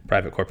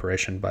private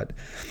corporation, but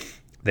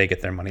they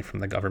get their money from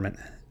the government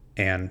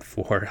and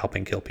for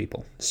helping kill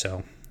people.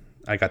 So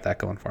I got that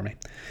going for me.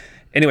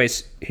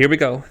 Anyways, here we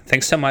go.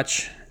 Thanks so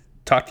much.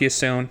 Talk to you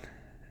soon.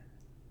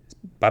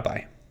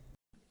 Bye-bye.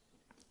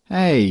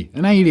 Hey,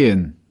 an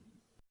alien!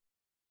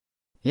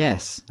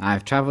 Yes,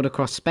 I've travelled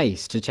across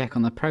space to check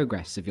on the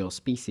progress of your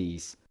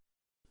species.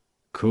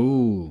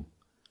 Cool.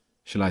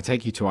 Shall I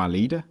take you to our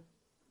leader?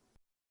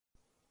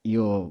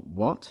 Your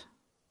what?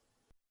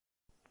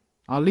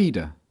 Our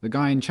leader, the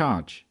guy in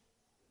charge.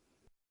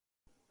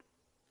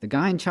 The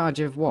guy in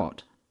charge of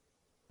what?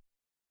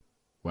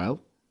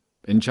 Well,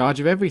 in charge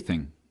of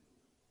everything.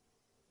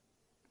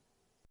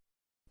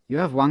 You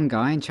have one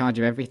guy in charge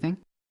of everything?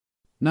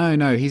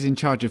 No, he's in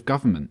charge of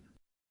government.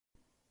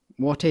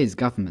 What is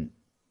government?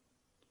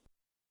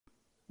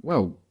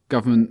 Well,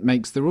 government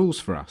makes the rules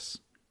for us.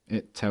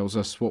 It tells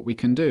us what we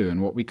can do and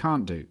what we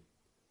can't do.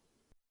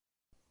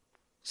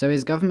 So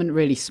is government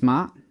really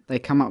smart? They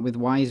come up with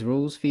wise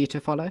rules for you to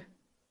follow?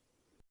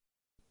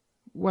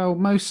 Well,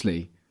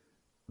 mostly.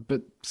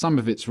 But some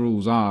of its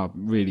rules are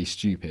really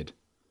stupid.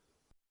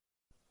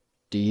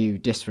 Do you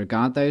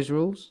disregard those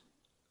rules?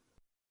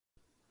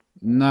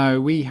 No,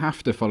 we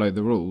have to follow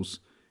the rules,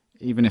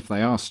 even if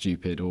they are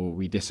stupid or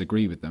we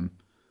disagree with them.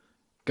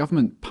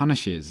 Government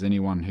punishes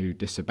anyone who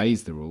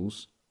disobeys the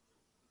rules.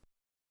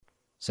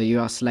 So you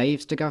are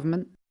slaves to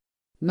government?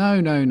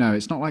 No,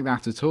 it's not like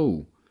that at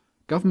all.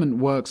 Government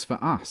works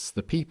for us,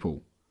 the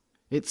people.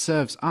 It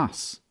serves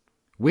us.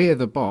 We're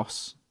the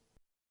boss.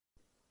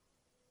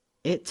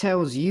 It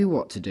tells you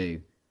what to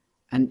do,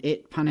 and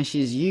it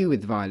punishes you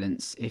with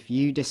violence if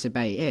you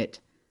disobey it,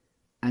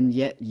 and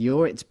yet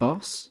you're its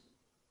boss?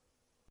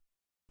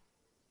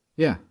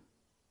 Yeah.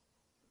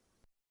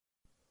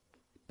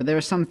 But there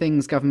are some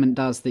things government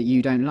does that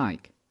you don't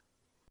like.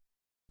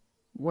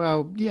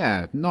 Well,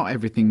 yeah, not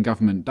everything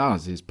government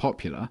does is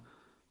popular.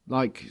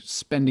 Like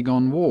spending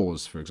on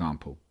wars, for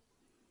example.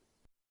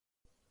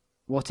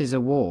 What is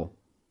a war?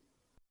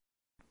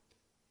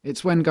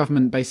 It's when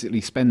government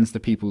basically spends the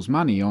people's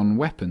money on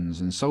weapons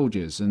and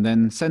soldiers and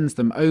then sends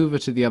them over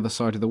to the other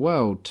side of the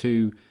world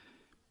to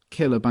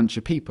kill a bunch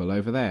of people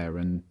over there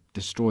and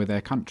destroy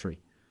their country.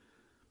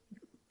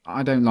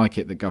 I don't like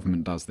it that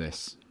government does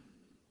this.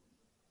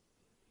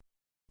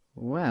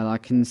 Well, I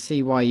can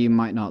see why you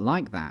might not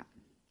like that.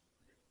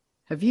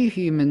 Have you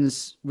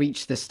humans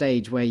reached the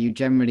stage where you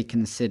generally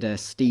consider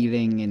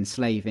stealing,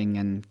 enslaving,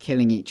 and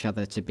killing each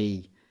other to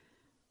be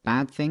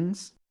bad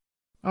things?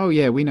 Oh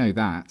yeah, we know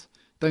that.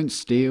 Don't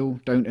steal,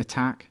 don't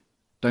attack,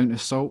 don't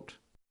assault.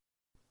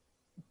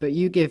 But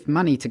you give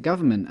money to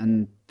government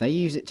and they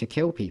use it to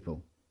kill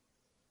people.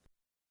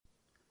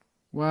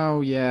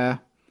 Well, yeah.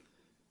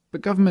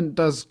 But government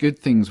does good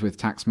things with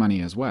tax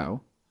money as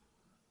well.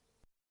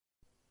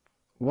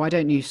 Why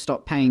don't you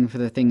stop paying for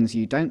the things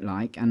you don't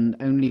like and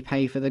only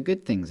pay for the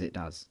good things it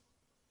does?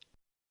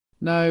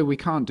 No, we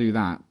can't do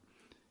that.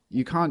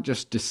 You can't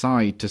just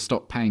decide to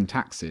stop paying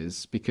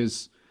taxes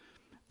because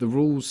the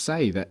rules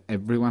say that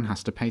everyone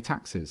has to pay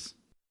taxes.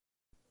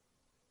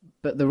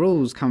 But the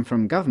rules come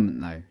from government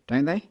though,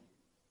 don't they?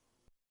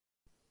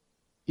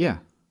 Yeah.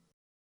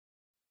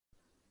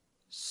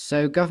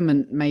 So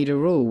government made a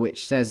rule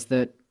which says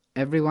that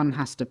everyone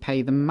has to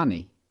pay them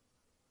money.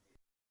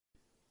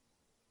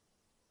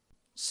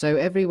 So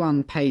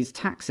everyone pays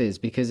taxes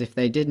because if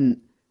they didn't,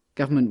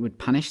 government would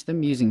punish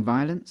them using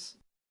violence?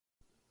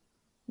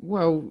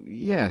 Well,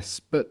 yes,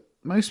 but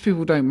most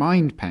people don't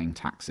mind paying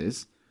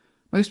taxes.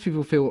 Most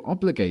people feel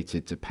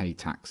obligated to pay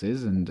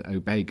taxes and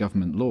obey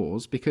government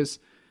laws because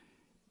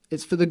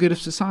it's for the good of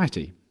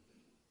society.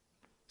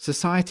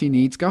 Society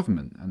needs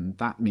government, and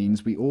that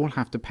means we all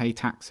have to pay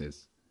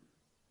taxes.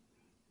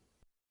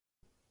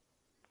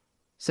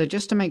 So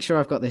just to make sure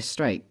I've got this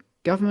straight,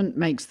 government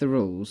makes the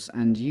rules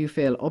and you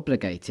feel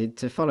obligated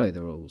to follow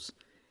the rules,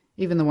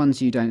 even the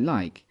ones you don't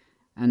like,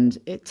 and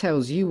it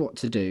tells you what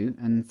to do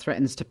and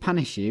threatens to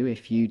punish you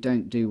if you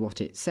don't do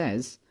what it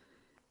says,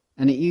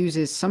 and it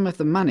uses some of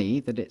the money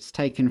that it's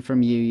taken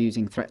from you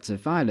using threats of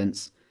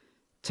violence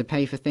to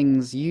pay for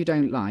things you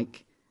don't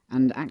like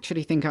and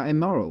actually think are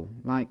immoral,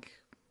 like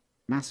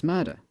mass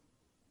murder.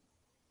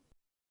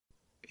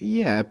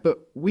 Yeah,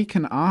 but we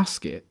can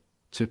ask it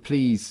to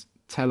please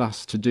tell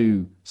us to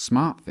do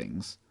smart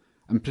things,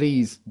 and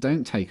please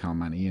don't take our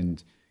money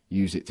and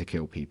use it to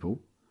kill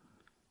people.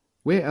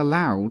 We're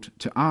allowed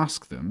to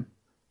ask them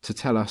to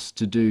tell us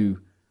to do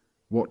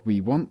what we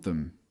want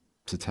them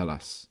to tell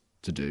us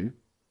to do.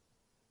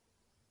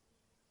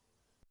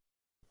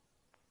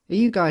 Are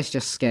you guys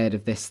just scared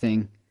of this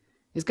thing?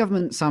 Is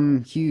government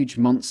some huge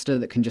monster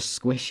that can just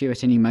squish you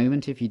at any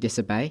moment if you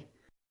disobey?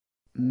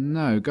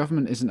 No,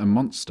 government isn't a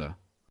monster.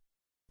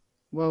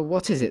 Well,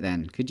 what is it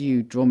then? Could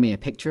you draw me a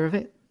picture of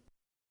it?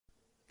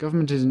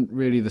 Government isn't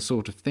really the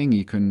sort of thing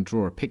you can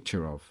draw a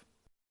picture of.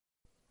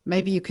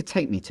 Maybe you could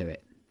take me to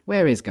it.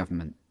 Where is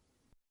government?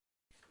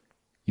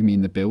 You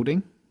mean the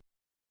building?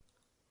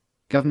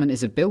 Government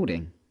is a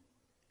building.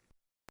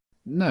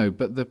 No,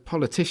 but the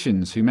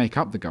politicians who make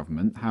up the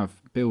government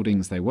have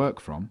buildings they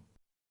work from.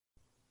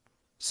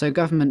 So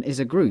government is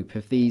a group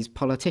of these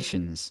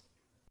politicians.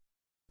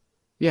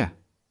 Yeah.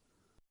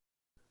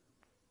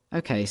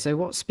 Okay, so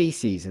what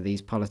species are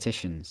these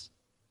politicians?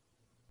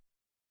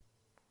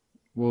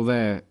 Well,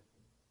 they're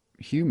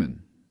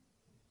human.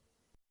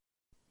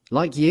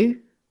 Like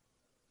you?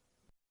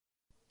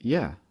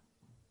 Yeah.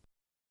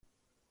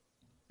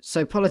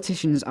 So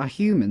politicians are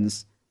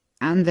humans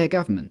and they're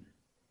government.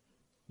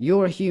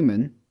 You're a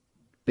human,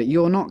 but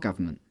you're not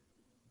government.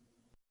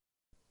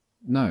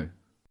 No.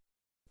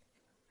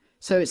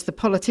 So it's the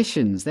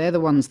politicians, they're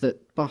the ones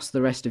that boss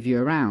the rest of you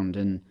around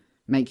and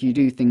make you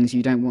do things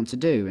you don't want to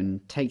do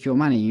and take your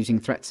money using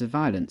threats of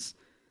violence.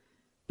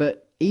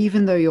 But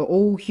even though you're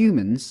all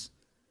humans,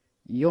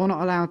 you're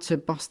not allowed to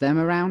boss them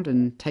around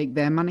and take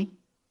their money?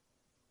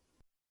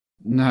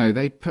 No,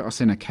 they'd put us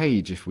in a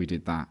cage if we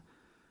did that.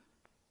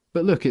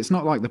 But look, it's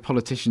not like the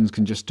politicians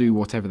can just do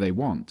whatever they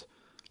want.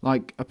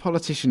 Like, a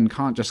politician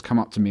can't just come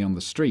up to me on the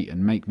street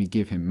and make me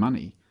give him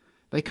money.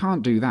 They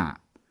can't do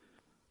that.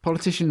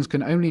 Politicians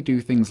can only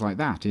do things like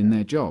that in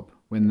their job,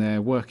 when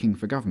they're working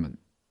for government.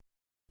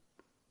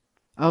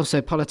 Oh,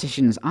 so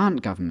politicians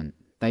aren't government,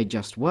 they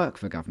just work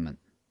for government.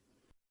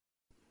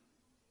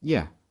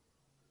 Yeah.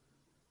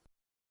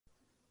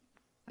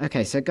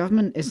 Okay, so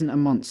government isn't a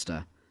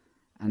monster,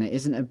 and it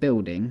isn't a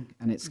building,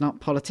 and it's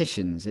not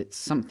politicians, it's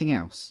something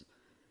else.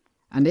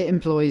 And it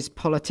employs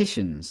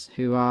politicians,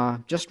 who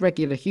are just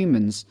regular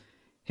humans,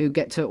 who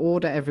get to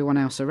order everyone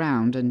else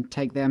around and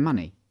take their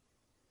money.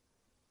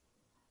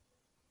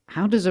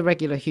 How does a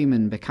regular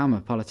human become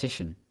a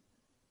politician?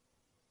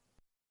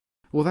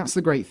 Well, that's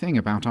the great thing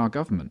about our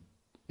government.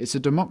 It's a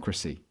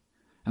democracy,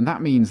 and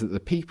that means that the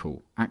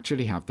people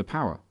actually have the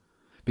power,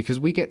 because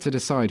we get to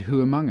decide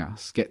who among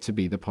us get to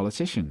be the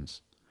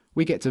politicians.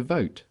 We get to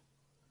vote.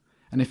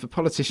 And if a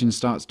politician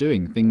starts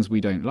doing things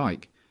we don't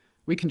like,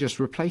 we can just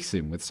replace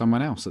him with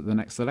someone else at the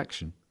next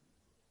election.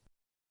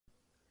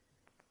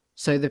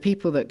 So the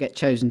people that get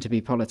chosen to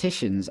be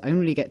politicians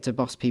only get to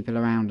boss people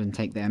around and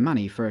take their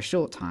money for a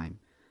short time,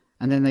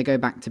 and then they go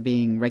back to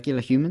being regular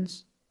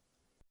humans?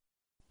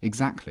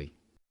 Exactly.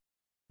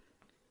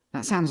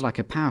 That sounds like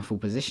a powerful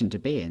position to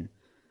be in.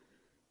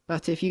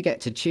 But if you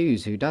get to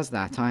choose who does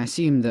that, I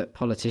assume that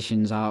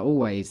politicians are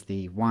always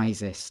the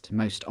wisest,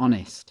 most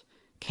honest,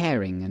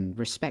 caring and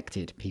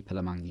respected people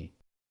among you.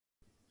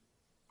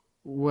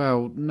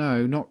 Well,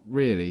 no, not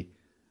really.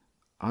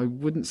 I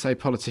wouldn't say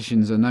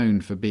politicians are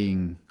known for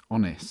being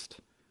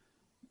honest,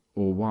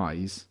 or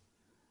wise,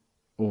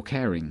 or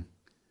caring.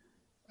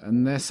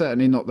 And they're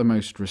certainly not the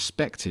most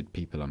respected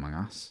people among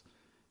us.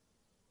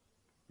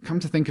 Come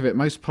to think of it,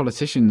 most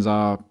politicians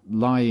are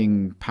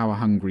lying,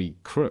 power-hungry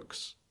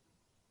crooks.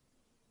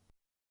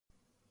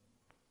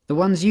 The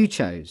ones you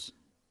chose?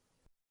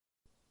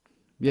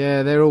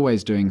 Yeah, they're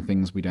always doing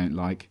things we don't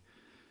like.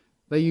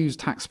 They use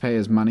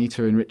taxpayers' money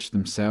to enrich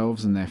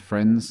themselves and their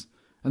friends,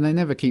 and they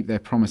never keep their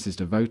promises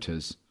to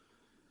voters.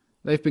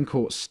 They've been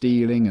caught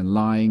stealing and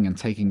lying and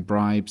taking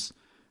bribes,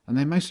 and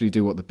they mostly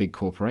do what the big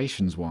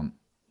corporations want.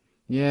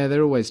 Yeah,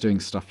 they're always doing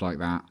stuff like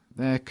that.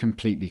 They're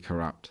completely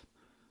corrupt.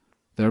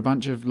 They're a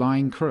bunch of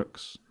lying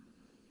crooks.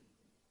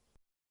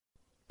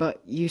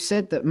 But you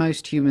said that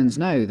most humans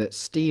know that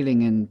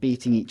stealing and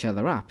beating each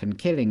other up and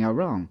killing are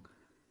wrong.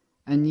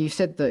 And you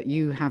said that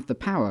you have the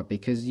power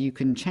because you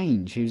can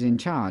change who's in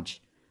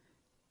charge.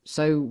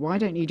 So why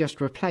don't you just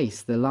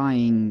replace the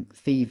lying,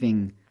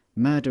 thieving,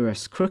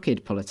 murderous,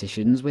 crooked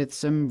politicians with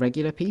some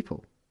regular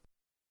people?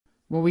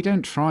 Well, we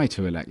don't try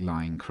to elect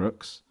lying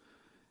crooks.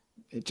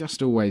 It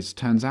just always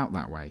turns out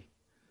that way.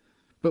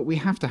 But we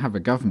have to have a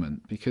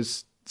government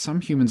because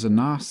some humans are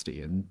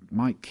nasty and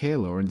might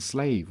kill or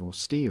enslave or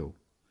steal.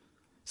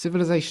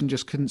 Civilization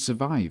just couldn't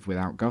survive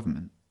without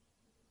government.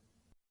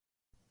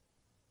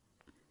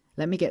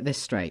 Let me get this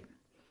straight.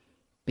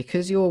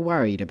 Because you're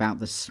worried about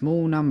the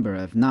small number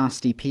of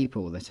nasty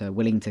people that are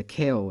willing to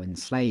kill,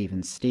 enslave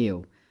and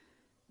steal,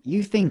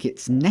 you think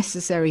it's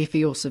necessary for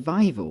your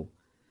survival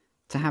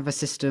to have a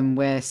system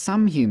where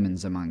some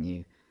humans among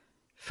you,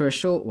 for a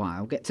short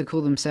while, get to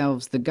call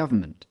themselves the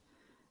government,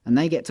 and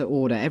they get to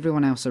order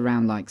everyone else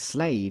around like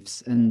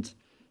slaves and,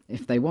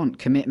 if they want,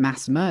 commit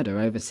mass murder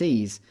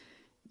overseas,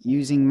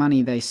 using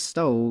money they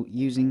stole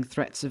using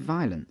threats of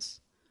violence.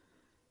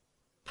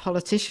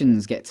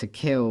 Politicians get to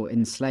kill,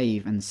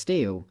 enslave and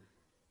steal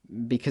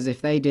because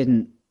if they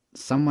didn't,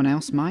 someone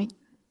else might.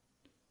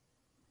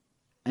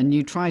 And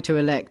you try to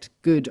elect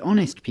good,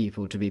 honest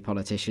people to be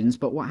politicians,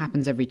 but what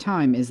happens every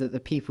time is that the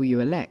people you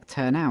elect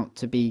turn out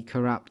to be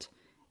corrupt,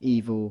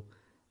 evil,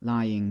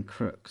 lying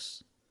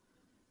crooks.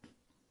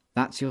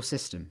 That's your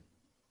system.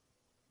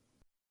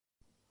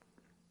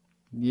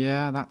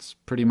 Yeah, that's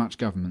pretty much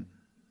government.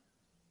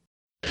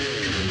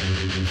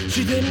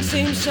 She didn't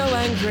seem so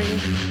angry.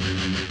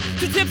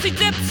 To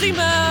Tipsy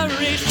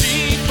Mary,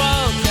 she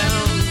falls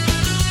down.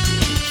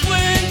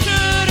 Swinged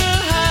her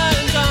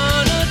hands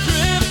on a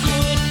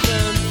driftwood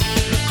fence.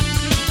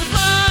 With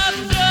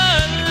laughter,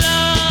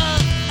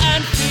 love,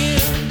 and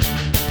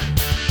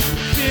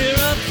fear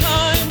of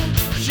time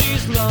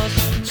she's lost.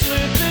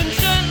 Slipping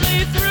gently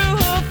through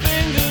her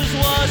fingers,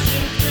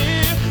 washing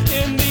clear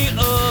in the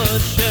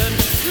ocean.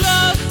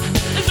 Love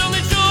is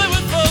only joy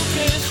with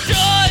focus.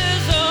 Joy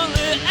is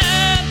only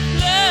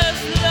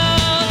endless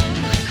love.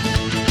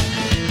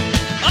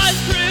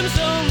 Ice cream's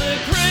only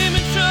cream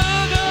and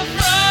sugar,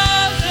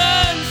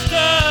 frozen,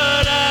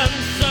 stirred and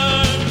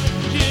served.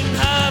 She didn't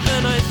have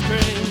an ice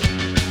cream.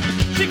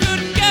 She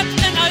couldn't get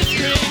an ice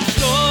cream,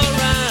 store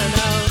ran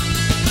out.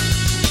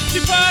 She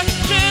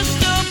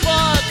purchased a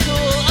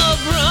bottle of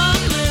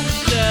rum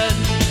instead.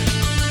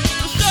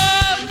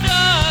 Served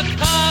a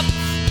cup,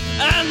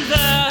 and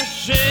there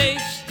she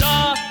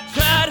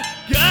started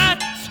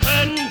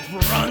getting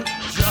drunk,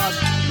 just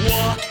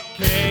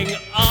walking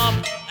on.